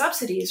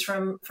subsidies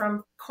from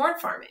corn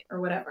farming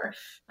or whatever.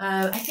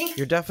 I think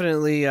you're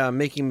definitely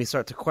making me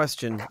start to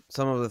question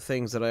some of the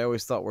things that I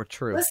always thought were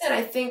true. Listen,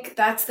 I think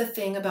that's the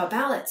thing about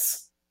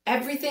balance.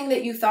 Everything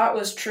that you thought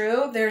was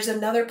true, there's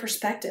another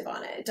perspective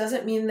on it. It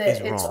doesn't mean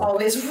that it's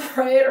always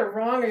right or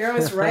wrong, or you're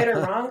always right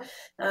or wrong.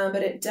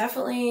 But it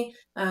definitely,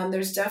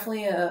 there's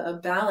definitely a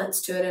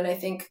balance to it. And I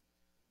think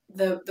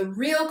the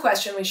real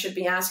question we should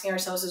be asking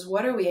ourselves is,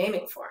 what are we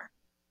aiming for?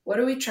 What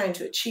are we trying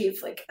to achieve?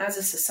 Like as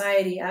a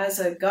society, as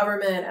a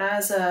government,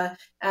 as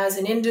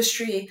an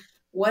industry,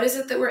 what is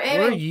it that we're aiming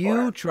for? What are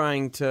you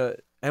trying to,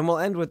 and we'll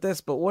end with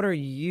this, but what are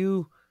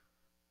you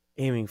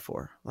aiming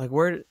for? Like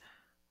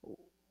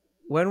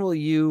when will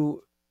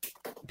you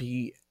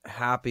be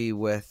happy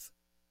with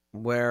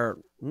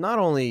not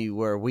only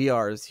where we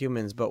are as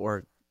humans, but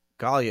where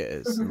Galia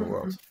is in the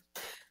world?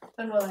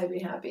 When will I be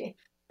happy?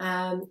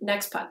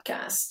 Next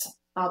podcast,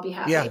 I'll be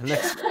happy.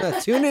 Yeah,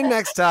 tune in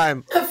next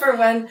time for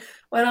when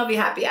I'll be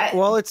happy. I'll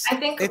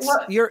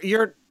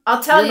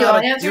tell you. I'll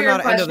answer your question. You're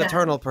not an end of the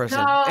tunnel person.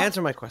 No,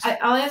 answer my question.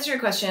 I'll answer your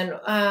question.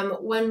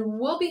 When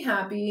we'll be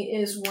happy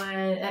is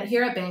when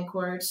here at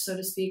Bancourt, so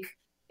to speak,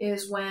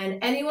 is when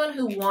anyone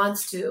who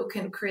wants to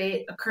can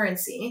create a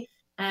currency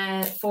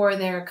for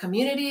their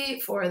community,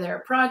 for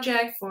their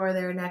project, for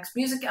their next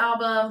music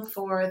album,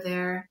 for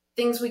their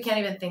things we can't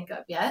even think of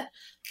yet.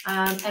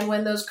 And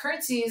when those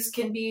currencies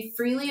can be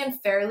freely and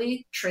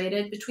fairly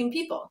traded between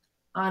people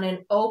on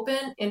an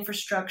open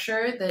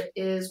infrastructure that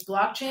is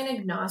blockchain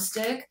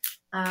agnostic,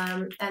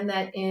 and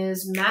that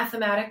is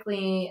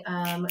mathematically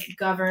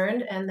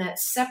governed, and that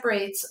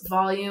separates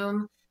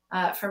volume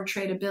from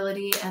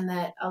tradability, and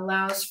that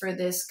allows for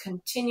this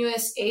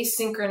continuous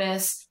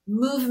asynchronous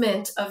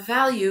movement of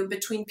value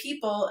between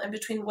people and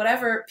between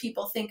whatever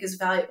people think is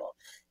valuable.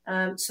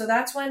 So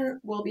that's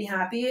when we'll be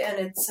happy. And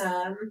it's,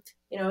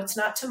 it's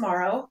not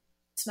tomorrow.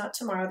 It's not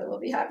tomorrow that we'll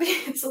be happy.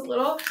 It's a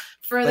little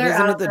further out. But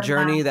isn't it the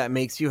journey that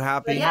makes you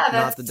happy,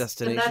 not the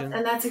destination?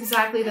 And that's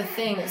exactly the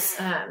thing is,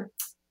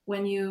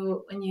 when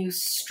you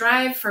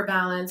strive for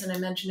balance, and I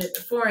mentioned it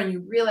before, and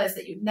you realize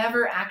that you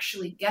never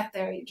actually get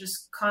there, you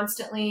just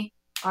constantly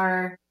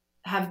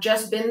have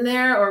just been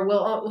there or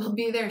will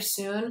be there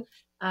soon.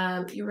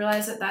 You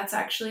realize that that's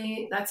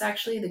actually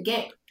the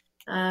game.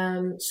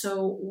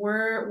 So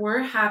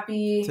we're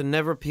happy to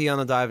never pee on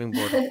the diving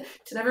board.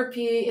 To never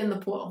pee in the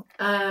pool.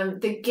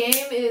 The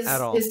game is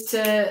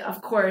to,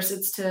 of course,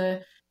 it's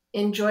to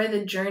enjoy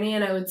the journey.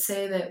 And I would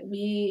say that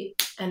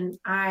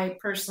I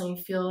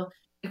personally feel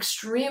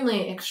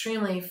extremely,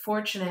 extremely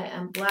fortunate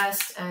and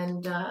blessed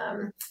and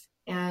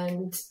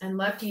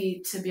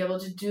lucky to be able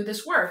to do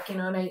this work,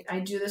 and I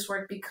do this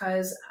work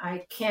because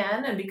I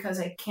can, and because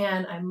I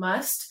can, I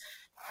must.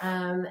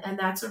 And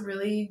that's a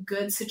really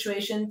good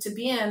situation to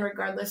be in,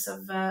 regardless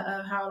of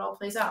how it all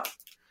plays out.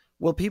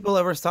 Will people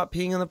ever stop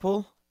peeing in the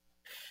pool?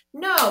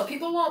 No,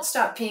 people won't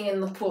stop peeing in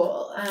the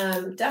pool.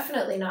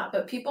 Definitely not.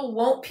 But people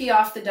won't pee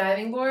off the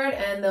diving board,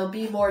 and there'll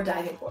be more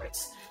diving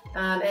boards.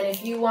 And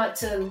if you want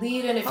to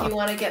lead, and if you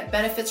want to get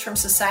benefits from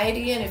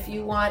society, and if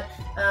you want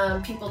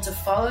people to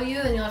follow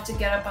you, then you'll have to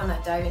get up on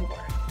that diving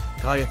board.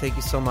 Kalia, thank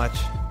you so much.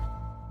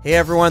 Hey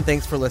everyone,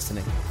 thanks for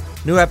listening.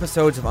 New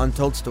episodes of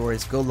Untold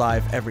Stories go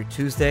live every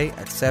Tuesday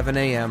at 7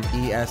 a.m.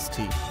 EST.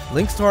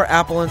 Links to our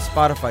Apple and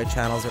Spotify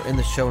channels are in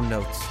the show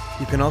notes.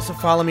 You can also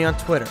follow me on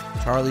Twitter,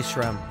 Charlie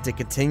Shrem, to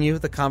continue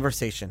the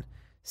conversation.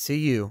 See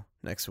you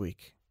next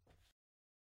week.